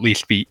and it will at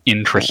least be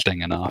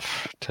interesting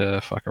enough to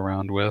fuck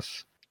around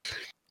with.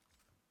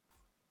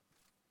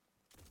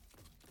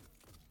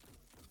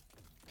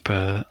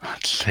 But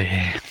let's see.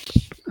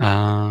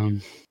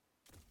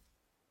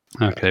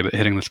 Okay, but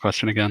hitting this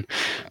question again.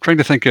 I'm trying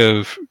to think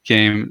of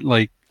game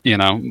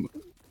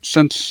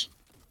since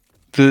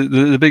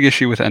the big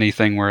issue with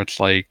anything where it's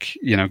like,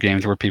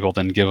 games where people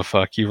didn't give a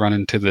fuck, you run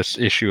into this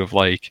issue of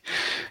like,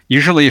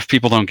 usually if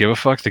people don't give a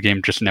fuck, the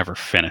game just never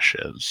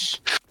finishes.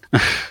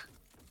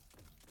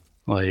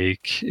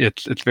 Like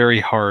it's very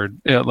hard,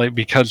 like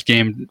because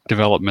game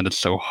development is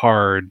so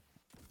hard.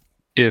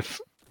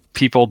 If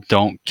people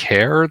don't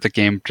care, the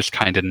game just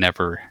kind of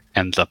never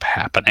ends up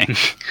happening.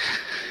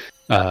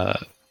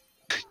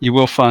 You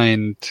will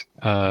find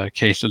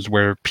cases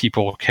where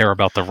people care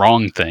about the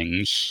wrong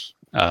things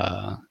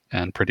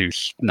and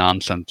produce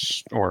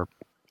nonsense or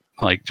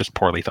like just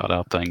poorly thought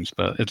out things,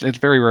 but it's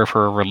very rare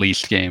for a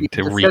released game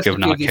to reek of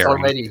not caring.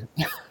 Already.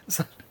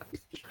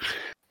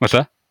 What's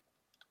that?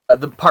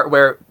 The part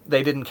where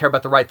they didn't care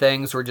about the right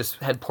things or just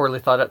had poorly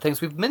thought out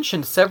things. We've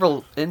mentioned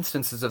several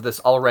instances of this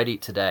already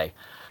today.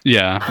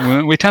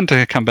 Yeah, we tend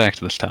to come back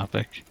to this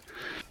topic.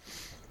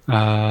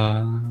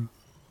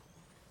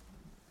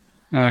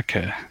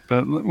 Okay,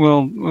 but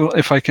we'll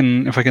if I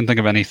can think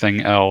of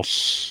anything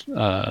else,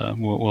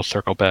 we'll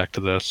circle back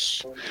to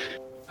this.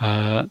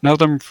 Now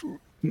that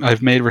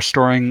I've made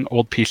restoring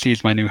old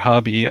PCs my new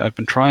hobby, I've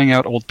been trying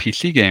out old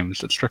PC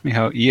games. It struck me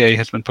how EA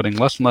has been putting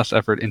less and less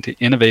effort into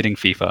innovating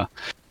FIFA.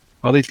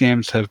 While these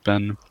games have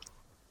been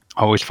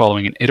always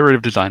following an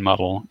iterative design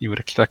model, you would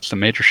expect some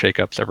major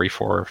shakeups every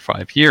 4 or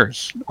 5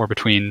 years, or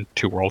between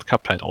 2 World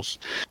Cup titles.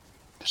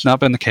 It's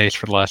not been the case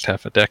for the last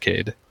half a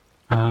decade.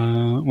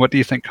 What do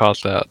you think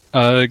caused that?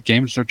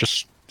 Games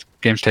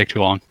take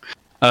too long.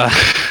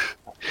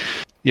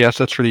 Yes,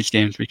 that's where these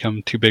games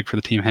become too big for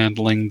the team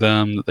handling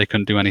them, that they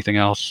couldn't do anything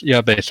else.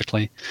 Yeah,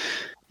 basically.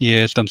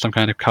 EA has done some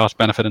kind of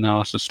cost-benefit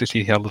analysis to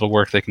see how little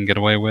work they can get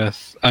away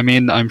with. I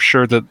mean, I'm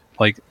sure that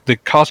like the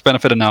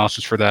cost-benefit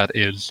analysis for that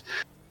is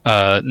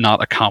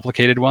not a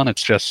complicated one.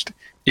 It's just,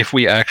 if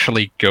we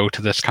actually go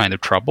to this kind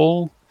of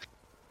trouble,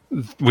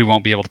 we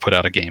won't be able to put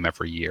out a game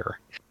every year.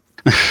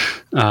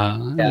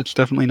 It's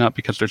definitely not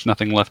because there's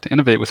nothing left to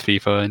innovate with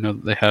FIFA. I know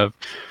that they have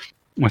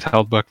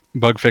withheld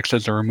bug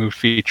fixes or removed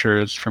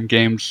features from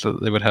games so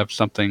that they would have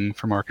something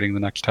for marketing the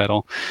next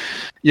title.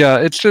 Yeah,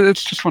 it's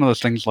just one of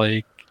those things,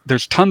 like,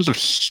 there's tons of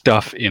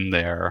stuff in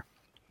there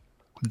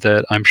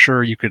that I'm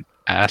sure you could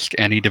ask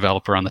any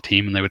developer on the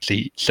team and they would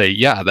say,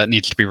 yeah, that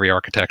needs to be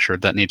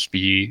re-architectured, that needs to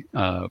be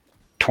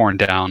torn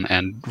down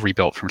and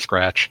rebuilt from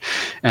scratch.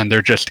 And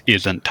there just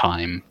isn't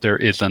time. There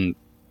isn't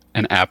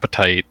an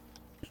appetite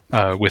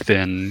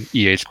within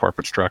EA's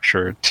corporate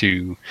structure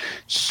to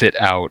sit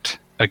out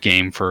a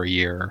game for a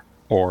year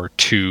or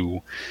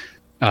to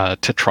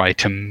try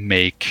to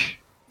make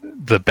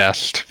the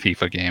best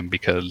FIFA game,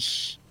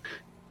 because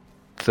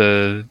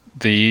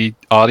the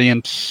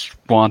audience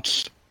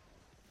wants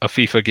a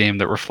FIFA game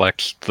that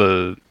reflects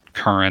the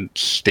current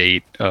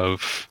state of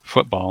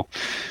football,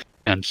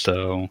 and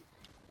so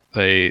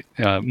they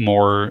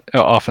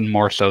often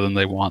more so than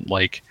they want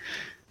like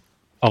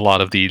a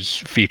lot of these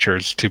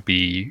features to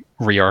be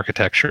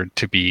re-architectured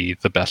to be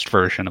the best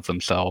version of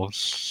themselves.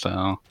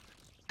 So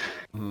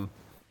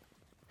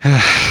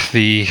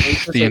the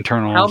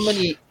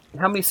internals.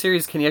 How many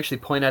series can you actually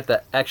point at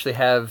that actually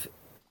have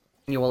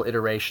annual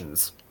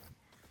iterations?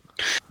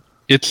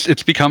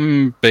 It's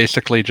become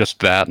basically just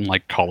that and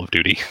like Call of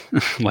Duty,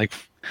 like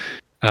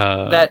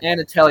that and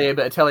Atelier,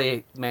 but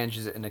Atelier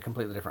manages it in a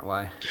completely different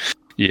way.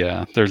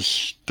 Yeah,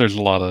 there's a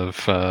lot of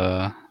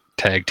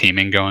tag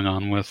teaming going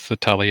on with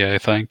Atelier, I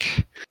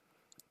think.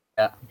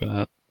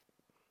 Yeah,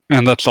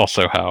 and that's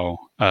also how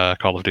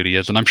Call of Duty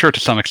is, and I'm sure to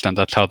some extent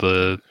that's how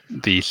the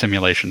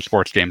simulation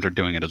sports games are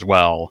doing it as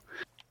well.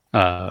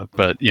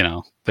 But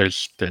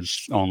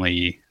there's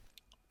only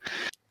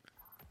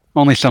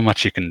so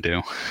much you can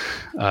do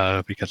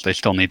because they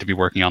still need to be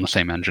working on the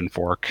same engine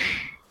fork.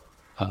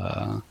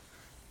 But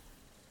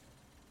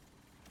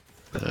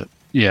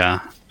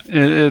yeah,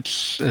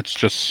 it's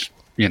just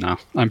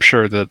I'm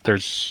sure that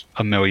there's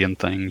a million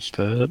things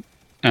that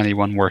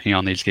anyone working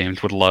on these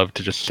games would love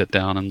to just sit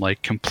down and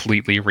like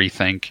completely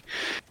rethink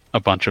a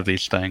bunch of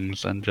these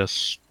things, and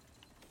just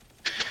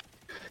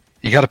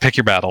you got to pick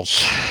your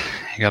battles.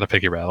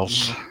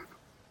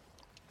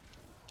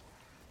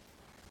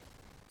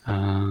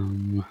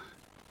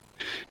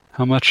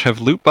 How much have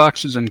loot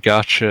boxes and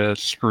gacha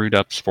screwed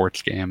up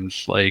sports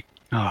games? Like,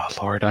 oh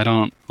Lord,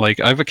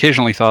 I've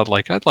occasionally thought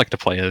like I'd like to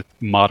play a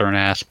modern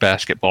ass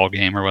basketball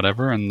game or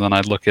whatever, and then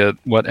I'd look at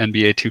what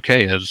NBA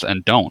 2K is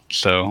and don't.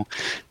 So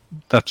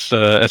that's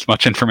as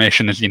much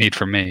information as you need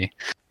from me.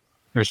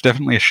 There's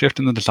definitely a shift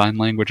in the design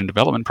language and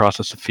development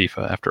process of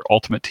FIFA after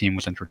Ultimate Team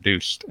was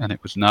introduced, and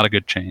it was not a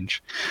good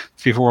change.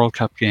 FIFA World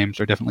Cup games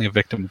are definitely a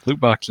victim of loot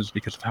boxes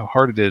because of how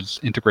hard it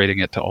is integrating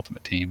it to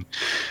Ultimate Team.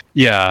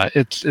 Yeah,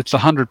 it's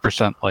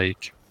 100%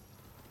 like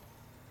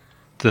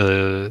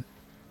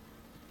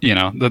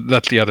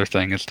that's the other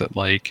thing, is that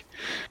like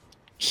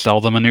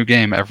sell them a new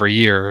game every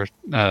year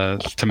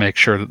to make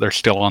sure that they're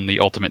still on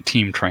the Ultimate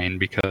Team train,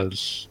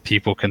 because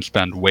people can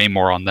spend way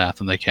more on that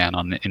than they can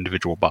on the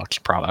individual box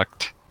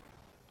product.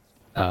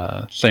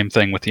 Same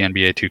thing with the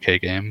NBA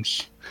 2K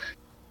games.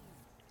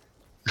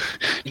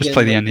 Just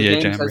play the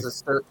NBA Jam.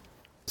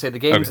 The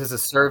games as a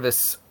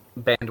service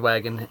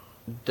bandwagon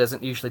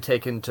doesn't usually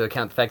take into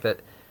account the fact that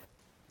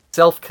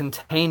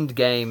self-contained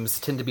games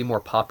tend to be more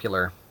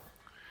popular.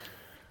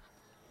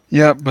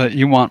 Yeah, but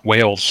you want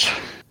whales.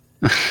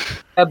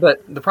 Yeah,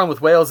 but the problem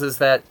with whales is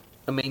that,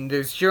 I mean,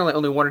 there's generally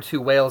only 1 or 2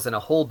 whales and a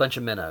whole bunch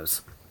of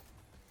minnows.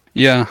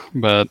 Yeah,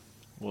 but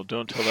Well,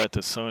 don't tell that to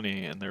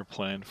Sony and their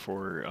plan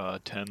for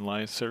 10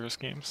 live service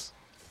games.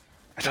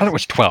 I thought it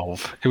was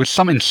 12. It was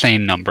some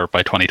insane number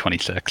by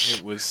 2026.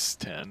 It was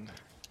 10.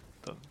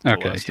 The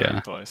Okay, last yeah.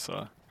 article I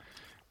saw.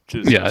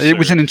 Which is Yeah, it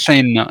was an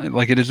absurd. insane.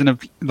 Like, it isn't a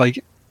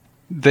like.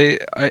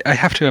 I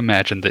have to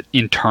imagine that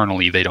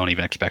internally they don't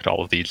even expect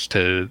all of these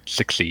to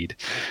succeed.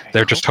 I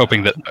They're just hope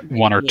hoping not. that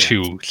 1 or Yeah.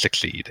 2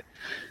 succeed.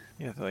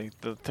 Yeah, like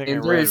the thing And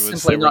I there read is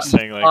was simply they were not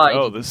saying like, supply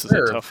 "Oh, to this is a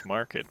serve. tough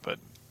market, but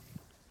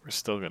we're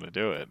still going to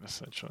do it."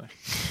 Essentially,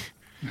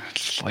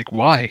 It's like,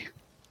 why?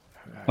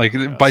 Like,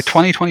 I by guess.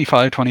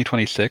 2025,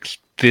 2026,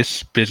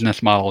 this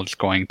business model is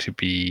going to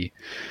be,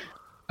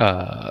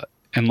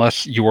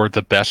 unless you're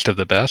the best of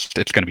the best,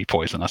 it's going to be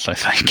poisonous, I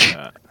think.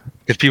 Yeah.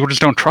 Because people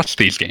just don't trust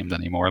these games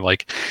anymore.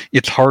 Like,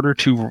 it's harder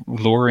to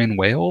lure in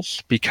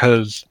whales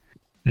because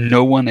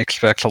no one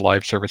expects a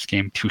live service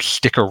game to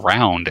stick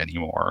around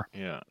anymore.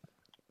 Yeah.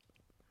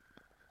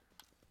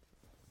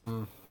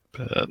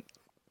 But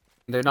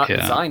They're not Yeah.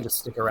 designed to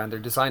stick around. They're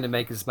designed to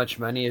make as much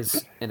money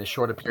as in a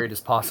shorter period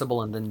as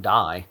possible and then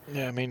die.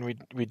 Yeah, I mean,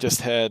 we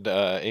just had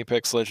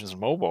Apex Legends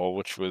Mobile,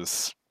 which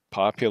was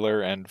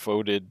popular and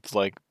voted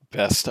like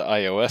best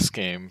iOS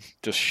game,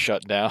 just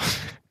shut down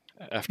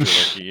after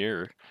like a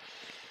year.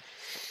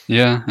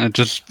 yeah, it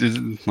just is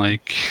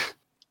like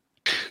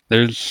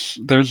there's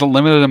a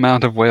limited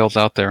amount of whales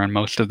out there, and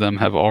most of them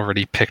have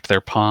already picked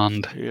their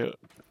pond. Yeah.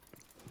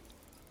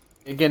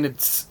 Again,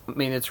 it's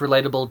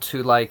relatable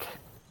to like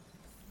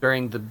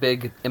during the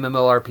big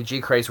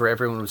MMORPG craze where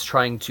everyone was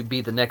trying to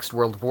be the next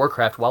World of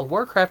Warcraft while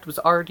Warcraft was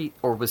already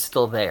or was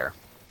still there.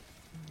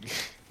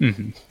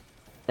 hmm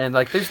And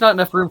like there's not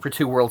enough room for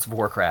 2 Worlds of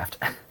Warcraft.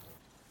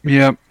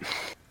 Yep.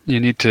 You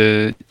need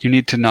to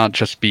not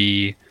just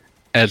be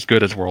as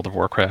good as World of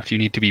Warcraft. You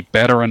need to be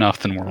better enough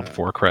than World of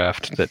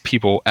Warcraft that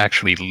people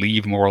actually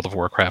leave World of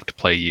Warcraft to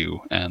play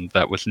you, and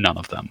that was none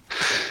of them.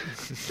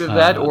 Either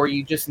that or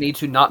you just need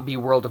to not be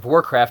World of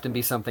Warcraft and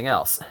be something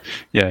else.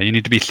 Yeah, you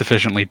need to be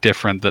sufficiently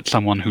different that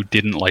someone who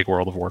didn't like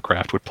World of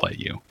Warcraft would play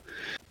you.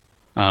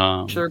 There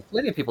are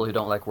plenty of people who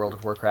don't like World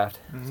of Warcraft.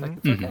 It's like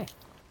it's okay.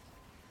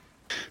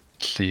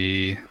 Let's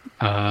see.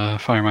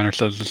 Fireminer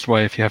says this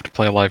way: if you have to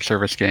play a live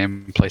service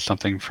game, play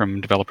something from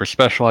developers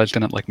specialized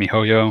in it, like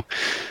MiHoYo.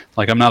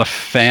 Like, I'm not a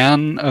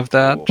fan of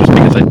that, just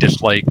because I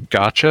dislike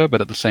gacha,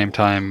 but at the same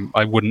time,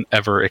 I wouldn't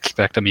ever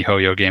expect a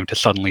MiHoYo game to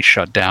suddenly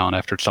shut down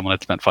after someone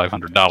had spent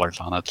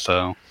 $500 on it.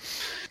 So,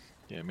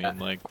 Yeah, I mean,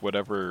 like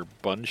whatever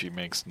Bungie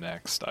makes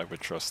next, I would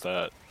trust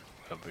that.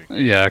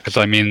 yeah, because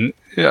I mean,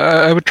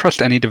 I would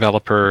trust any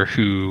developer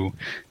who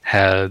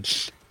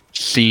has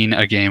seen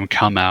a game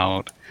come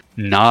out,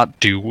 not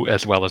do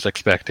as well as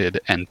expected,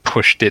 and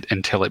pushed it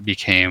until it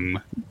became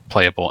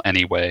playable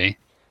anyway.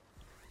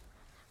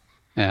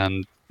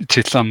 And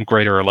to some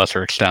greater or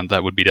lesser extent,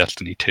 that would be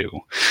Destiny 2.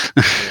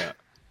 Yeah.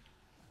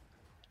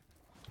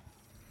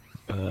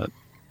 But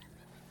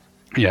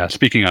yeah,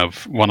 speaking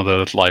of, one of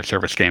those live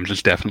service games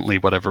is definitely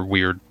whatever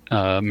weird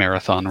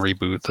marathon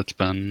reboot that's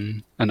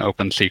been an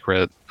open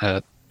secret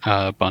at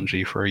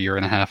Bungie for 1.5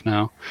 years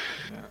now.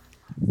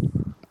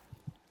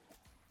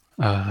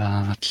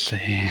 Let's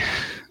see.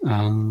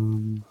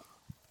 Let's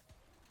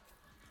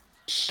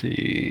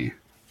see.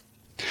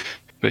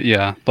 But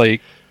yeah,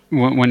 like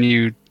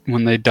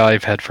when they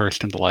dive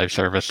headfirst into live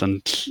service,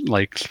 and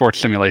like sports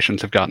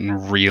simulations have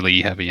gotten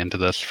really heavy into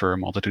this for a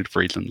multitude of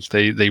reasons.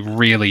 They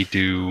really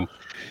do,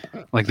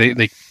 like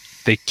they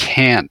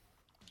can't,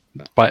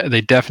 but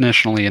they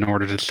definitionally, in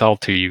order to sell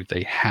to you,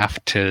 they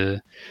have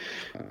to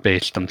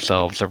base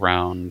themselves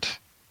around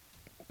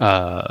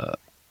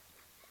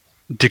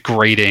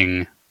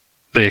degrading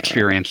the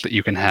experience that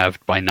you can have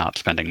by not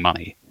spending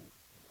money.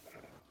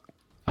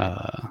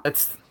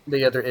 That's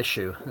the other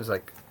issue. Is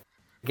like,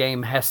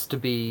 game has to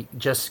be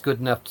just good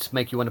enough to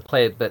make you want to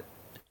play it, but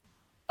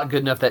not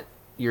good enough that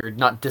you're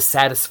not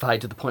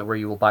dissatisfied to the point where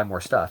you will buy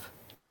more stuff.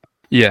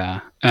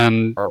 Yeah,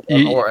 and Or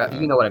you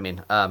know what I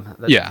mean.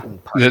 yeah,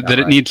 that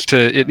it needs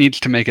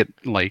to make it,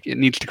 like, it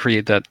needs to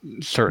create that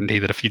certainty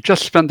that if you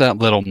just spent that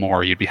little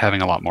more, you'd be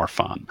having a lot more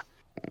fun.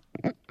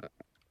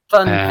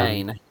 Fun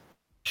pain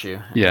issue.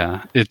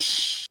 Yeah,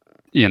 it's,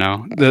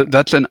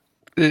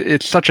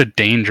 it's such a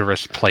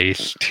dangerous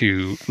place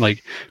to,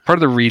 like, part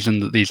of the reason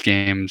that these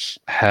games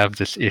have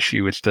this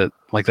issue is that,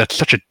 like, that's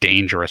such a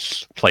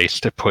dangerous place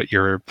to put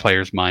your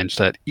player's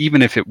mindset,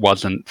 even if it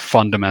wasn't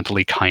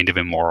fundamentally kind of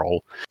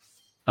immoral.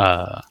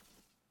 But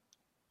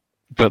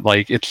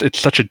like, it's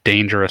such a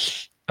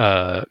dangerous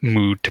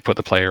mood to put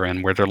the player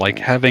in, where they're like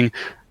having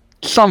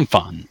some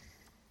fun,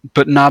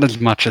 but not as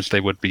much as they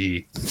would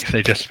be if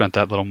they just spent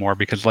that little more,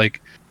 because like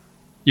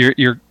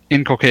you're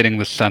inculcating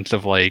this sense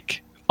of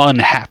like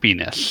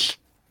unhappiness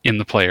in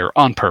the player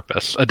on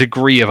purpose, a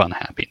degree of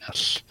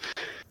unhappiness.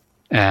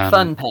 And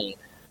Fun pain.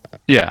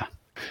 yeah.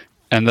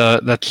 and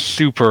that's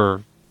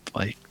super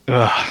like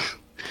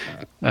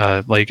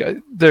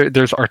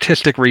there's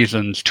artistic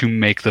reasons to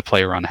make the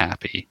player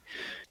unhappy,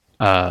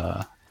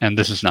 and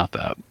this is not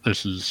that.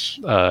 This is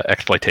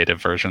exploitative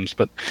versions,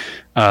 but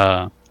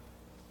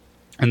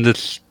and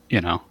this,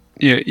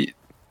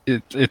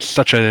 it's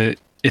such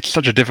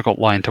a difficult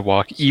line to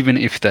walk, even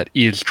if that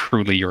is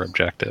truly your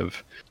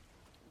objective.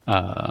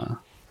 But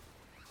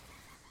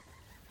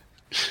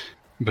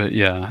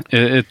yeah,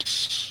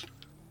 it's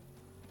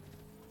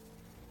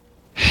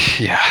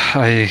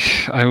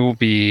I will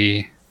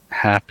be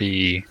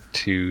happy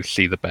to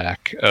see the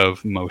back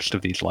of most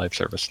of these live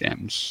service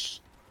games.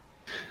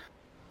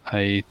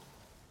 I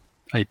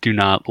do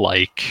not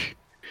like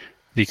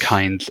the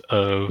kinds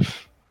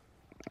of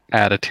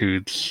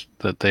attitudes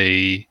that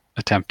they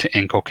attempt to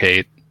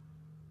inculcate.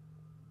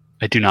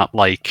 I do not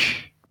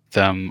like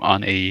them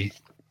I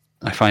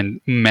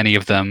find many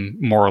of them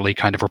morally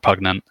kind of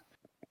repugnant.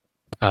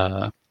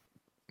 You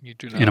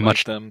do not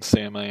like them,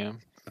 Sam I am.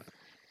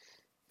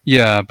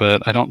 Yeah,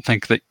 but I don't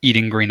think that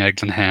eating green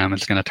eggs and ham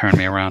is going to turn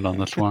me around on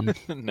this one.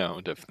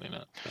 No, definitely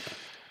not.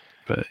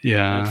 But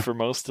yeah. And for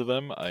most of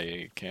them,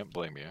 I can't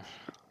blame you.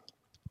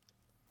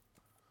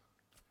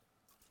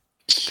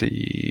 Let's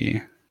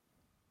see.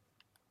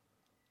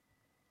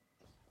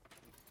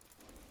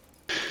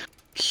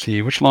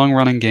 Which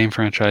long-running game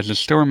franchises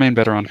still remain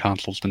better on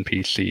consoles than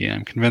PC?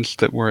 I'm convinced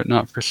that were it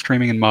not for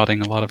streaming and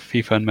modding, a lot of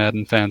FIFA and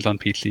Madden fans on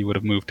PC would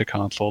have moved to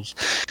consoles.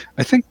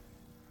 I think,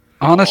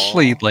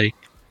 honestly,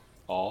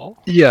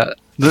 yeah,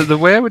 the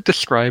way I would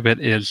describe it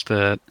is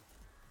that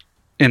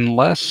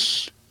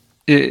unless,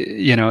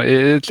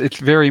 it's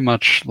very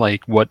much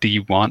like, what do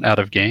you want out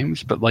of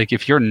games? But like,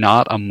 if you're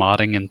not a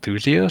modding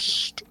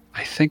enthusiast,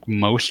 I think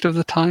most of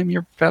the time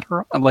you're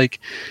better, like,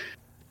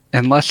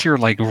 unless you're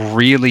like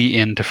really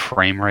into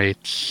frame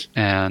rates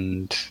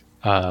and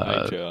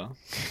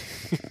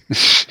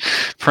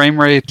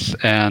frame rates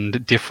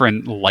and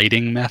different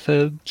lighting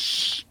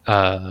methods,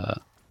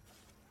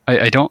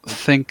 I don't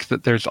think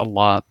that there's a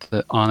lot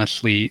that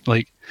honestly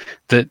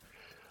that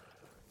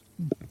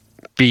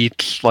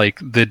beats like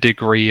the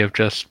degree of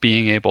just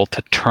being able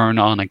to turn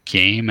on a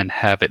game and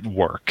have it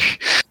work.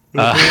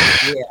 Yeah.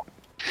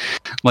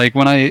 Like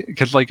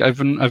because I've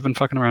been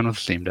fucking around with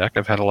the Steam Deck.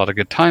 I've had a lot of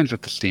good times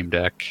with the Steam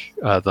Deck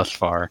thus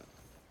far.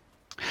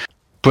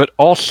 But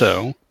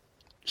also,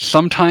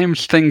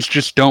 sometimes things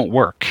just don't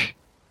work,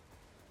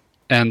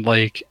 and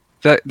like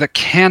that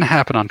can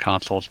happen on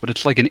consoles. But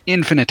it's like an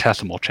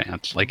infinitesimal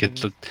chance. Like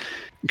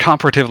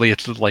comparatively,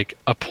 it's like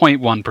a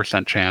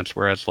 0.1% chance.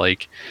 Whereas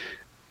like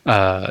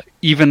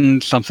even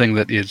something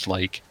that is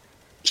like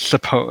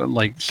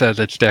says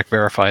it's deck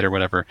verified or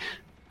whatever,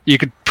 you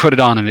could put it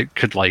on and it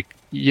could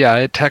yeah,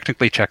 it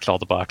technically checks all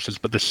the boxes,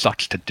 but this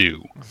sucks to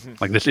do.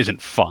 Like, this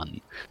isn't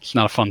fun. It's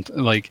not a fun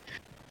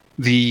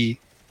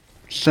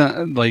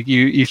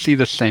you see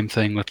the same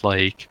thing with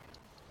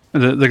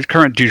the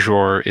current du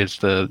jour is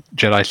the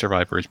Jedi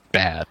Survivor is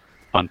bad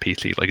on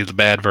PC. Like, it's a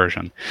bad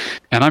version,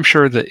 and I'm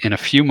sure that in a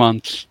few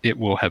months it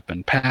will have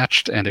been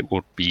patched and it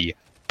will be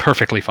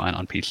perfectly fine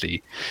on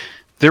PC.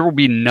 There will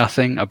be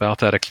nothing about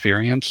that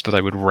experience that I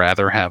would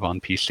rather have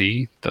on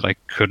PC that I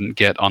couldn't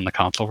get on the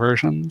console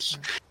versions.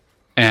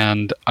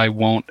 And I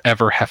won't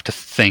ever have to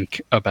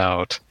think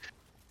about,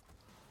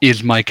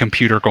 is my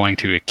computer going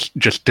to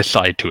just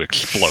decide to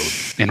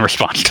explode in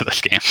response to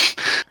this game?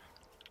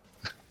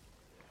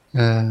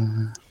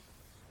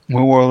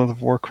 Will World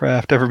of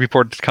Warcraft ever be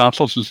ported to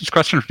consoles? Is this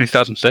question from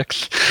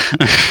 2006?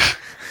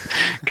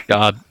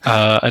 God,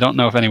 I don't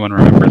know if anyone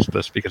remembers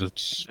this because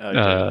it's...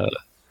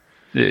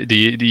 Do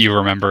you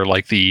remember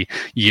the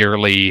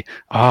yearly,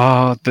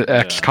 the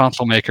X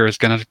console maker is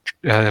going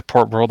to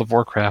port World of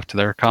Warcraft to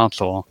their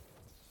console?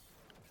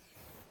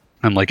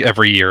 And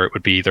every year it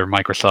would be either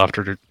Microsoft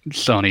or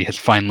Sony has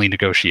finally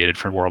negotiated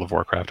for World of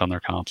Warcraft on their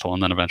console,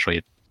 and then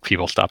eventually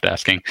people stopped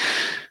asking.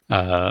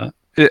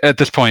 At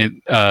this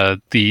point,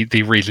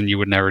 the reason you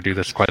would never do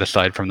this, quite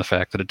aside from the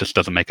fact that it just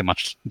doesn't make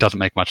much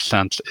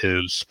sense,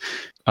 is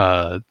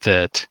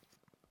that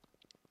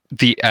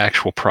the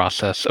actual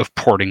process of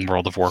porting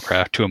World of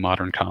Warcraft to a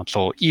modern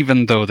console,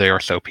 even though they are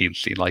so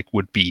PC-like,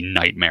 would be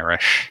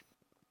nightmarish.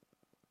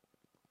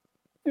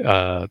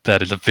 That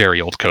is a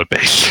very old code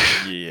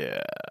base.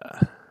 Yeah.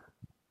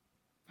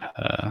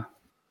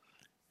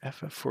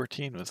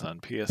 FF14 was on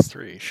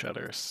PS3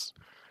 shutters.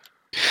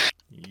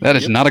 That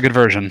is not a good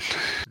version.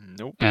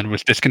 Nope. And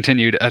was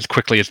discontinued as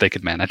quickly as they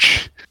could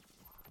manage.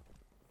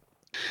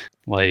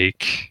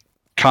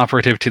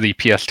 Comparative to the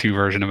PS2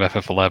 version of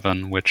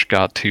FF11, which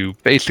got to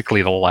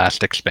basically the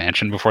last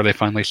expansion before they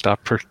finally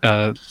stopped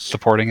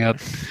supporting it.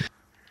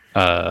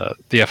 The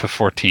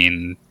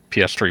FF14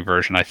 PS3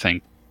 version, I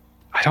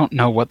don't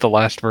know what the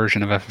last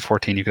version of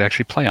FF14 you could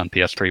actually play on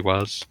PS3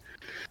 was.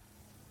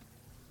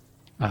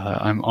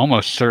 I'm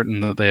almost certain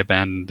that they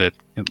abandoned it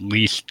at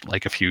least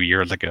a few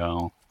years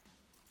ago.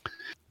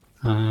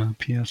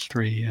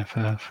 PS3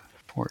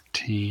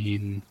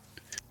 FF14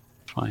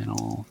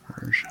 final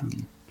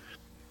version.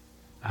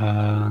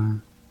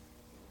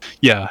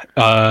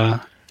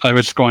 I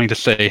was going to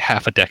say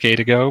half a decade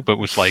ago, but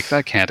was like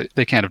they can't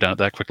have done it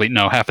that quickly.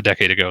 No, half a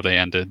decade ago they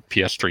ended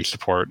PS3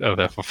 support of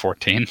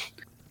FF14.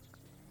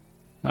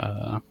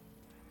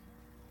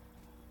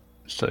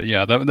 So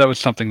yeah, that was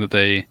something that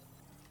they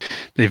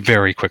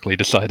very quickly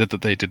decided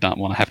that they did not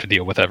want to have to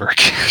deal with ever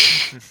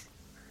again.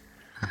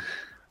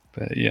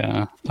 But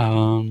yeah,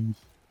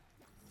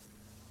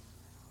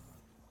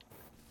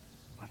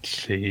 let's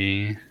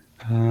see.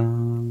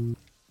 Now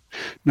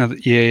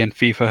that EA and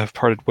FIFA have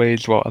parted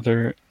ways,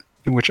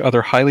 which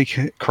other highly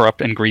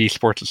corrupt and greedy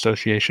sports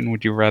association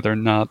would you rather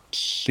not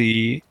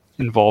see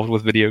involved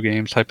with video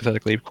games?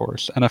 Hypothetically, of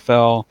course,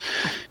 NFL,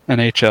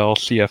 NHL,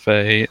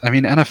 CFA. I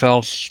mean,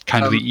 NFL's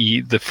kind of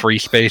the free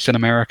space in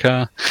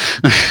America.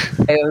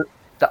 The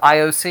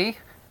IOC.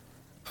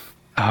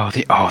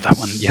 That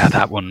one. Yeah,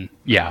 that one.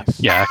 Yeah.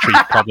 Actually,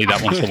 probably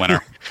that one's the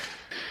winner.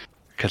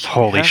 Because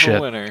holy shit.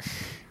 Winner.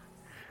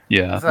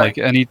 Yeah, like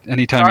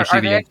anytime you see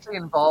are they actually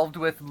involved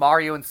with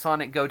Mario and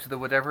Sonic go to the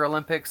whatever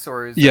Olympics,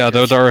 or is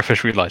those are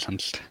officially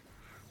licensed.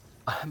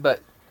 But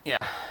yeah.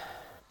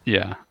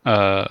 Yeah.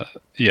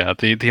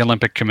 The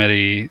Olympic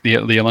Committee,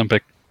 the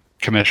Olympic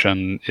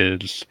Commission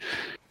is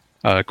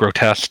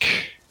grotesque.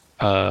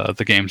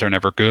 The games are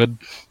never good.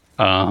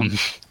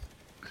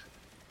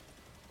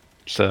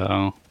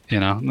 So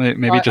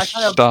maybe just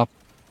stop.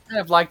 I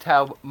kind of liked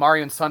how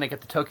Mario and Sonic at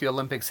the Tokyo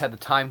Olympics had the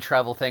time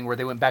travel thing where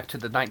they went back to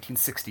the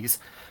 1960s.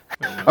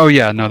 Oh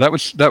yeah, no, that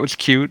was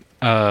cute.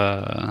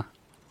 But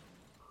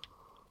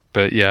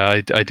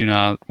yeah, I do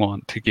not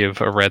want to give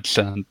a red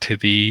cent to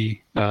the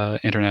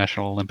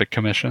International Olympic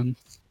Commission.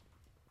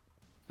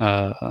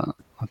 Let's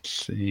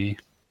see.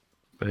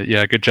 But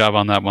yeah, good job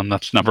on that one.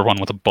 That's number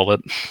one with a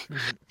bullet.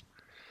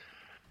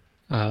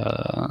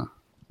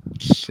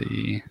 Let's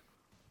see.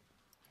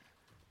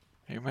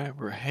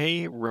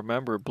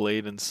 Remember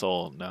Blade and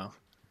Soul? No.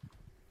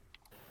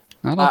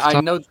 I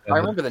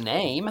remember the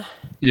name.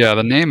 Yeah,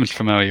 the name is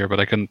familiar,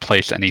 but I couldn't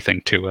place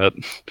anything to it.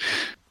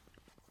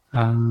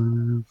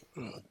 I'll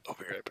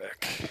be right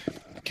back.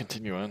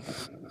 Continue on.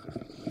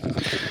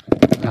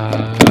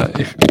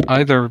 If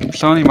either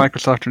Sony,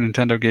 Microsoft, or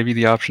Nintendo gave you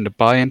the option to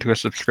buy into a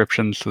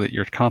subscription so that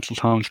your console's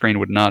home screen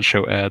would not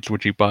show ads,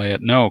 would you buy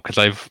it? No, because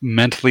I've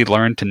mentally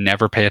learned to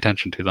never pay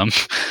attention to them.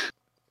 I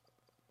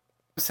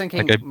was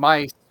thinking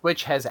my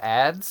Switch has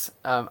ads.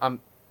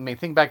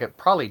 Think back, it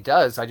probably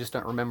does. I just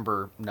don't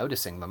remember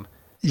noticing them.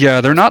 Yeah,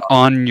 they're not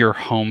on your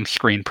home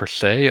screen per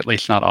se, at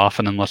least not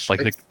often, unless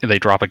they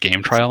drop a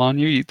game trial on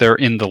you. They're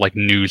in the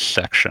news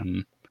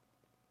section.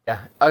 Yeah,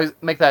 I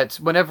make that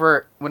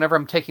whenever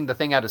I'm taking the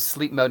thing out of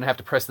sleep mode and have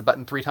to press the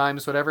button 3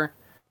 times, whatever.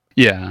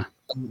 Yeah.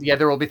 Yeah,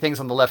 there will be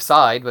things on the left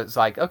side, but it's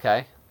like,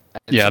 okay.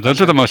 Yeah,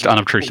 those are the most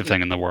unobtrusive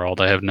thing in the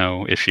world. I have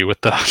no issue with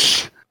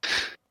those.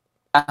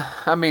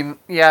 I'm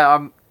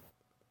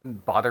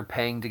bother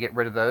paying to get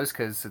rid of those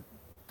because it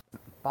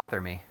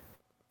bother me.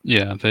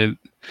 Yeah,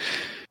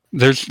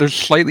 there's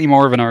slightly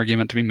more of an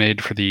argument to be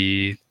made for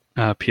the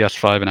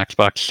PS5 and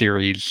Xbox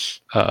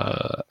Series,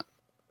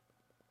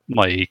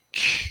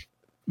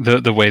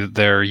 the way that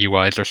their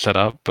UIs are set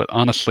up. But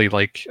honestly,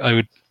 I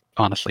would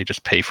honestly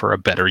just pay for a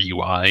better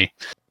UI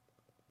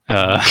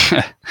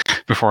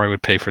before I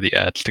would pay for the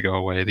ads to go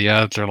away. The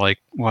ads are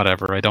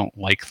whatever. I don't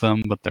like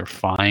them, but they're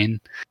fine.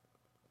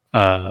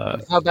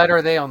 How bad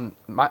are they on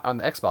the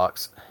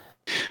Xbox?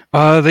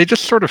 They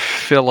just sort of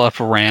fill up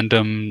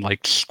random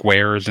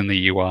squares in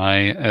the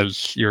UI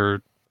as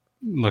you're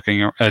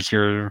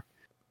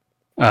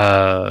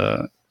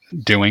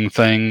doing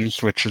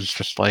things, which is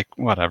just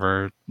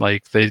whatever.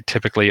 They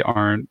typically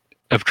aren't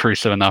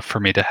obtrusive enough for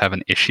me to have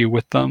an issue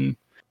with them.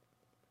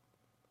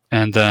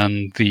 And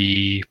then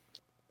the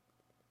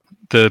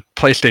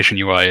PlayStation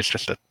UI is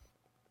just a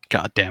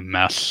goddamn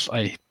mess.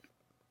 The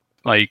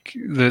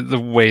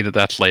way that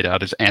that's laid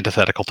out is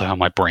antithetical to how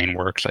my brain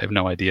works. I have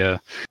no idea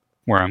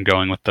where I'm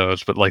going with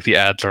those, but the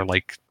ads are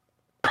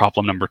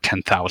problem number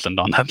 10,000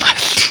 on that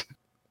list.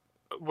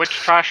 Which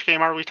trash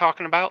game are we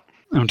talking about?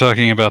 I'm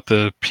talking about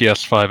the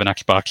PS5 and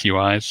Xbox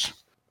UIs.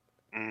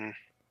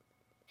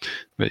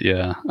 But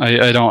yeah,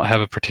 I don't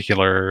have a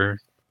particular...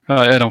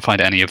 I don't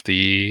find any of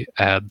the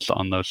ads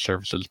on those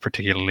services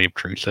particularly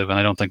obtrusive, and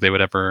I don't think they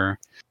would ever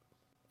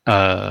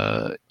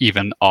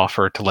even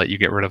offer to let you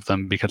get rid of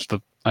them, because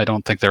I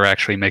don't think they're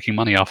actually making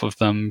money off of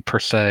them per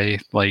se.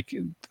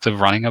 The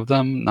running of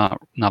them, not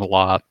a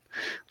lot.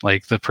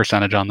 The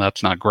percentage on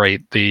that's not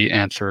great. The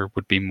answer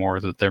would be more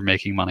that they're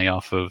making money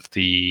off of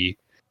the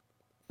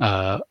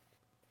the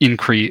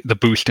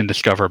boost in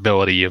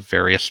discoverability of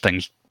various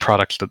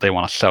products that they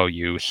want to sell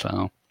you.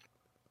 So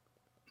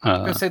I was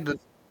gonna say the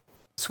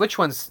Switch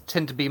ones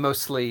tend to be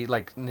mostly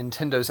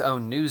Nintendo's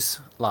own news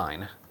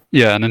line.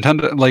 Yeah,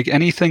 Nintendo,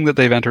 anything that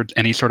they've entered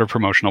any sort of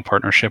promotional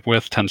partnership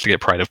with tends to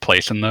get pride of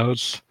place in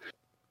those.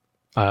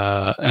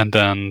 And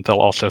then they'll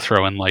also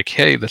throw in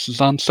hey, this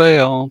is on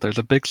sale. There's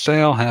a big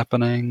sale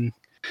happening.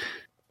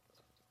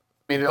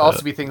 It'll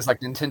also be things like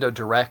Nintendo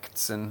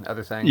Directs and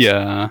other things.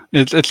 Yeah,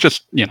 it's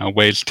just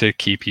ways to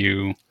keep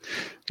you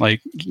I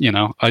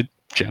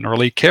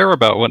generally care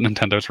about what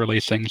Nintendo's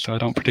releasing, so I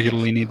don't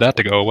particularly need that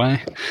to go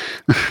away.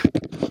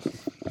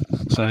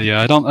 So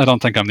yeah, I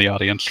don't think I'm the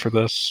audience for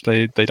this.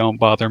 They don't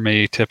bother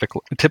me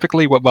typically.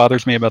 Typically, what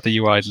bothers me about the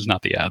UIs is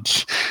not the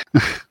ads.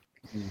 What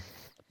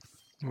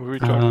were we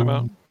talking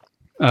about?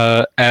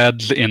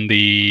 Ads in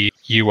the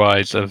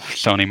UIs of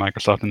Sony,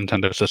 Microsoft, and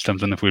Nintendo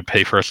systems, and if we'd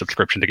pay for a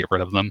subscription to get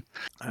rid of them.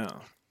 Oh.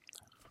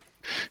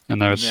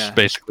 And I was Nah.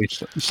 basically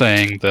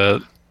saying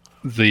that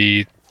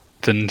the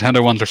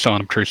Nintendo ones are so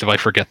unobtrusive, I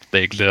forget that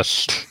they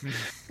exist,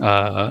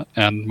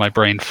 and my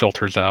brain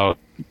filters out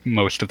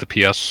most of the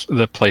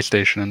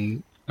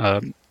PlayStation,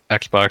 and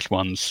Xbox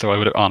ones. So I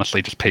would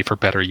honestly just pay for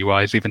better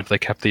UIs, even if they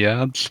kept the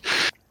ads.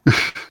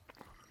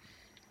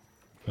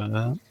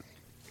 But,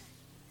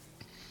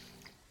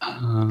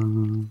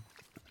 let's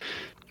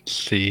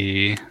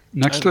see.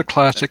 Next to the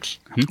classics.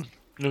 I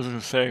was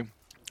gonna say,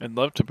 I'd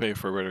love to pay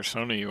for a better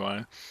Sony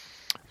UI.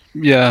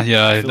 Yeah, feel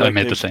I like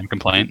made the same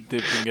complaint.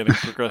 They've been getting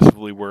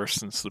progressively worse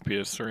since the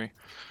PS3.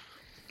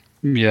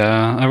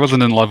 Yeah, I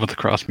wasn't in love with the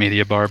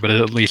cross-media bar, but it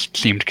at least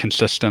seemed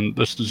consistent.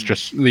 This is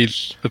just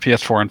the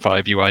PS4 and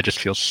 5 UI just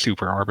feels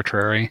super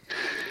arbitrary.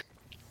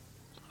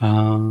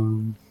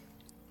 Let's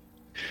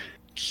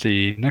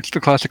see. Next to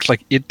classics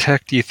like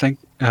idTech, do you think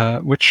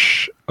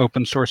which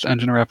open source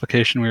engine or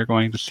application we are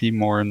going to see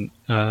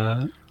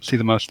see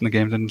the most in the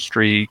games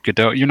industry?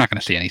 Godot. You're not going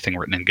to see anything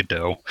written in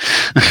Godot.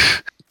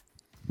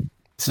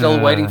 Still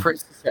waiting for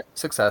its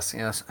success,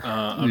 yes.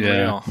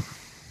 Unreal.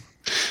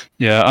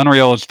 Yeah,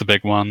 Unreal is the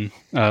big one,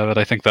 but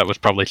I think that was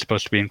probably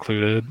supposed to be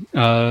included.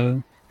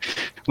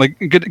 Like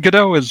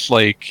Godot is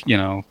like,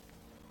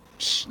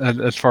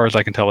 as far as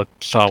I can tell, a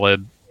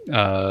solid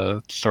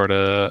sort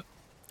of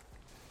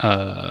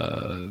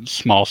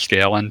small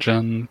scale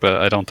engine,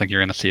 but I don't think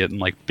you're going to see it in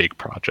like big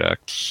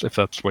projects, if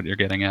that's what you're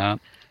getting at.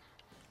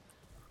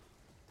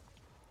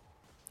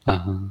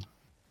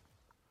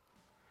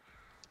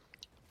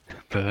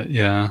 But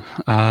yeah,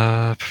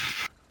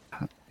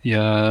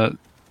 yeah.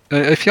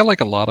 I feel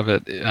like a lot of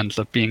it ends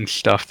up being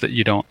stuff that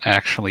you don't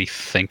actually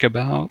think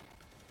about,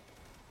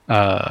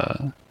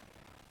 that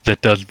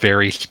does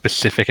very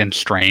specific and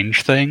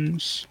strange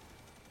things.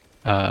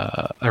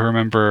 I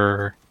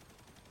remember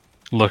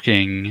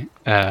looking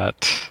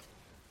at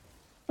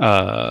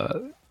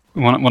one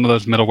of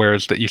those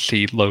middlewares that you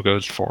see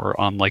logos for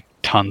on like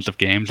tons of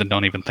games and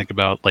don't even think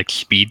about, like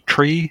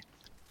SpeedTree,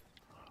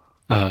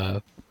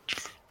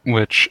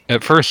 which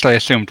at first I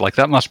assumed like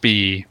that must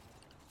be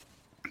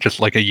just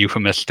like a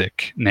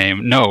euphemistic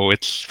name. No,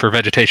 it's for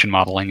vegetation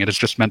modeling. It is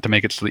just meant to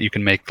make it so that you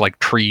can make like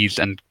trees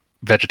and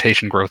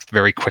vegetation growth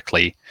very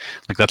quickly.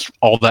 Like that's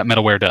all that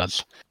middleware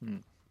does.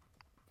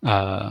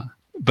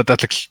 But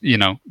that's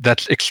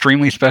that's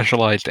extremely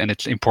specialized, and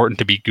it's important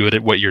to be good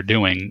at what you're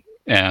doing.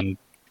 And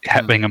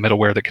having a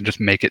middleware that can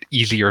just make it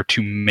easier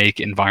to make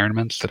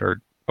environments that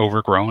are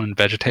overgrown and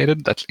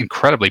vegetated, that's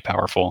incredibly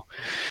powerful.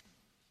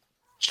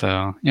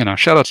 So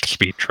shout outs to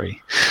SpeedTree.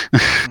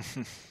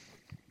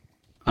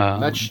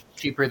 Much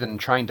cheaper than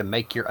trying to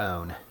make your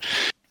own.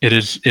 It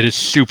is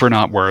super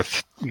not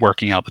worth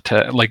working out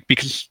the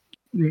because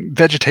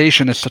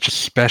vegetation is such a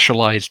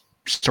specialized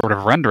sort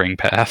of rendering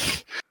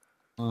path.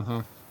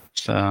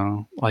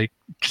 So like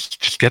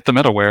just get the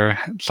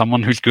middleware.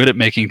 Someone who's good at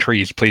making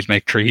trees, please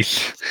make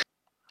trees.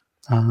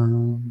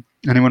 Anyone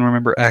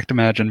remember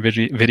ActImagine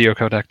video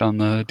codec on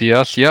the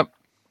DS? Yep,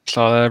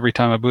 saw that every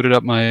time I booted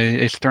up my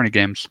Ace Attorney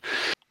games.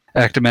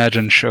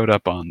 ActImagine showed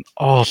up on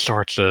all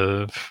sorts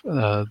of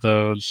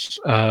those.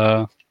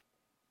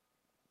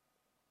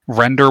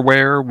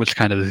 Renderware was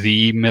kind of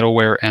the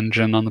middleware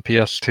engine on the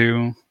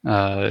PS2.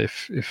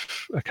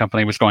 If a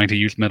company was going to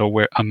use a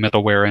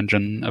middleware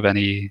engine of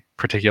any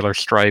particular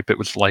stripe, it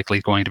was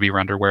likely going to be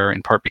Renderware,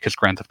 in part because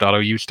Grand Theft Auto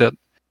used it.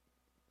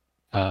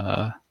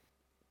 So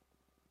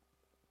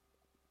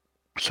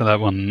that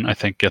one, I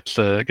think, gets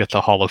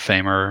a Hall of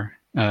Famer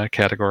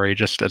category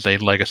just as a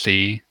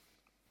legacy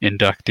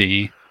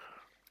inductee.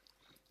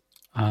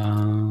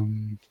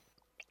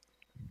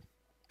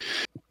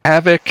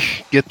 Havoc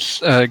gets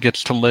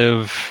to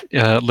live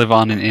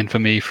on in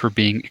infamy for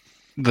being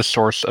the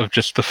source of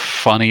just the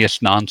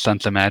funniest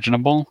nonsense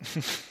imaginable.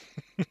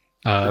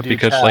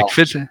 Because like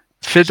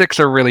physics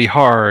are really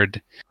hard,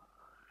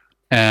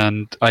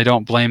 and I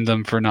don't blame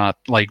them for not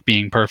like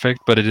being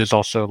perfect, but it is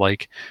also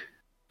like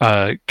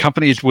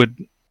companies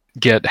would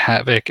get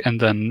Havoc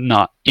and then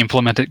not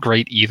implement it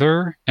great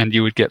either, and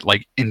you would get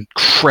like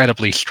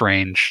incredibly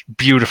strange,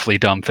 beautifully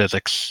dumb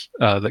physics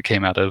that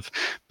came out of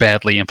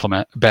bad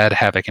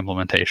Havoc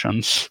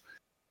implementations.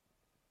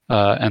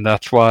 And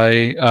that's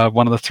why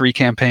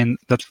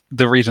that's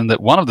the reason that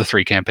one of the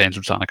 3 campaigns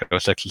of Sonic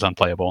 06 is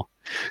unplayable.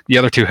 The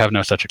other 2 have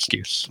no such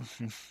excuse.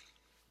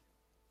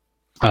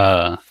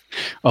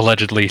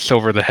 Allegedly,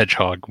 Silver the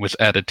Hedgehog was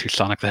added to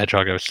Sonic the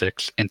Hedgehog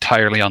 06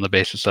 entirely on the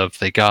basis of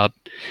they got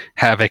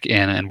Havoc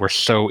in and were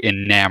so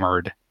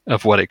enamored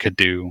of what it could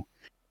do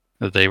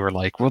that they were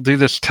like, we'll do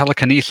this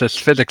telekinesis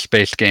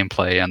physics-based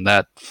gameplay, and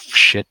that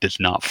shit does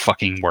not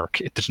fucking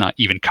work. It does not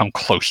even come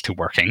close to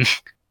working.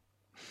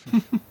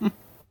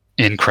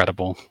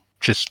 Incredible.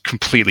 just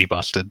completely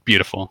busted.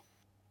 Beautiful.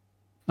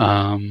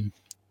 So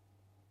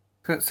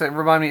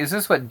remind me, is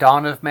this what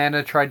Dawn of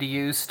Mana tried to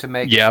use to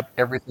make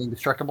everything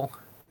destructible?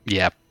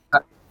 Yep.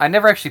 I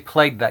never actually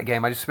played that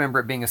game. I just remember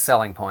it being a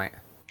selling point.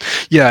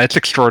 Yeah, it's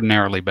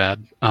extraordinarily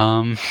bad.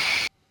 In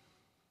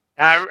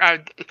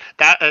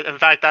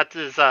fact, that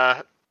is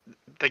the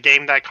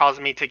game that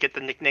caused me to get the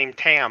nickname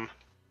Tam.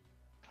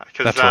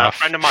 Because a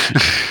friend of mine.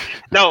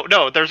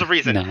 No, there's a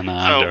reason. No,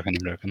 I'm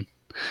joking.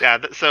 Yeah,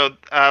 so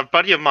a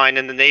buddy of mine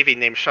in the Navy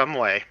named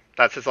Shumway,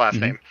 that's his last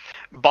name,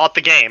 bought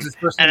the game. Is this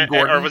person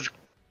Gordon?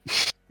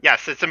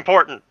 Yes, it's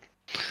important.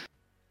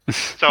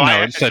 So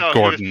no, it said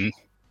Gordon.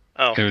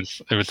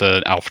 It was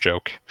an Alf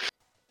joke.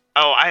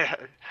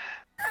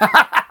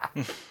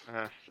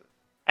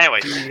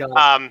 Anyway,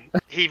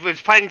 he was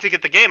planning to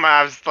get the game.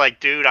 I was like,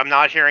 dude, I'm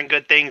not hearing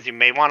good things. You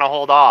may want to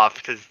hold off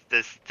because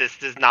this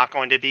is not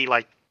going to be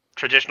like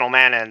traditional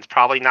Mana, and it's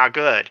probably not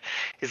good.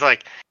 He's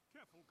like,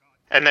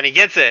 and then he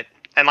gets it,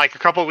 and like a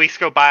couple of weeks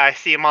go by, I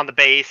see him on the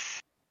base,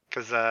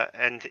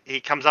 and he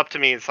comes up to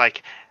me. And it's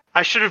like,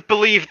 I should have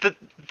believed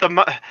the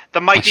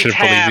mighty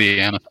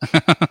Tam.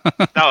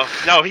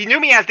 No, he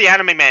knew me as the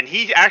Anime Man.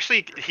 He was the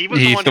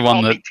one who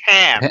called me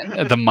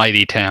Tam. The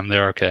mighty Tam.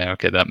 There,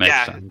 okay, that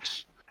makes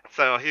sense.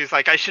 So he was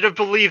like, I should have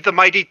believed the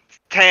mighty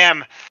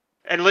Tam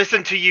and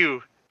listened to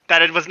you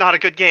that it was not a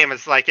good game.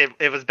 It's like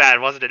it was bad,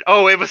 wasn't it?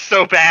 Oh, it was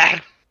so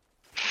bad.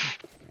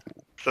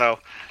 So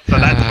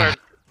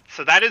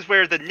that is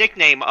where the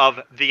nickname of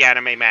the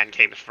Anime Man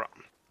came from.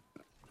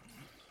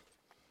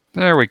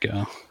 There we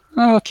go.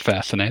 Oh, that's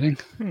fascinating.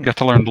 Got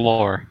to learn the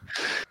lore.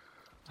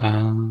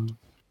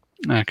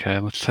 Okay,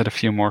 let's hit a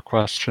few more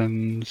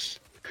questions.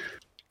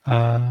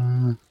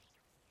 And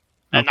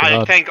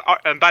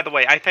by the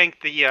way, I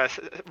thank the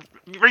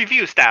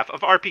review staff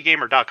of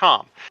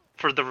rpgamer.com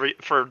for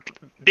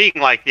being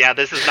like, yeah,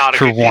 this is not a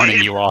good game. For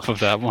warning you off of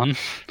that one.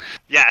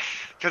 Yes,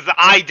 because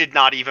I did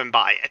not even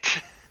buy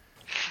it.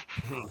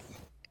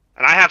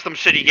 And I have some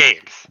shitty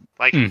games,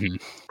 like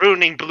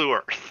ruining Blue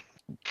Earth.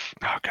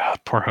 Oh god,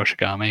 poor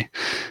Hoshigami.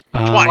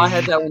 Twice. I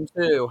had that one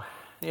too.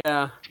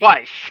 Yeah.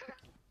 Twice.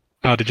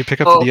 Oh, did you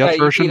pick up the DS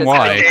version?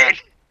 Why?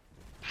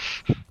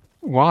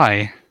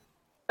 Why?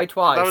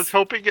 Twice. I was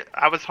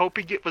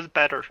hoping it was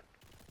better.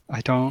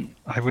 I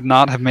would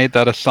not have made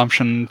that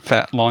assumption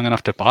long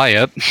enough to buy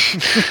it.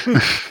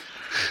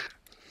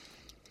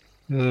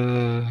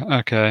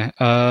 Okay.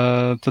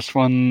 This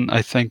one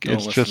I think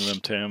is just. Don't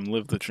listen to them, Tam.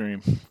 Live the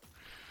dream.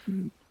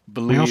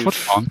 Believe. Wheels,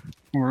 what's wrong?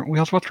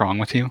 Wheels, what's wrong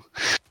with you?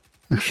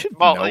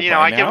 Well,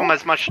 I give him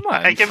as much.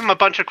 I give him a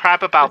bunch of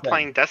crap about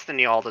playing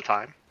Destiny all the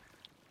time.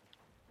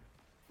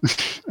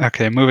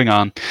 Okay, moving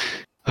on.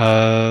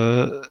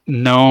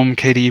 GNOME,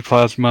 KDE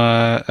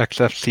Plasma,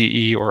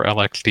 XFCE, or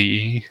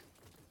LXDE?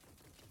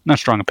 No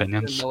strong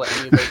opinions. I don't know what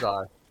any of those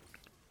are.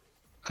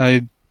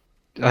 I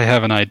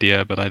have an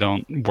idea, but I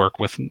don't work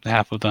with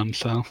half of them,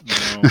 so.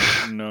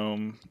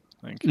 GNOME.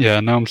 Thank you. Yeah,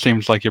 GNOME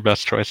seems like your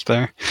best choice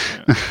there.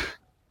 Yeah.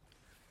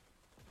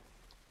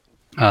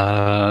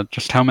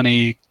 Just how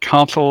many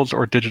consoles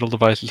or digital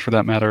devices, for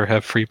that matter,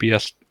 have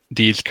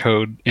FreeBSD's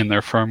code in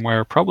their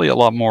firmware? Probably a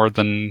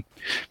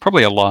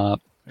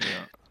lot.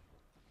 Yeah.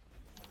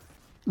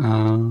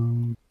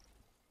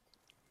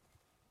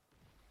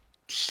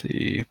 Let's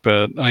see,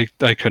 but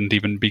I couldn't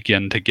even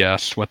begin to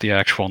guess what the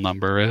actual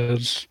number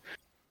is.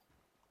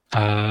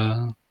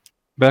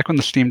 Back when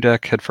the Steam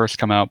Deck had first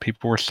come out,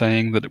 people were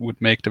saying that it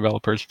would make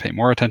developers pay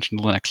more attention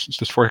to Linux. Is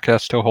this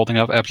forecast still holding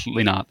up?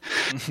 Absolutely not.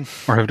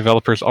 Or have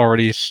developers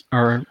already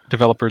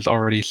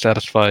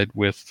satisfied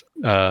with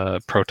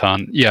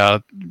Proton? Yeah,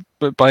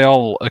 but by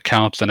all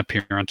accounts and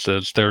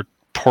appearances, they're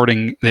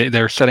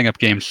setting up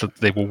games so that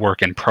they will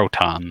work in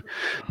Proton,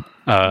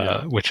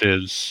 which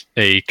is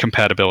a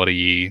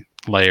compatibility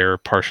layer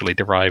partially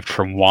derived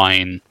from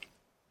Wine.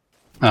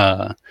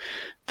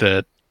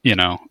 That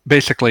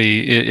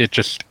basically it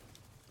just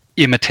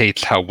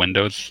imitates how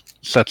Windows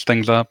sets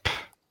things up,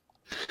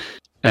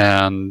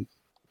 and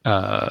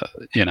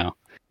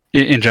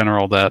in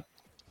general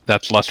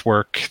that's less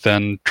work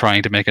than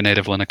trying to make a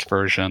native Linux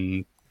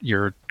version.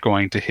 You're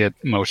going to hit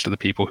most of the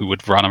people who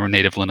would run a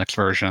native Linux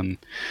version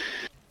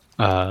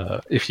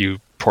if you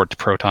port to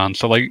Proton.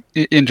 So, like,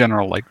 in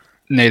general, like,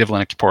 native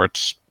Linux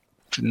ports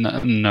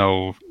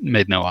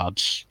made no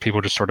odds.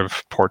 People just sort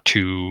of port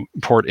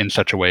in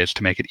such a way as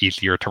to make it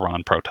easier to run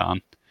on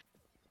Proton.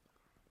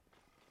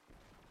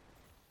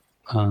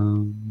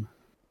 We've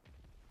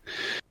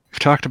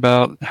talked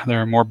about there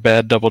are more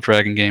bad Double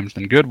Dragon games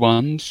than good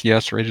ones.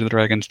 Yes, Rage of the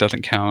Dragons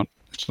doesn't count.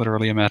 It's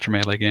literally a match or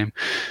melee game.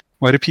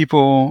 Why do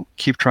people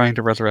keep trying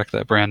to resurrect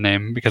that brand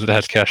name? Because it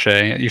has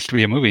cachet. It used to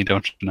be a movie,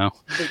 don't you know?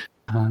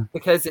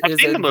 Because it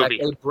is in fact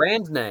a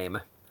brand name.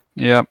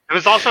 Yep. It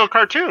was also a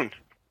cartoon.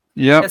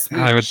 Yep. Yes, we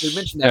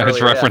mentioned that I was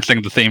earlier,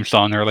 referencing the theme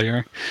song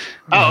earlier.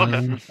 Oh,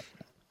 okay.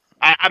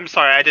 I'm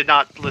sorry, I did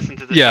not listen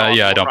to this.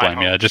 Yeah, I don't blame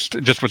you.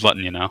 Just was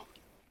letting you know.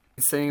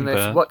 Saying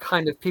that what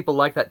kind of people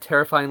like that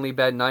terrifyingly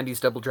bad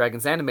 90s Double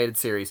Dragons animated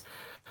series.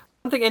 I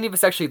don't think any of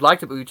us actually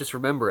liked it, but we just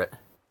remember it.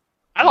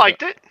 I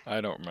liked it. I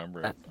don't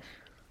remember it.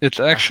 It's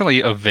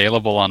actually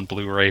available on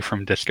Blu-ray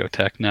from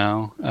Discotek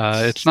now.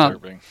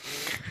 Disturbing.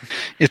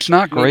 It's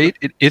not I mean, great.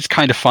 It is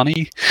kind of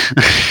funny.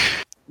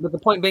 But the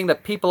point being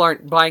that people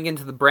aren't buying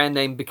into the brand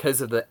name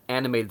because of the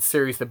animated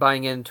series; they're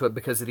buying into it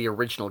because of the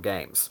original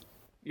games.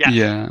 Yes.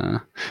 Yeah.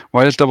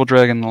 Why is Double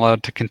Dragon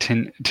allowed to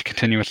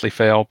continuously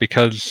fail?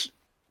 Because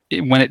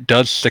when it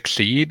does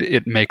succeed,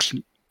 it makes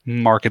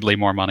markedly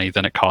more money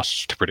than it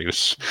costs to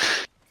produce.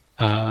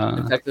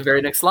 In fact, the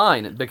very next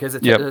line, because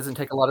it Yep. doesn't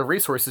take a lot of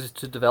resources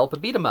to develop a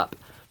beat 'em up.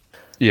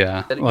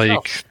 Yeah, That like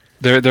itself.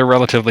 they're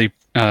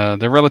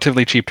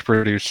relatively cheap to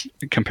produce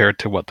compared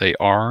to what they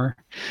are,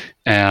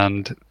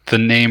 and the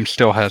name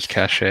still has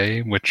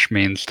cachet, which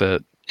means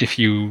that if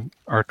you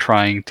are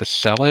trying to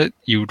sell it,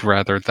 you'd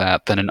rather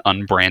that than an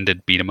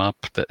unbranded beat 'em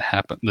up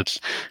that's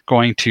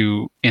going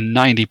to, in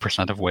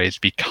 90% of ways,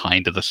 be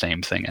kind of the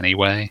same thing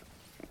anyway.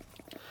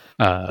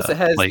 Plus, it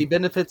has the Like,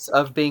 benefits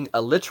of being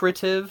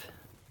alliterative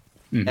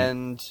mhm.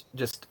 and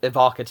just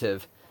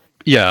evocative.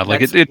 Yeah, like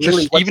That's it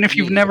really just, what even you if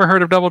you've need. never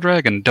heard of Double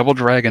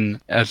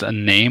Dragon as a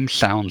name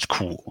sounds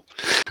cool.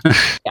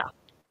 Yeah.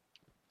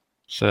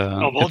 So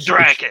Double it's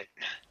Dragon.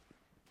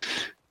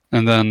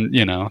 and then,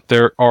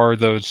 there are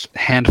those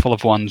handful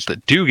of ones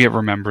that do get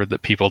remembered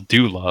that people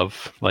do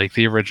love, like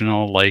the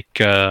original, like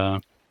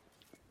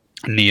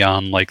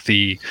Neon, like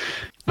the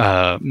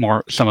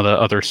some of the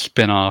other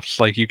spin-offs.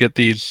 Like you get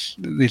these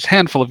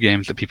handful of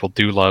games that people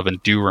do love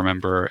and do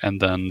remember, and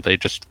then they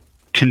just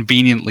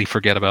conveniently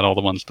forget about all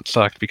the ones that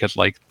sucked because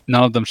like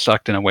none of them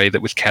sucked in a way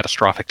that was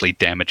catastrophically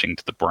damaging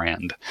to the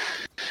brand.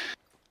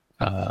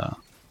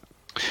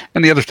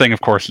 And the other thing, of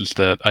course, is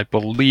that I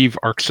believe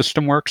Arc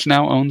System Works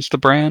now owns the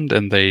brand,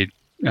 and they,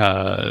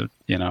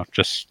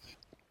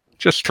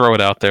 just throw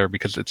it out there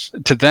because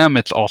to them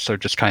it's also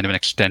just kind of an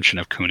extension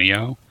of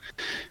Kunio,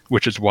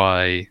 which is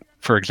why,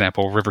 for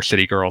example, River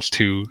City Girls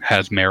 2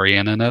 has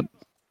Marion in it,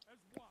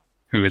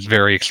 who is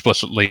very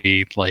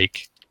explicitly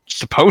like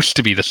supposed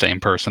to be the same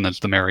person as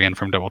the Marion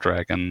from Double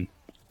Dragon.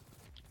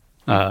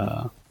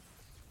 Although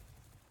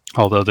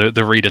the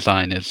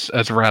redesign is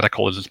as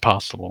radical as is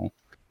possible.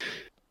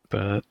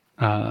 But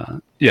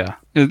yeah,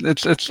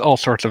 it's all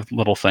sorts of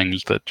little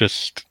things that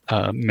just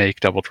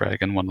make Double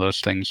Dragon one of those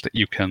things that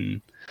you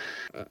can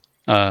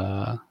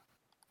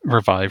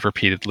revive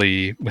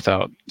repeatedly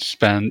without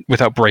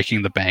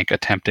breaking the bank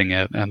attempting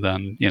it, and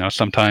then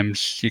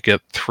sometimes you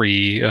get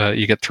three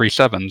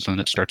sevens and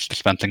it starts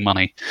dispensing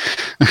money.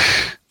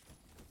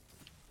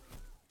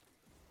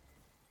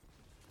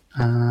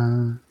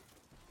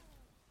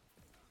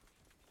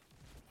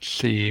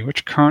 See,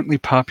 which currently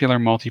popular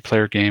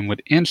multiplayer game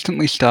would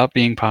instantly stop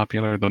being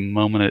popular the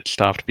moment it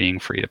stopped being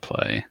free to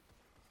play?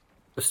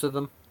 Most of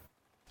them.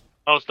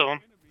 Most of them.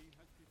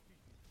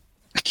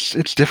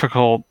 It's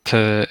difficult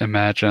to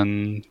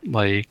imagine,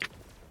 like,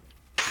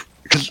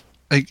 because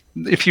like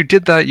if you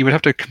did that, you would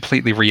have to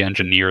completely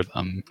re-engineer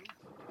them.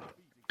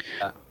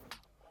 Yeah.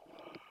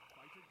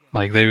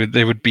 Like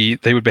they would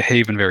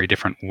behave in very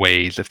different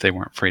ways if they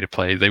weren't free to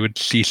play. They would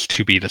cease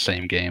to be the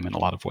same game in a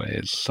lot of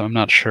ways. So I'm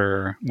not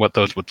sure what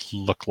those would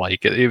look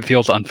like. It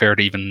feels unfair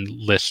to even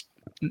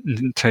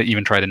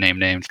try to name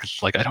names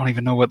because like I don't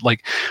even know what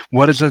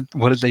does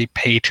a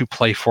pay to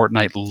play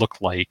Fortnite look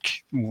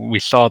like. We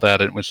saw that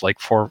it was like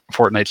for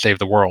Fortnite Save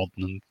the World,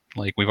 and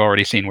like we've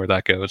already seen where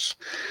that goes.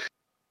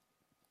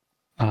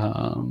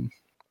 Let's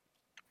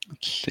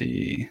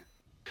see.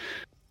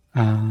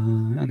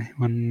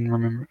 Anyone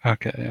remember?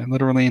 Okay, I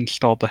literally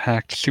installed the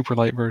hacked super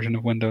light version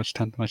of Windows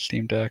 10 to my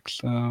Steam Deck.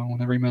 So when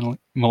every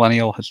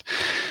millennial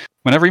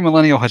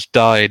has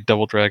died,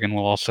 Double Dragon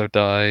will also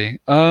die.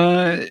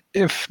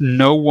 If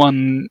no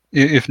one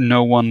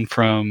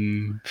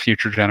from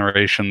future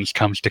generations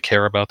comes to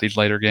care about these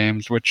later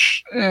games,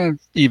 which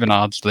even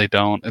odds they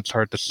don't, it's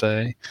hard to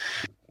say.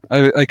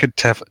 I could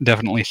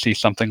definitely see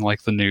something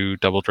like the new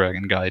Double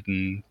Dragon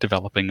Gaiden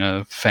developing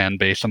a fan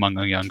base among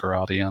a younger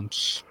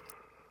audience.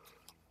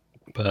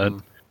 But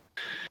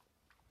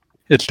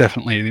it's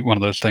definitely one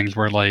of those things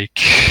where like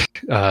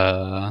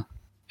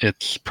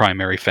its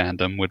primary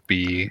fandom would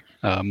be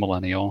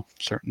millennial,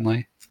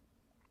 certainly.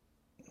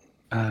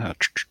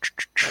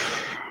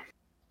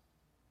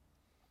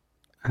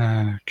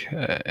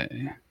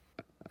 Okay.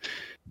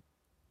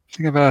 I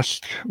think I've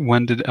asked,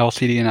 when did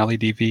LCD and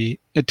LED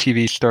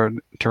TV start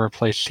to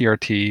replace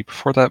CRT?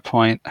 Before that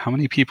point, how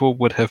many people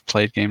would have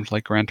played games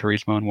like Gran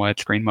Turismo in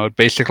widescreen mode?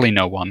 Basically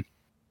no one.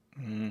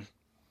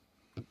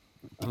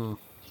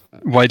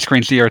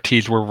 Widescreen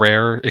CRTs were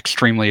rare,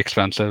 extremely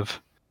expensive,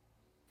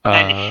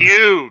 and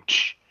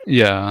huge.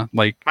 Yeah,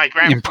 like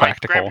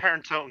impractical.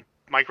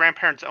 My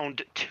grandparents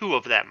owned 2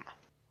 of them.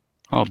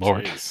 Oh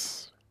Lord!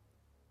 Jeez.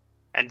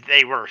 And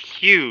they were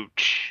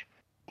huge.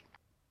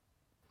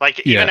 Like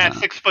even at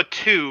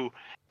 6'2",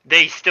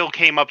 they still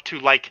came up to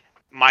like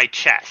my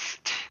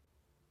chest.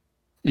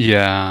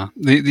 Yeah.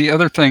 The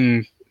other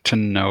thing to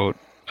note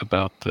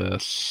about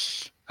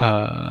this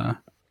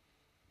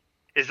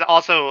is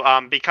also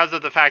because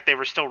of the fact they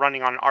were still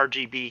running on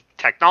RGB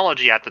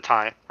technology at the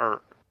time,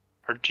 or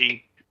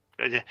the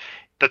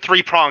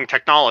 3-prong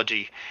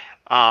technology.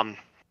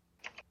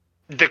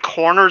 the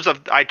corners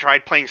of I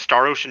tried playing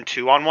Star Ocean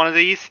 2 on one of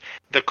these.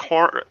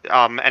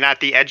 And at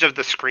the edge of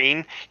the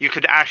screen, you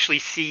could actually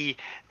see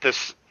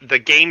the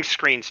game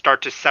screen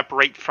start to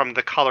separate from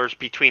the colors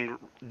between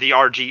the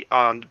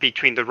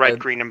between the red,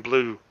 green, and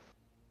blue.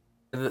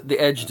 The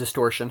edge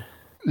distortion.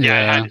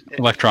 Yeah,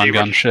 electron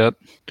gun shit.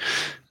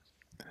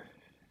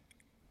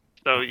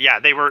 So yeah,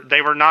 they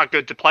were not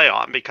good to play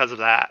on because of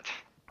that.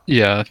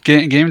 Yeah,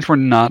 games were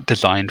not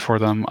designed for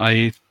them.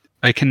 I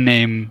can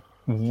name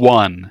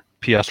one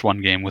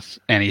PS1 game with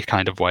any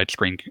kind of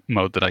widescreen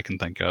mode that I can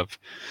think of.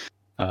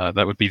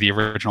 That would be the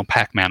original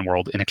Pac-Man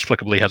world.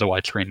 Inexplicably has a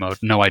widescreen mode.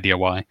 No idea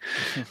why.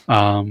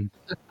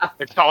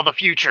 It's all the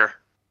future.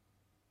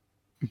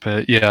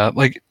 But yeah,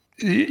 like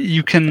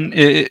you can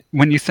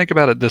when you think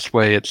about it this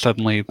way, it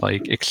suddenly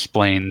like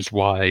explains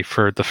why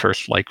for the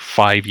first like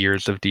 5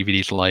 years of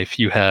DVD's life,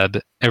 you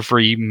had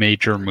every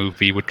major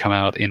movie would come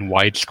out in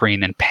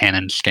widescreen and pan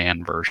and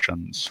scan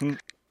versions.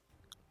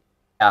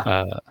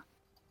 Yeah.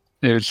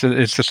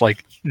 It's just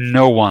like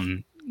no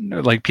one,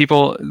 like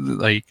people,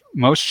 like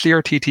most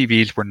CRT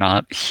TVs were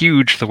not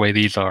huge the way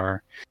these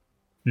are.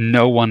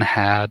 No one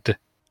had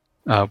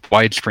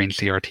widescreen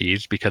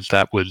CRTs because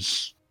that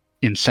was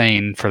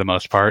insane for the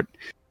most part.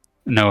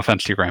 No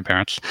offense to your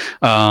grandparents.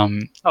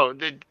 None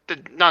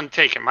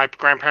taken. My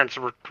grandparents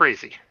were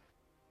crazy.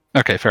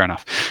 Okay, fair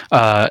enough.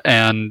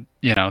 And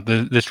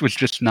this was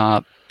just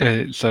not.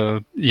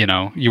 So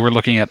you were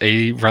looking at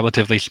a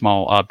relatively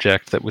small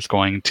object that was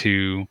going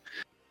to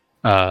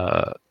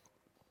then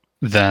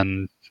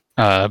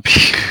be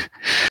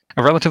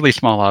a relatively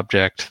small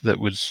object that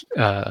was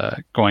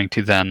going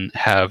to then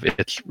have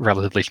its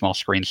relatively small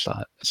screen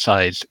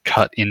size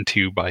cut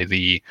into by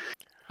the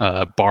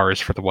bars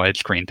for the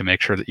widescreen to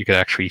make sure that you could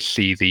actually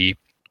see the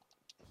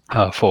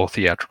full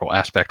theatrical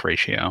aspect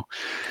ratio.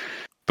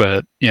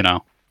 But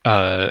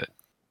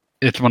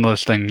it's one of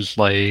those things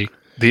like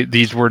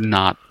these were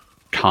not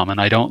common.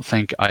 I don't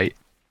think I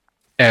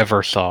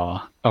ever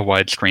saw a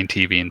widescreen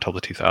TV until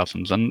the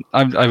 2000s, and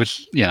I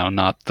was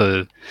not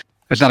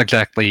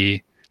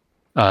exactly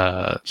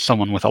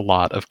someone with a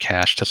lot of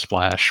cash to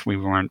splash. We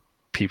weren't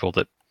people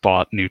that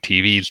bought new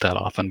TVs that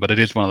often, but it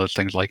is one of those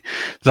things like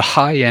the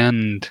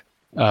high-end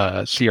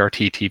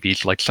CRT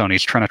TVs like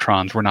Sony's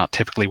Trinitrons were not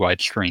typically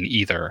widescreen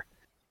either.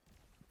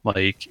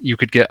 Like you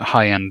could get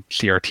high-end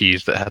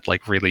CRTs that had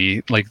like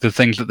really like the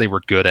things that they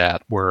were good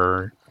at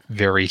were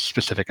very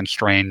specific and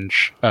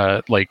strange,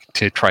 like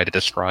to try to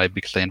describe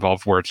because they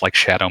involve words like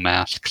shadow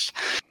masks.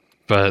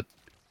 But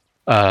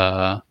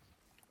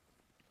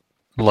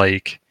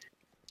like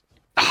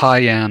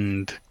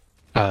high-end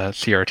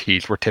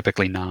CRTs were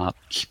typically not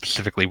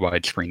specifically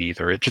widescreen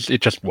either. It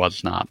just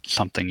was not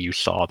something you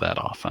saw that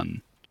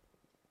often.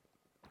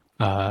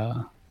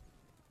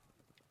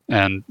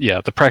 And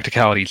yeah, the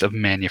practicalities of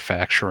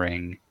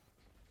manufacturing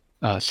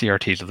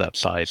CRTs of that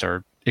size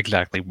are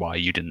exactly why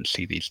you didn't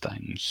see these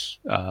things.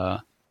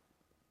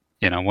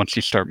 Once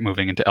you start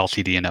moving into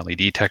LCD and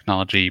LED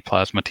technology,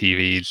 plasma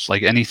TVs,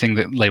 like anything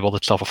that labeled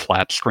itself a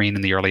flat screen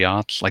in the early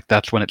aughts, like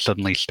that's when it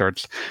suddenly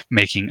starts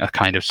making a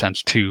kind of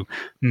sense to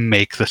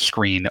make the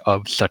screen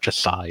of such a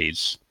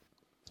size.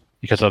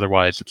 Because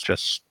otherwise it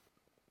just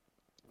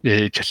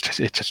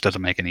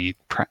doesn't make any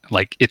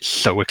like it's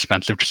so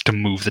expensive just to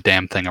move the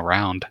damn thing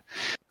around.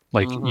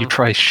 Like you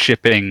try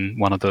shipping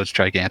one of those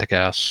gigantic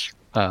ass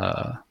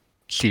widescreen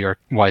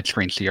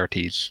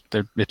CRTs,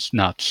 it's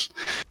nuts.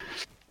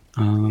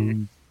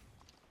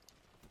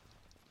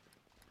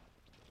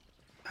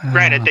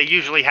 Granted, they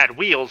usually had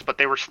wheels, but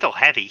they were still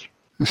heavy.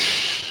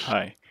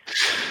 Hi.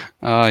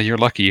 You're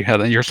lucky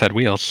yours had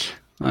wheels.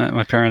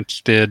 My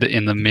parents did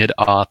in the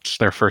mid-aughts.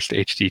 Their first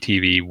HD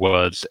TV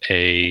was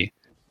a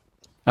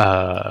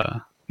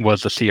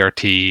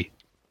CRT,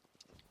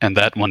 and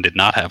that one did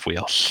not have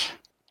wheels.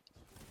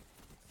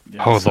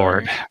 Yeah, Oh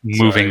sorry. Lord,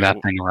 moving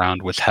that thing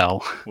around was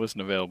hell.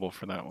 Wasn't available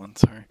for that one.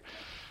 Sorry.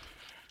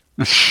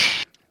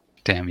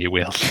 Damn you,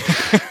 wheels.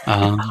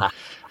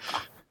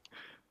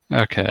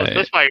 Okay. Well,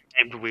 that's why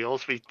you're named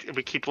Wheels. We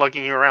keep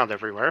lugging you around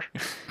everywhere.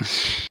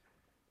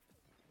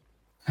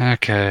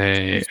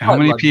 Okay. How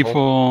many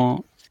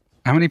people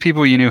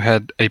you knew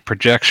had a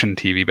projection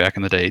TV back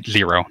in the day?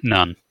 0.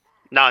 None.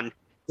 None.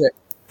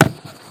 I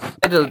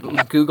had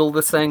to Google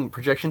this thing,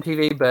 projection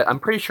TV, but I'm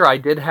pretty sure I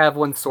did have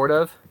one, sort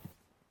of.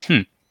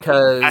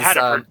 Because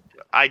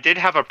I did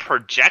have a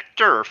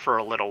projector for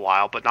a little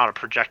while, but not a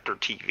projector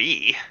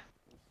TV.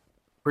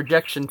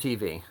 Projection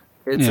TV.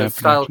 It's a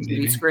style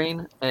TV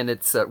screen, and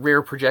it's a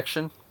rear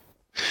projection.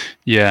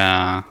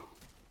 Yeah.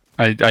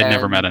 I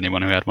never met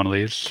anyone who had one of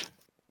these.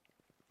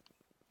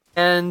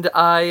 And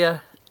the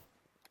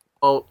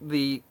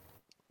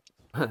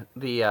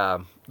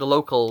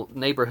local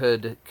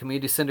neighborhood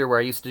community center where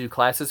I used to do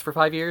classes for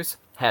 5 years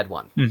had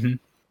one. Mm-hmm.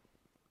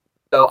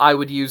 So I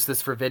would use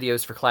this for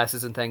videos for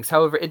classes and things.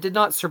 However, it did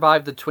not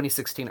survive the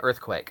 2016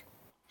 earthquake.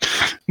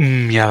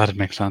 Yeah, that'd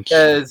make sense.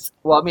 Because,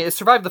 it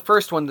survived the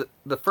first one.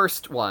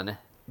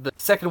 The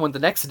second one, the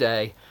next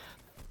day,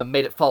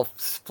 made it fall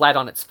flat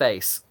on its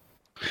face.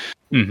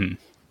 Mm-hmm.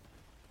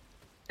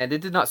 And it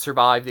did not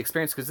survive the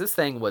experience because this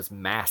thing was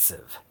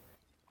massive.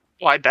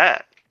 Well, I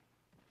bet.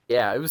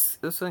 Yeah, this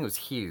thing was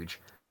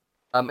huge.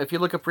 If you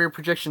look up rear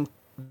projection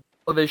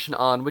television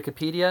on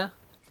Wikipedia,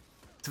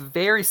 it's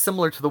very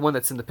similar to the one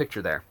that's in the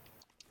picture there.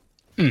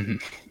 Mm-hmm.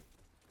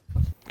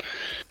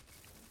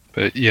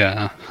 But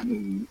yeah,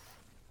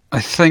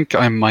 I think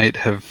I might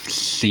have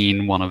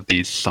seen one of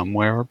these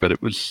somewhere, but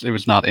it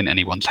was not in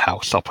anyone's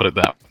house. I'll put it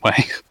that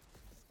way.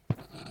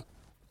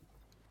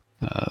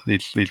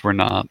 These were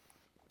not,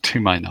 to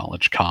my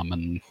knowledge,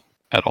 common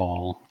at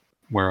all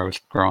where I was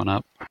growing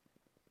up.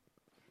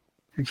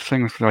 The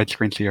thing with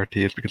widescreen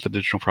CRT is because the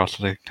digital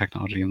processing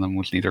technology in them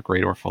was neither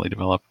great or fully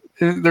developed.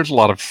 There's a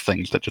lot of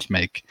things that just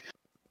make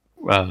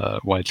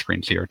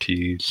widescreen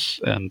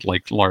CRTs and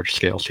like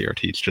large-scale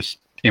CRTs just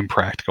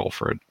impractical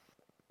for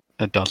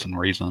a dozen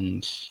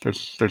reasons.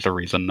 There's a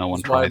reason no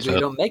one That's why tries they it.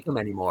 don't make them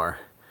anymore.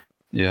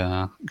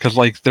 Yeah, because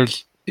like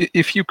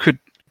if you could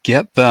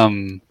get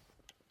them,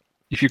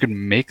 if you could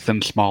make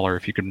them smaller,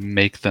 if you could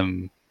make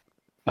them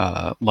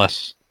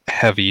less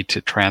heavy to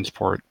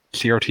transport,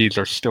 CRTs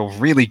are still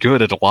really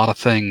good at a lot of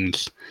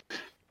things.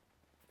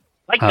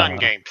 Like gun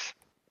games.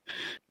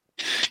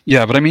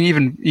 Yeah, but I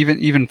mean,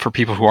 even for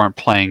people who aren't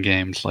playing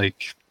games,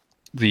 like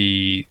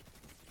the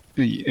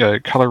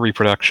color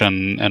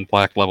reproduction and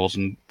black levels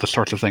and the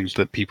sorts of things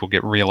that people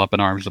get real up in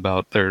arms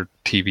about their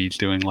TVs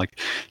doing, like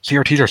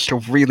CRTs are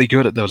still really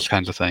good at those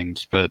kinds of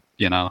things. But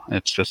you know,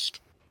 it's just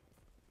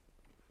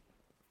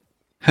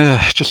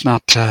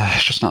not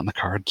in the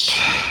cards.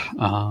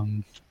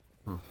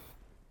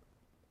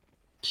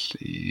 Let's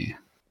see.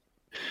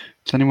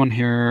 Has anyone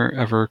here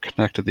ever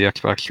connected the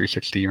Xbox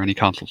 360 or any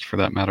consoles for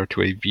that matter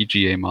to a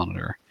VGA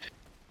monitor?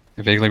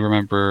 I vaguely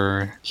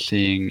remember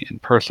seeing in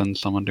person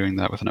someone doing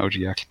that with an OG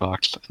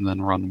Xbox and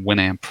then run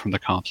Winamp from the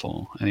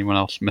console. Anyone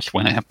else miss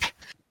Winamp?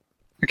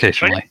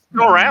 Occasionally. It's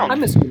still around. I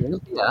miss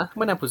Winamp. Yeah,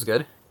 Winamp was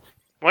good.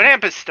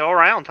 Winamp is still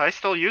around. I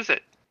still use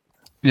it.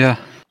 Yeah.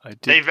 I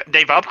did.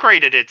 They've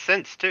upgraded it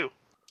since too.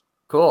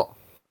 Cool.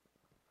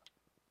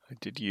 I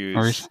did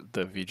use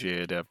the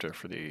VGA adapter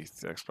for the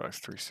Xbox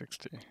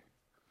 360.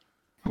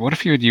 What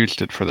if you had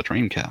used it for the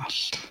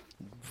Dreamcast?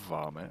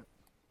 Vomit.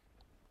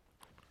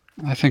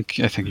 I think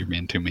you're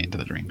being too mean to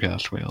the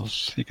Dreamcast,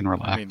 Wheels. You can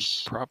relax. I mean,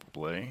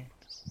 probably.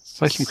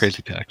 Play some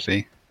Crazy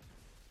Taxi.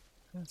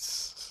 I can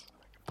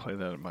play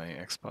that at my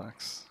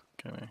Xbox.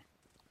 Can I?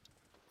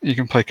 You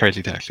can play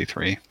Crazy Taxi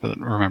 3, but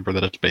remember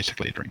that it's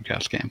basically a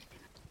Dreamcast game.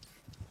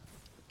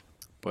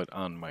 But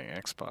on my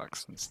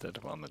Xbox instead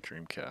of on the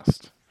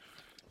Dreamcast.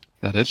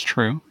 That is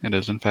true. It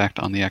is in fact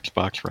on the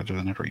Xbox rather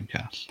than a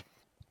Dreamcast.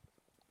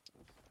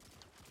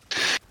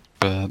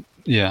 But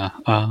yeah,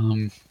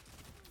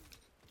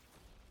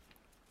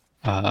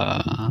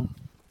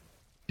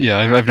 yeah,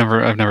 I've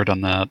never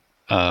done that.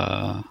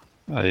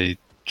 I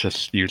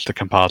just used the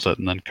composite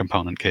and then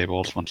component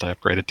cables once I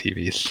upgraded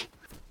TVs.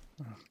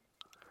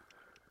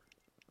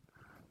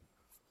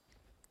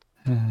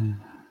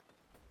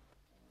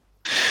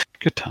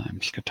 Good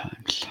times, good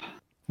times.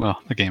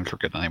 Well, the games were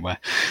good anyway.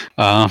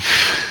 Not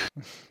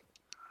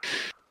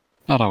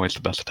always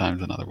the best of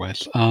times in other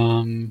ways.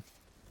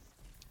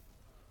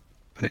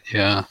 But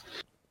yeah.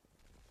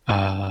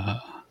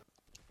 Let's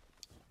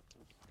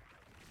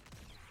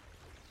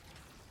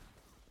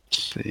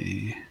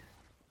see.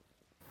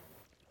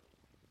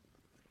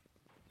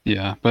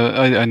 Yeah, but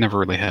I never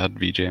really had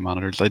VGA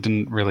monitors. I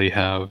didn't really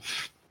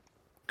have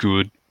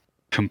good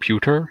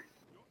computer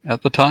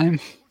at the time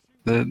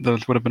that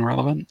those would have been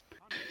relevant.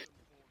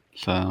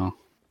 So,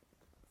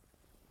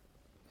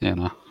 you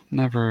know,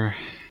 never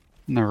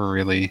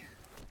really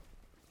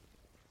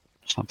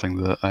something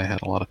that I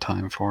had a lot of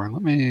time for. I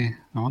want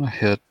to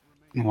hit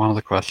one of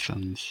the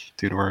questions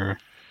due to our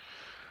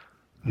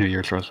New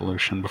Year's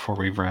resolution before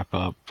we wrap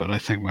up, but I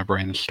think my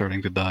brain is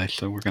starting to die,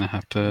 so we're going to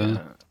have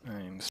to... Yeah,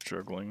 I'm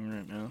struggling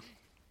right now.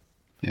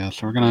 Yeah,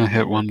 so we're going to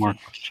hit one more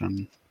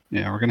question.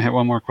 Yeah, we're going to hit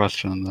one more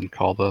question and then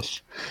call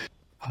this.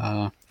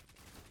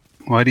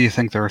 Why do you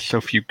think there are so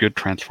few good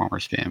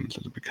Transformers games?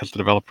 Is it because the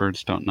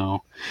developers don't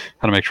know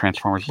how to make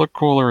Transformers look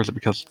cool, or is it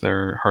because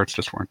their hearts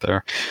just weren't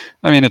there?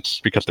 I mean, it's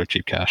because they're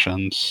cheap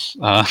cash-ins.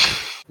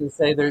 You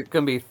say there are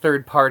going to be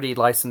third-party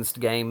licensed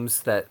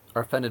games that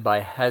are funded by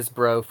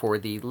Hasbro for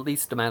the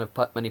least amount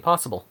of money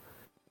possible.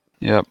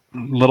 Yep,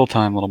 little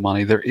time, little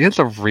money. There is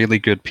a really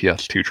good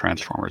PS2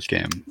 Transformers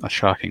game, a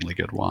shockingly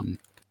good one.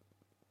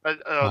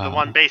 The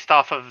one based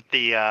off of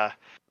the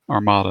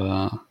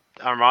Armada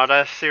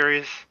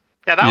series.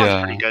 Yeah, that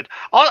one's pretty good.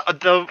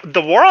 The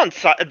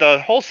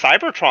the whole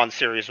Cybertron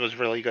series was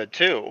really good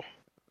too.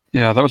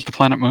 Yeah, that was the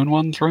Planet Moon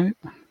ones, right?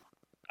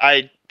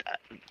 I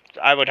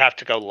would have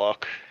to go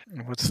look.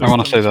 What's I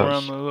want to say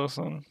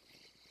that.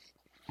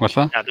 What's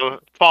that? Yeah, the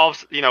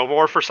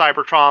War for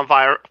Cybertron,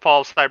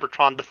 Fall of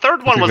Cybertron. The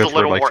third one was a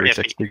little more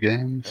iffy.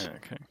 Games. Yeah,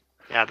 okay.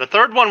 Yeah, the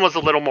third one was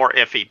a little more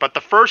iffy, but the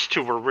first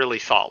two were really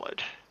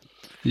solid.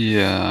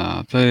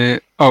 Yeah,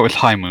 it's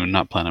High Moon,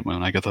 not Planet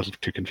Moon. I get those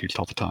two confused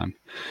all the time.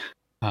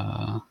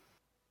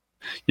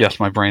 Yes,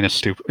 my brain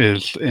is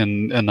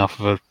in enough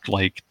of a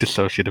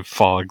dissociative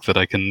fog that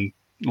I can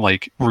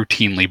like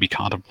routinely be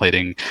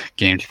contemplating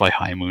games by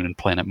High Moon and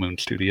Planet Moon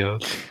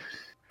Studios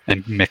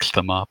and mix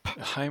them up.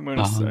 High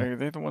Moon's, are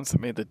they the ones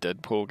that made the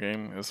Deadpool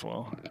game as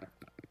well?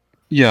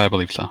 Yeah, I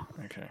believe so.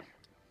 Okay.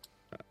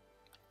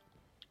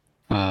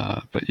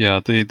 But yeah,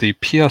 the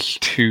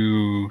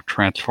PS2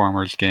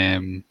 Transformers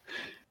game,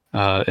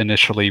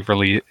 initially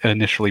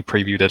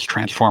previewed as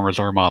Transformers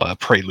Armada: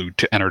 Prelude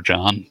to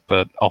Energon,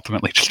 but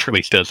ultimately just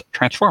released as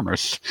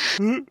Transformers,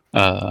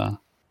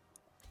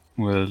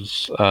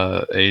 was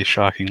a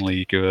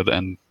shockingly good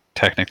and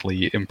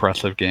technically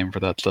impressive game for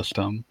that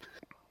system.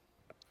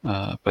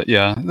 But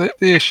yeah, the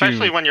issue,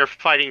 Especially when you're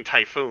fighting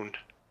Typhoon.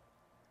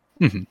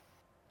 Mhm.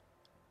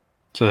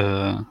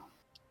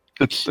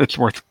 It's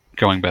worth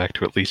going back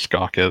to at least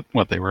gawk at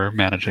what they were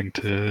managing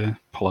to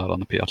pull out on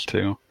the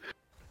PS2.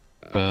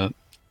 But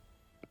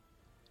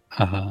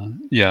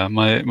yeah,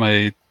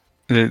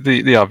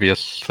 the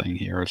obvious thing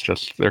here is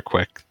just they're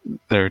quick.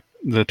 The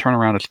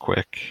turnaround is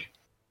quick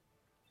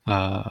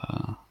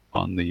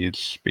on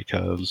these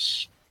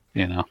because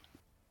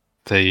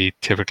they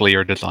typically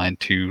are designed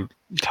to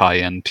tie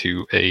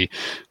into a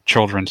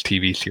children's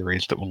TV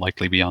series that will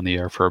likely be on the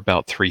air for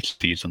about 3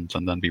 seasons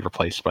and then be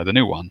replaced by the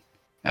new one,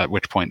 at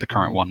which point the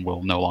current one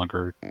will no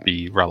longer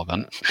be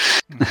relevant.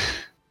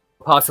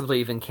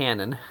 Possibly even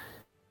canon.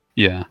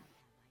 Yeah.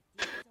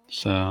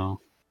 So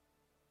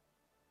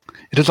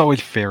it is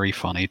always very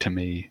funny to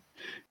me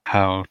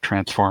how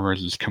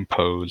Transformers is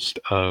composed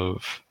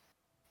of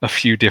a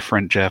few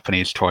different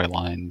Japanese toy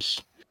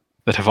lines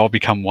that have all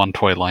become one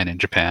toy line in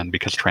Japan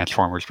because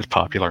Transformers was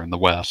popular in the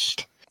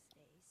West.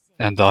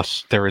 And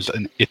thus there is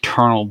an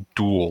eternal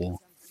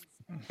duel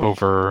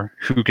over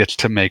who gets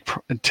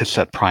to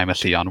set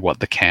primacy on what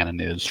the canon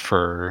is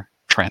for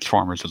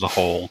Transformers as a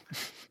whole.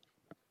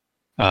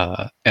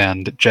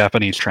 And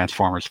Japanese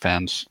Transformers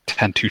fans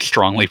tend to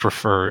strongly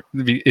prefer,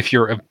 if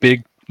you're a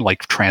big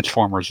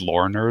Transformers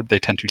lore nerd, they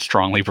tend to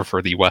strongly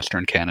prefer the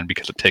Western canon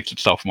because it takes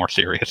itself more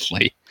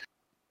seriously.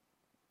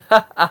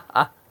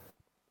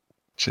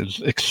 Which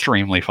is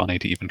extremely funny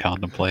to even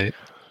contemplate.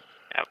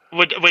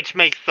 Yeah, which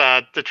makes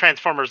the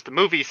Transformers the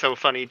movie so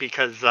funny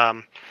because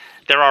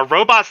there are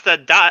robots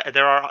that die.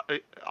 There are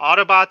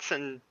Autobots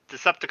and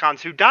Decepticons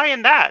who die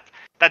in that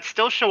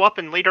still show up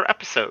in later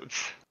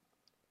episodes.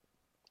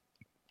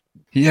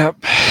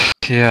 Yep.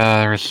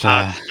 Yeah, there's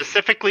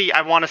specifically,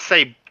 I want to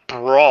say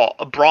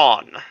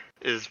Brawn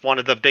is one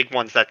of the big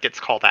ones that gets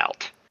called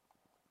out.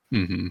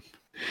 Mm-hmm.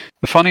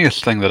 The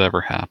funniest thing that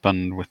ever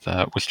happened with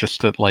that was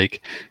just that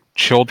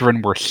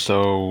children were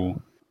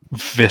so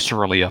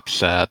viscerally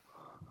upset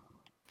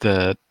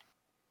that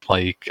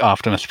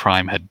Optimus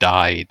Prime had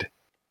died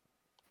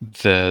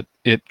that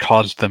it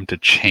caused them to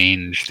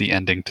change the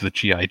ending to the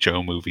G.I.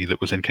 Joe movie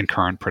that was in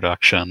concurrent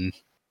production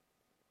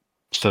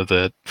so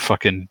that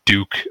fucking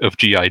Duke of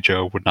G.I.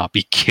 Joe would not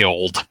be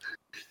killed.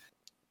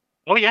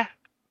 Oh yeah.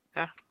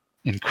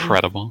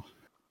 Incredible.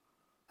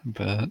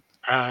 But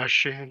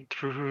crashing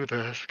through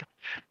the sky.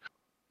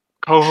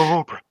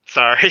 Cobra.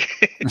 Sorry.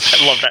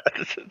 I love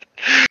that.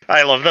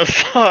 I love those.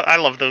 I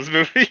love those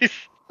movies.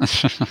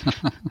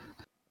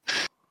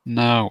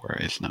 No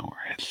worries.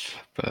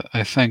 But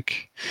I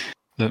think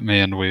that me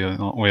and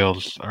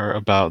Wheels are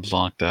about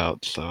zonked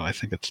out, so I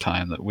think it's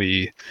time that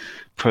we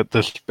put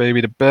this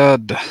baby to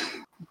bed.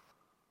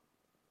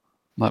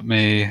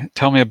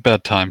 Tell me a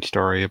bedtime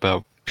story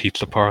about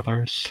pizza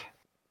parlors.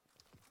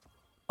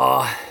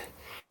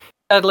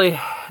 Sadly,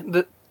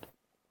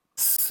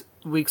 this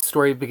week's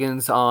story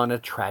begins on a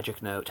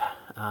tragic note.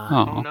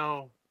 Oh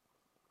no.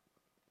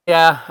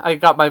 Yeah, I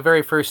got my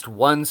very first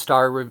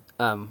 1-star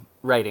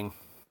rating.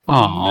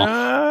 Oh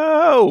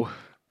no!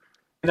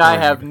 And I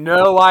have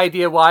no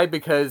idea why,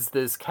 because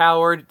this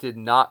coward did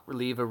not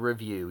leave a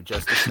review,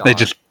 just a star.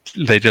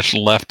 They just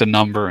left a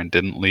number and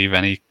didn't leave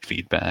any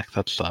feedback.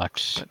 That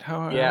sucks. But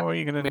how are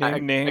you going to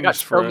name names I got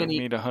for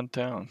me to hunt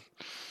down?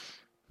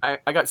 I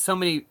got so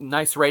many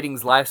nice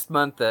ratings last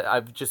month that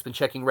I've just been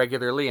checking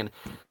regularly, and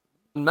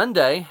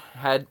Monday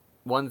had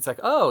one that's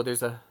like, oh,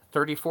 there's a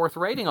 34th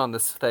rating on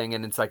this thing,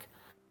 and it's like,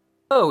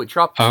 oh, it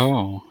dropped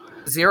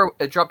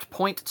it dropped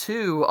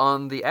 0.2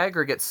 on the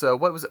aggregate, so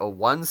what was it, a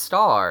 1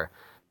 star?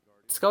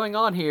 What's going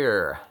on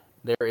here?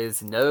 There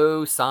is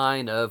no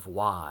sign of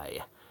why.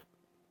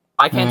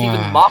 I can't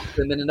even mock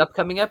them in an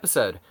upcoming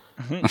episode.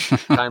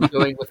 I'm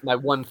doing with my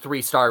 1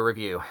 3-star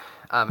review.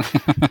 Well,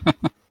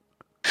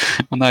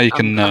 now you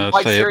can say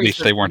serious. At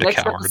least they weren't a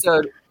coward.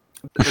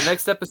 The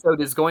next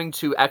episode is going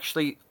to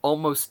actually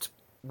almost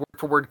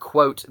word-for-word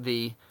quote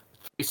the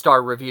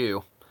 3-star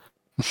review.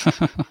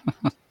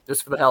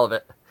 Just for the hell of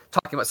it.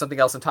 Talking about something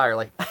else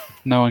entirely.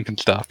 No one can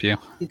stop you.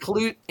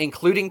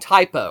 Including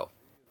typo.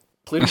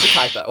 Including the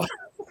typo.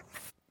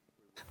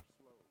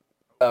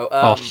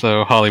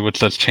 Also, Hollywood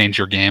says change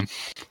your game.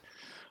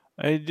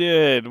 I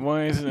did.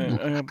 Why isn't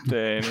it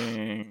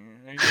updating?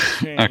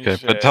 Okay,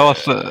 but tell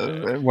us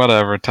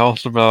whatever. Tell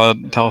us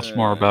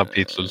more about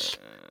pizzas.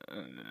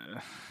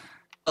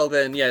 Oh,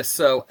 then yes.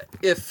 So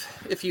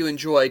if you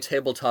enjoy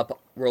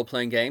tabletop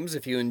role-playing games,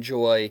 if you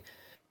enjoy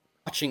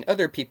watching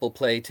other people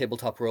play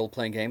tabletop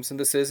role-playing games, and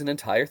this is an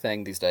entire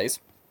thing these days.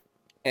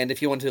 And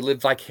if you want to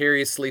live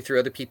vicariously through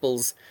other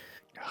people's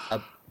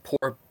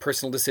poor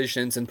personal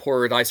decisions and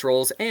poor dice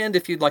rolls, and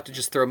if you'd like to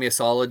just throw me a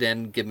solid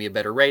and give me a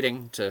better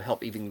rating to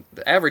help even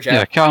the average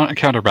out,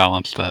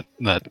 counterbalance that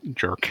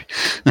jerk.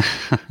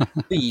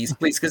 please,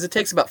 because it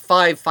takes about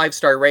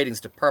five-star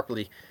ratings to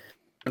properly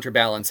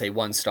counterbalance a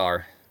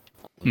 1-star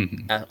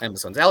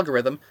Amazon's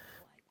algorithm.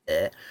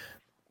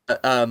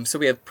 So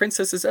we have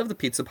Princesses of the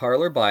Pizza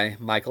Parlor by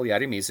Michael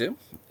Yadimizu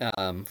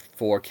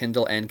for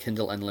Kindle and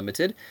Kindle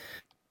Unlimited.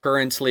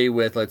 Currently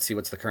with, let's see,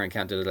 what's the current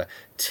count?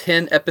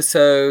 10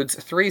 episodes,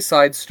 3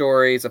 side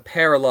stories, a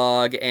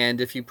paralogue, and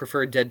if you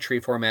prefer Dead Tree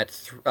format,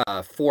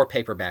 4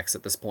 paperbacks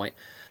at this point.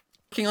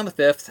 Working on the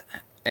 5th,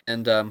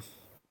 and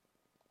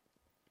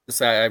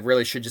I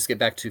really should just get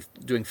back to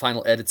doing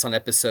final edits on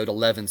episode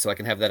 11 so I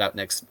can have that out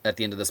at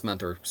the end of this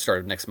month or start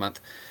of next month.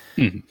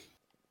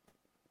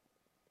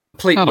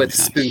 Complete with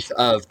spoof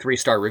of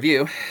 3-star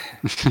review.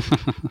 I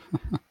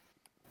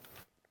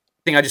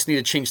think I just need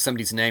to change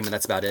somebody's name, and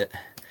that's about it.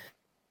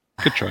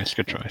 Good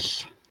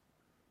choice.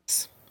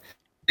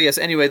 Yes,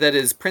 anyway, that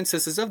is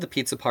Princesses of the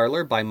Pizza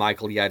Parlor by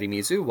Michael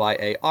Yadimizu,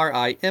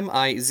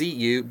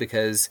 Yarimizu,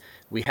 because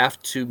we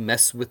have to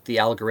mess with the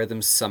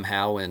algorithms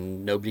somehow,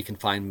 and nobody can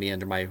find me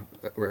under my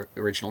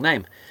original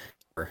name.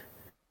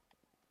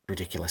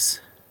 Ridiculous.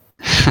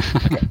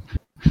 Okay.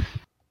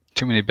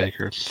 Too many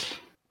bakers.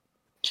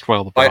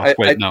 Spoil the broth.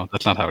 No,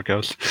 that's not how it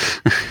goes.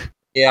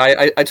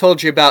 Yeah, I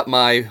told you about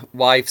my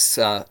wife's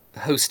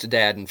host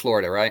dad in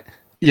Florida, right?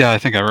 Yeah, I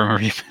think I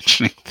remember you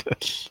mentioning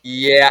this.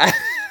 Yeah.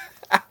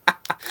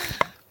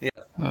 It's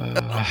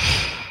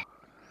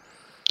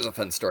a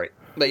fun story.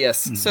 But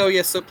yes,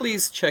 so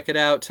please check it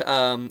out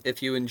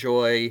if you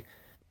enjoy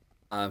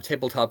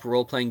tabletop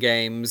role-playing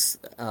games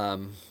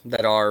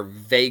that are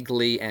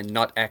vaguely and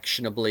not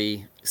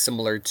actionably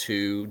similar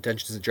to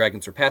Dungeons &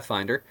 Dragons or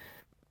Pathfinder.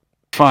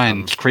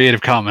 Fine, it's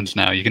Creative Commons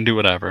now. You can do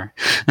whatever.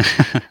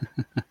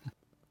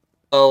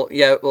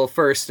 Well,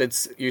 first,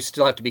 you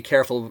still have to be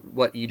careful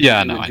what you do.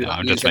 Yeah, no, I know.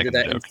 I'm just making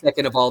a joke. And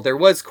second of all, there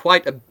was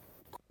quite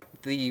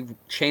the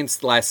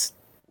chance last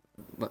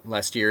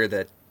year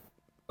that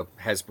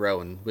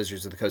Hasbro and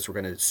Wizards of the Coast were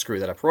going to screw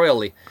that up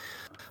royally.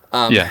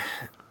 Yeah.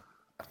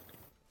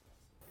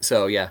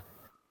 So, yeah.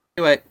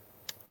 Anyway.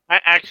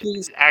 I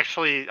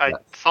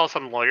saw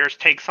some lawyers'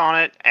 takes on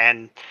it,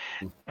 and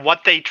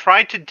what they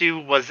tried to do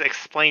was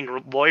explain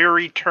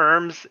lawyery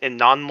terms in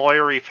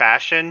non-lawyery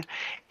fashion,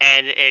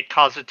 and it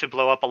caused it to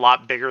blow up a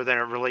lot bigger than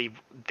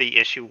the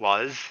issue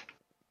was.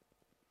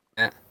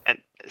 Yeah. And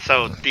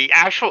so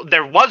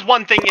there was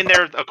one thing in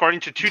there,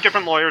 according to 2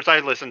 different lawyers I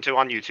listened to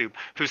on YouTube,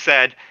 who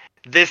said,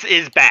 this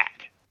is bad.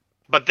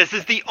 But this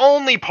is the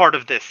only part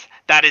of this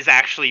that is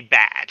actually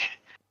bad.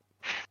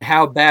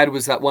 How bad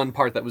was that one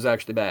part that was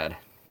actually bad?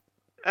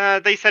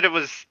 They said it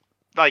was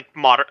like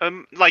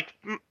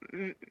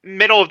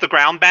middle of the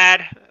ground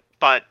bad,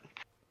 but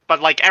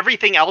like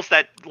everything else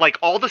that like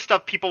all the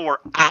stuff people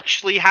were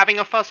actually having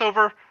a fuss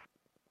over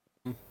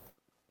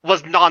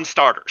was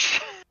non-starters.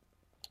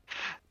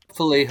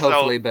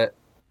 Hopefully, but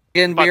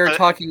again, we are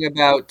talking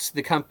about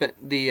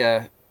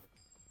the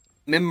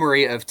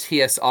memory of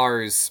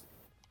TSR's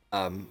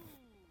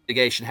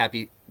litigation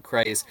happy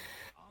craze.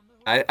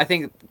 I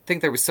think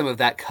there was some of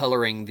that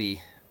coloring the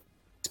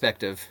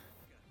perspective.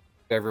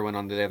 Everyone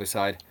on the other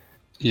side.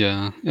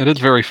 Yeah, it is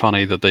very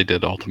funny that they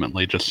did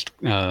ultimately just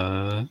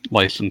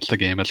license the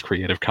game as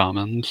Creative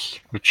Commons,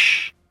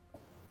 which,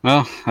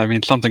 well, I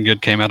mean, something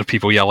good came out of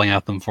people yelling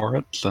at them for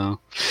it, so.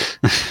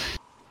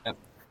 Yep.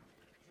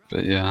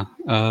 But yeah,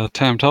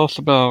 Tam, tell us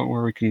about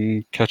where we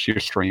can catch your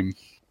stream.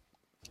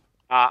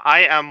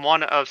 I am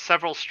one of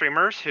several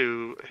streamers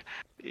who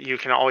you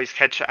can always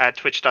catch at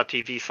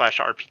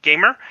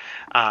twitch.tv/rpgamer.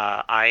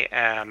 I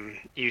am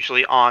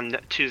usually on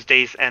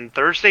Tuesdays and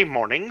Thursday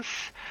mornings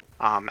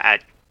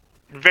at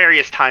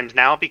various times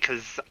now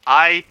because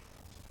I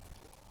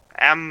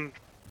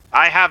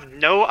have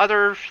no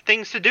other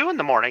things to do in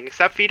the morning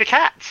except feed a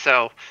cat.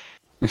 So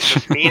it's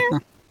just me.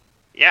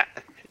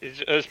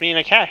 It's me and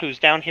a cat who's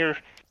down here.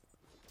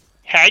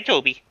 Hi,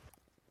 Toby.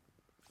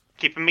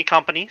 Keeping me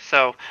company.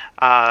 So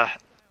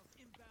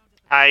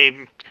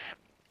I'm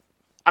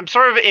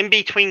sort of in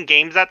between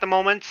games at the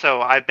moment,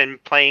 so I've been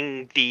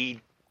playing the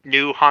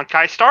new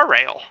Honkai Star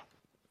Rail.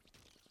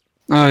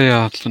 Oh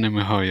yeah, it's the new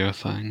MiHoYo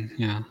thing,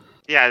 yeah.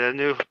 Yeah, the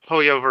new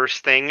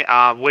HoYoverse thing,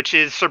 which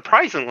is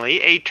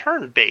surprisingly a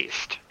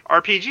turn-based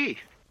RPG.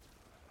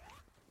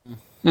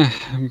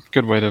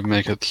 Good way to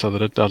make it so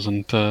that it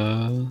doesn't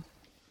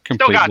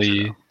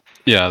completely...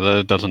 Yeah, that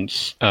it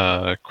doesn't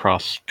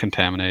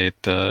cross-contaminate.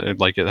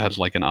 It has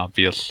like an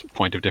obvious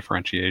point of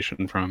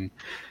differentiation from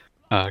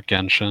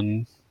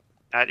Genshin.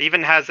 It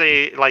even has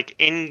a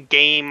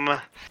in-game,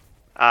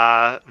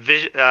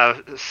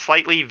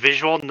 slightly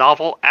visual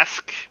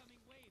novel-esque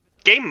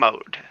game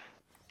mode.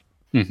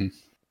 Mm-hmm.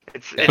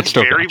 It's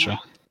still very gacha.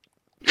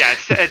 Yeah.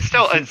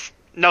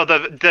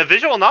 The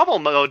visual novel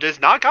mode is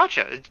not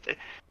gacha.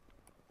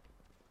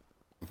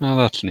 Well,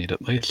 that's neat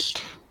at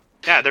least.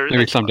 Yeah,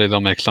 Maybe someday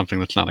they'll make something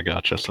that's not a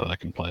gacha so that I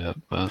can play it,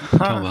 but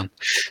until then.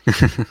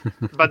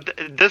 But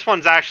this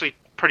one's actually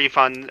pretty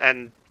fun,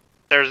 and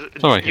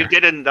you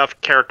get enough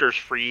characters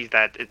free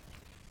that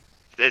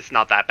it's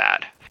not that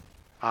bad.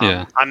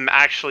 Yeah. I'm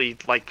actually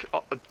like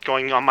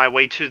going on my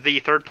way to the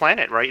third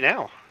planet right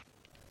now.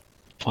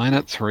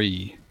 Planet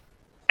 3.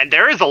 And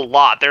there is a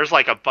lot. There's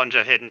like a bunch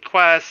of hidden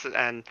quests,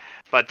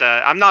 but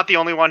I'm not the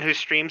only one who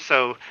streams.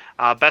 So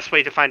best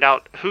way to find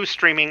out who's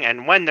streaming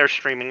and when they're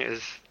streaming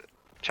is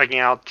checking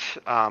out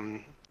our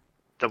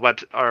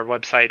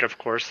website, of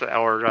course,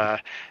 or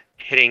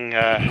hitting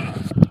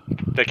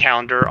the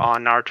calendar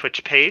on our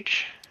Twitch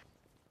page.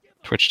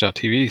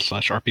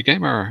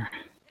 Twitch.tv/RPGamer.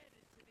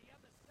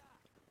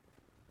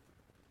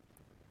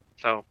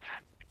 So,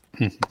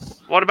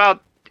 what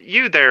about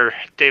you there,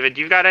 David?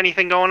 You got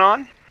anything going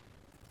on?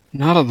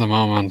 Not at the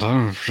moment.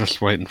 I'm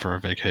just waiting for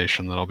a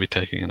vacation that I'll be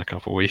taking in a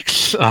couple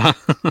weeks. No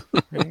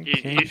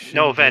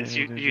offense,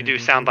 you do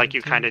sound like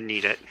you kind of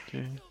need it.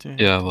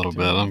 Yeah, a little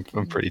bit.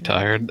 I'm pretty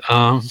tired.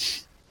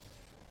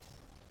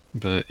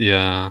 But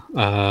yeah.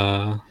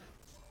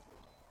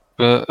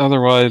 But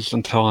otherwise,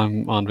 until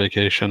I'm on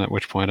vacation, at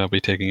which point I'll be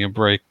taking a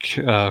break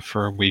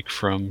for a week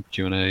from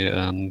Q&A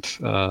and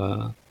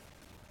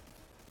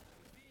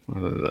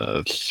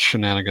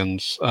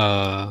shenanigans.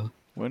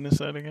 When is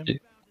that again?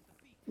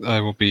 I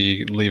will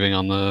be leaving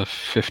on the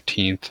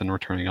 15th and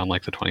returning on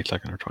like the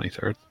 22nd or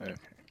 23rd. Okay.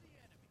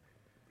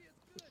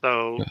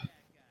 So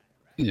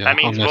yeah, that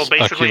means I'll miss we'll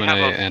basically a Q&A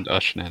have and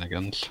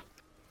shenanigans.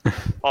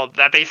 Well,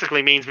 that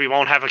basically means we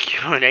won't have a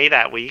Q&A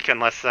that week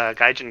unless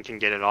Gaijin can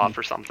get it off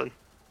or something.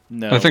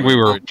 No, I think we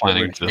were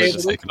planning to just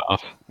just take it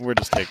off. We're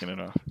just taking it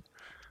off.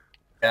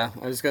 Yeah,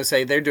 I was gonna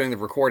say they're doing the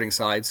recording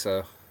side,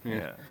 so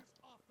Yeah.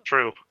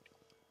 True.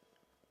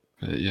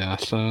 But yeah,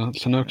 so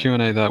no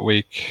Q&A that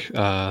week.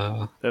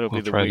 That'll be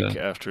we'll the try week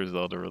to- after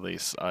Zelda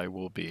release. I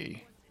will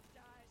be.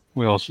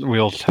 Wheels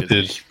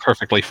is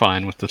perfectly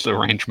fine with this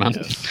arrangement.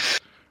 Yes.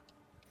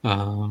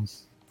 But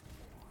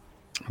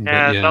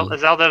yeah.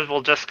 Zelda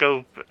will just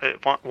go.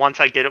 Once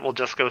I get it, will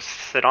just go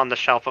sit on the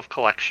shelf of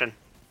collection.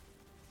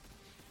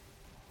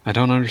 I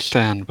don't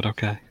understand, but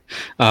okay.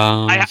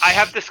 I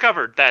have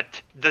discovered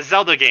that the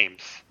Zelda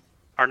games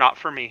are not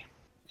for me.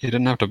 You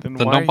didn't have to. Then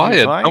Then why don't are buy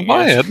you it. buying Don't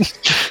buy it?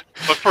 it.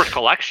 But for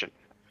collection.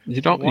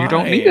 You don't Why?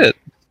 need it.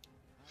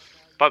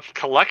 But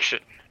collection.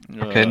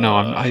 Okay, no,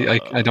 I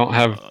don't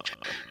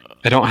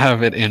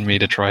have it in me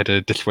to try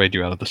to dissuade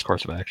you out of this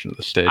course of action at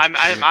this stage.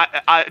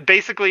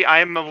 Basically, I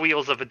am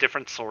wheels of a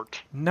different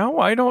sort. No,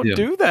 I don't Yeah.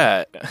 do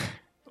that.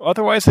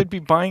 Otherwise, I'd be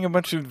buying a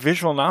bunch of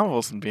visual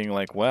novels and being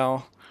like,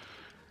 well,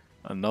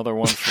 another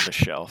one for the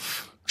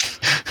shelf.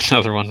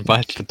 Another one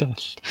bites the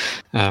dust.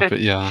 But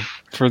yeah,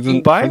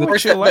 Buy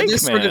what you like,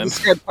 this man.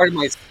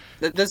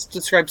 This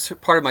describes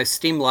part of my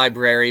Steam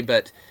library,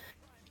 but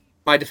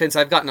my defense,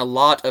 I've gotten a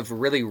lot of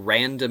really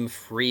random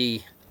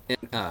free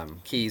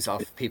keys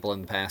off people in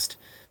the past.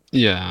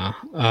 Yeah.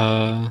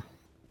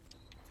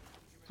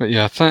 But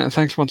yeah,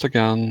 thanks once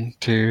again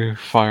to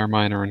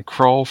Fireminer and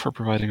Kroll for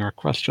providing our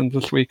questions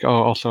this week.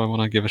 Oh, also I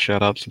want to give a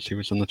shout out since he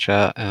was in the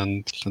chat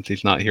and since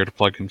he's not here to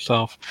plug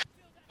himself.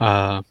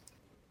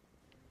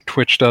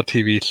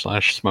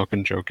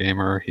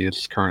 Twitch.tv/SmokeandJoeGamer. He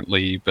has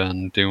currently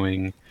been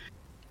doing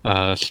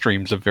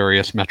streams of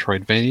various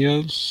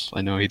Metroidvanias.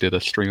 I know he did a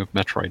stream of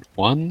Metroid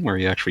 1 where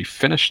he actually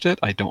finished it.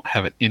 I don't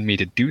have it in me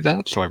to do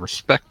that, so I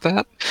respect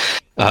that.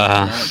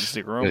 Not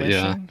Zero but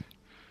yeah. Mission?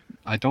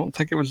 I don't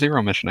think it was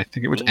Zero Mission. I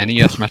think it was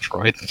NES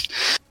Metroid.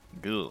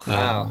 Ugh.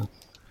 Wow.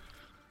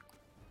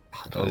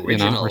 But,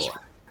 Original.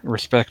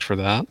 respect for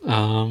that.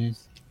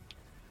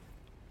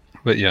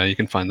 But yeah, you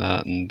can find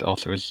that, and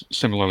also his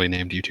similarly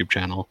named YouTube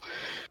channel.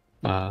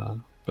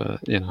 But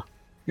yeah,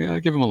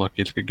 give him a look.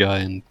 He's a good guy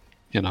and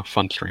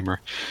fun streamer.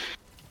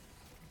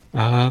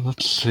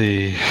 Let's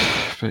see.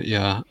 But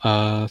yeah,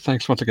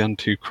 thanks once again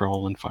to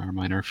Kroll and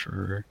Fireminer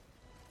for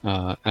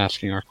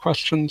asking our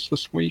questions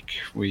this week.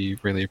 We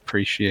really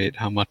appreciate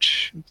how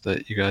much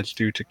that you guys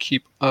do to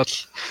keep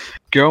us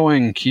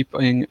going,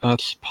 keeping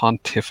us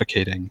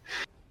pontificating.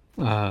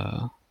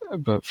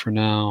 But for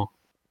now,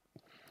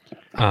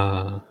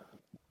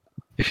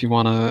 if you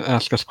want to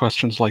ask us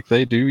questions like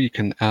they do, you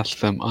can ask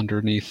them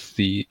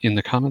in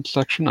the comments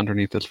section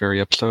underneath this very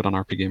episode on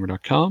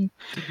rpgamer.com.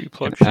 Did we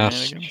plug can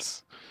ask-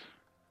 shenanigans?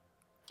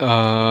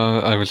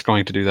 I was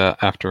going to do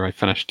that after I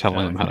finished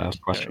telling them how to ask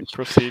Okay, questions.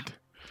 proceed.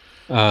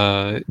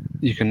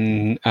 You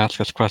can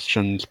ask us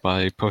questions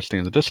by posting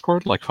in the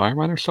Discord, like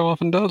Fireminer so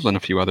often does, and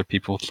a few other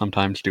people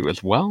sometimes do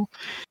as well.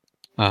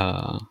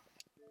 Let's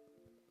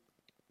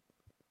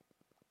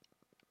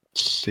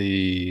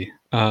see.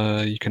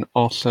 You can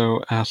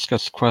also ask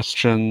us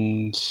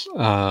questions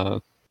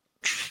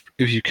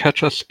if you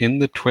catch us in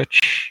the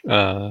Twitch.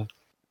 If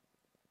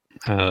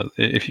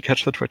you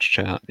catch the Twitch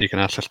chat, you can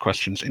ask us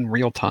questions in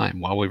real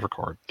time while we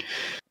record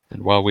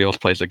and while Wheels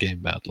plays a game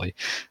badly.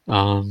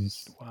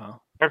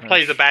 Wow. Or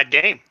plays a bad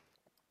game.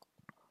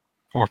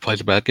 Or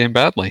plays a bad game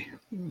badly.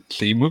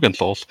 See Mugen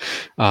Souls.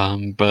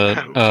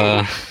 But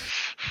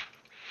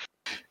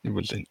It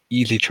was an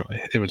easy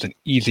choice. It was an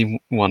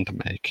easy one to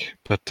make.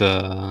 But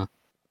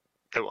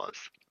It was.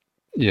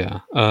 yeah.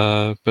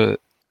 But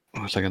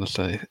what was I gonna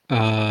say?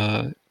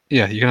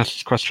 Yeah, you can ask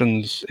us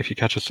questions if you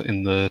catch us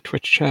in the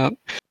Twitch chat.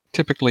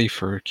 Typically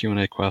for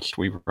Q&A Quest,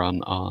 we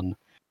run on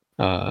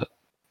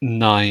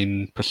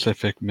 9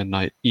 Pacific,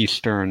 midnight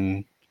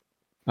Eastern,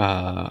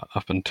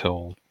 up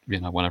until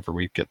whenever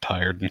we get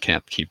tired and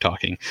can't keep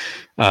talking.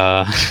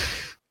 But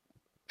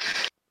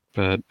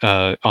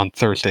on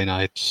Thursday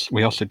nights,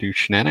 we also do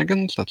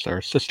Shenanigans. That's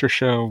our sister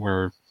show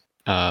where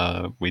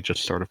we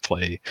just sort of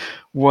play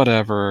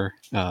whatever,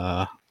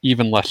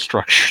 even less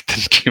structured than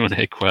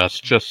Q&A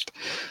Quest. Just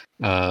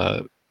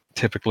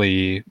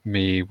typically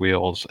me,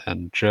 Wheels,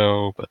 and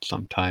Joe, but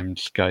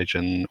sometimes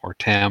Gaijin or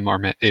Tam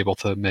are able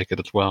to make it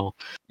as well.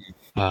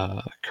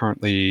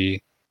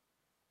 Currently,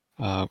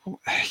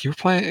 you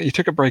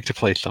took a break to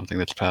play something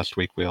this past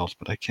week, Wheels,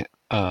 but I can't.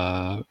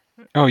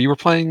 Oh, you were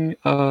playing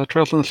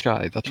Trails in the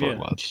Sky. That's what it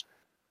was.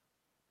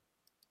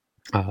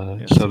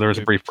 So there was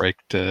a brief break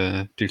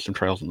to do some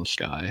Trails in the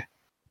Sky.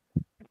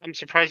 I'm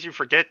surprised you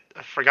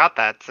forgot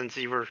that, since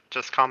you were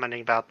just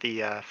commenting about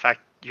the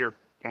fact you're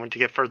going to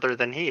get further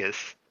than he is.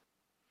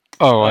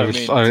 Oh,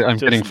 I'm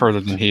getting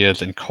further than he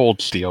is in Cold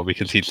Steel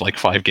because he's like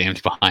 5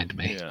 games behind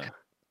me.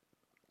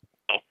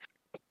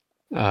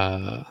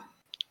 Yeah.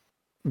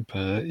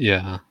 But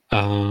yeah.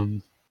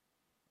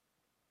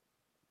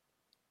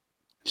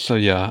 So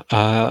yeah.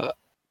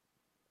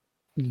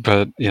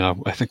 But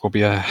I think we'll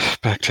be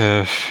back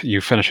to you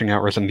finishing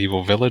out Resident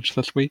Evil Village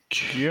this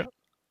week. Yeah.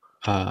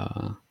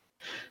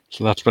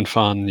 So that's been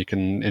fun. You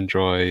can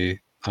enjoy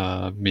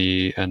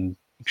me and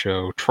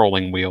Joe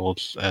trolling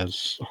Wheels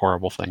as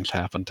horrible things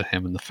happen to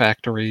him in the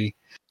factory.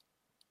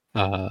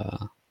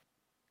 But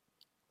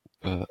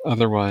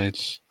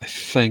otherwise, I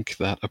think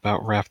that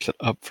about wraps it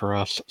up for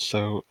us.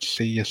 So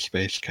see ya,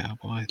 Space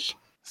Cowboys.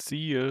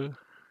 See ya.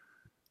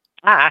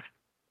 Ah.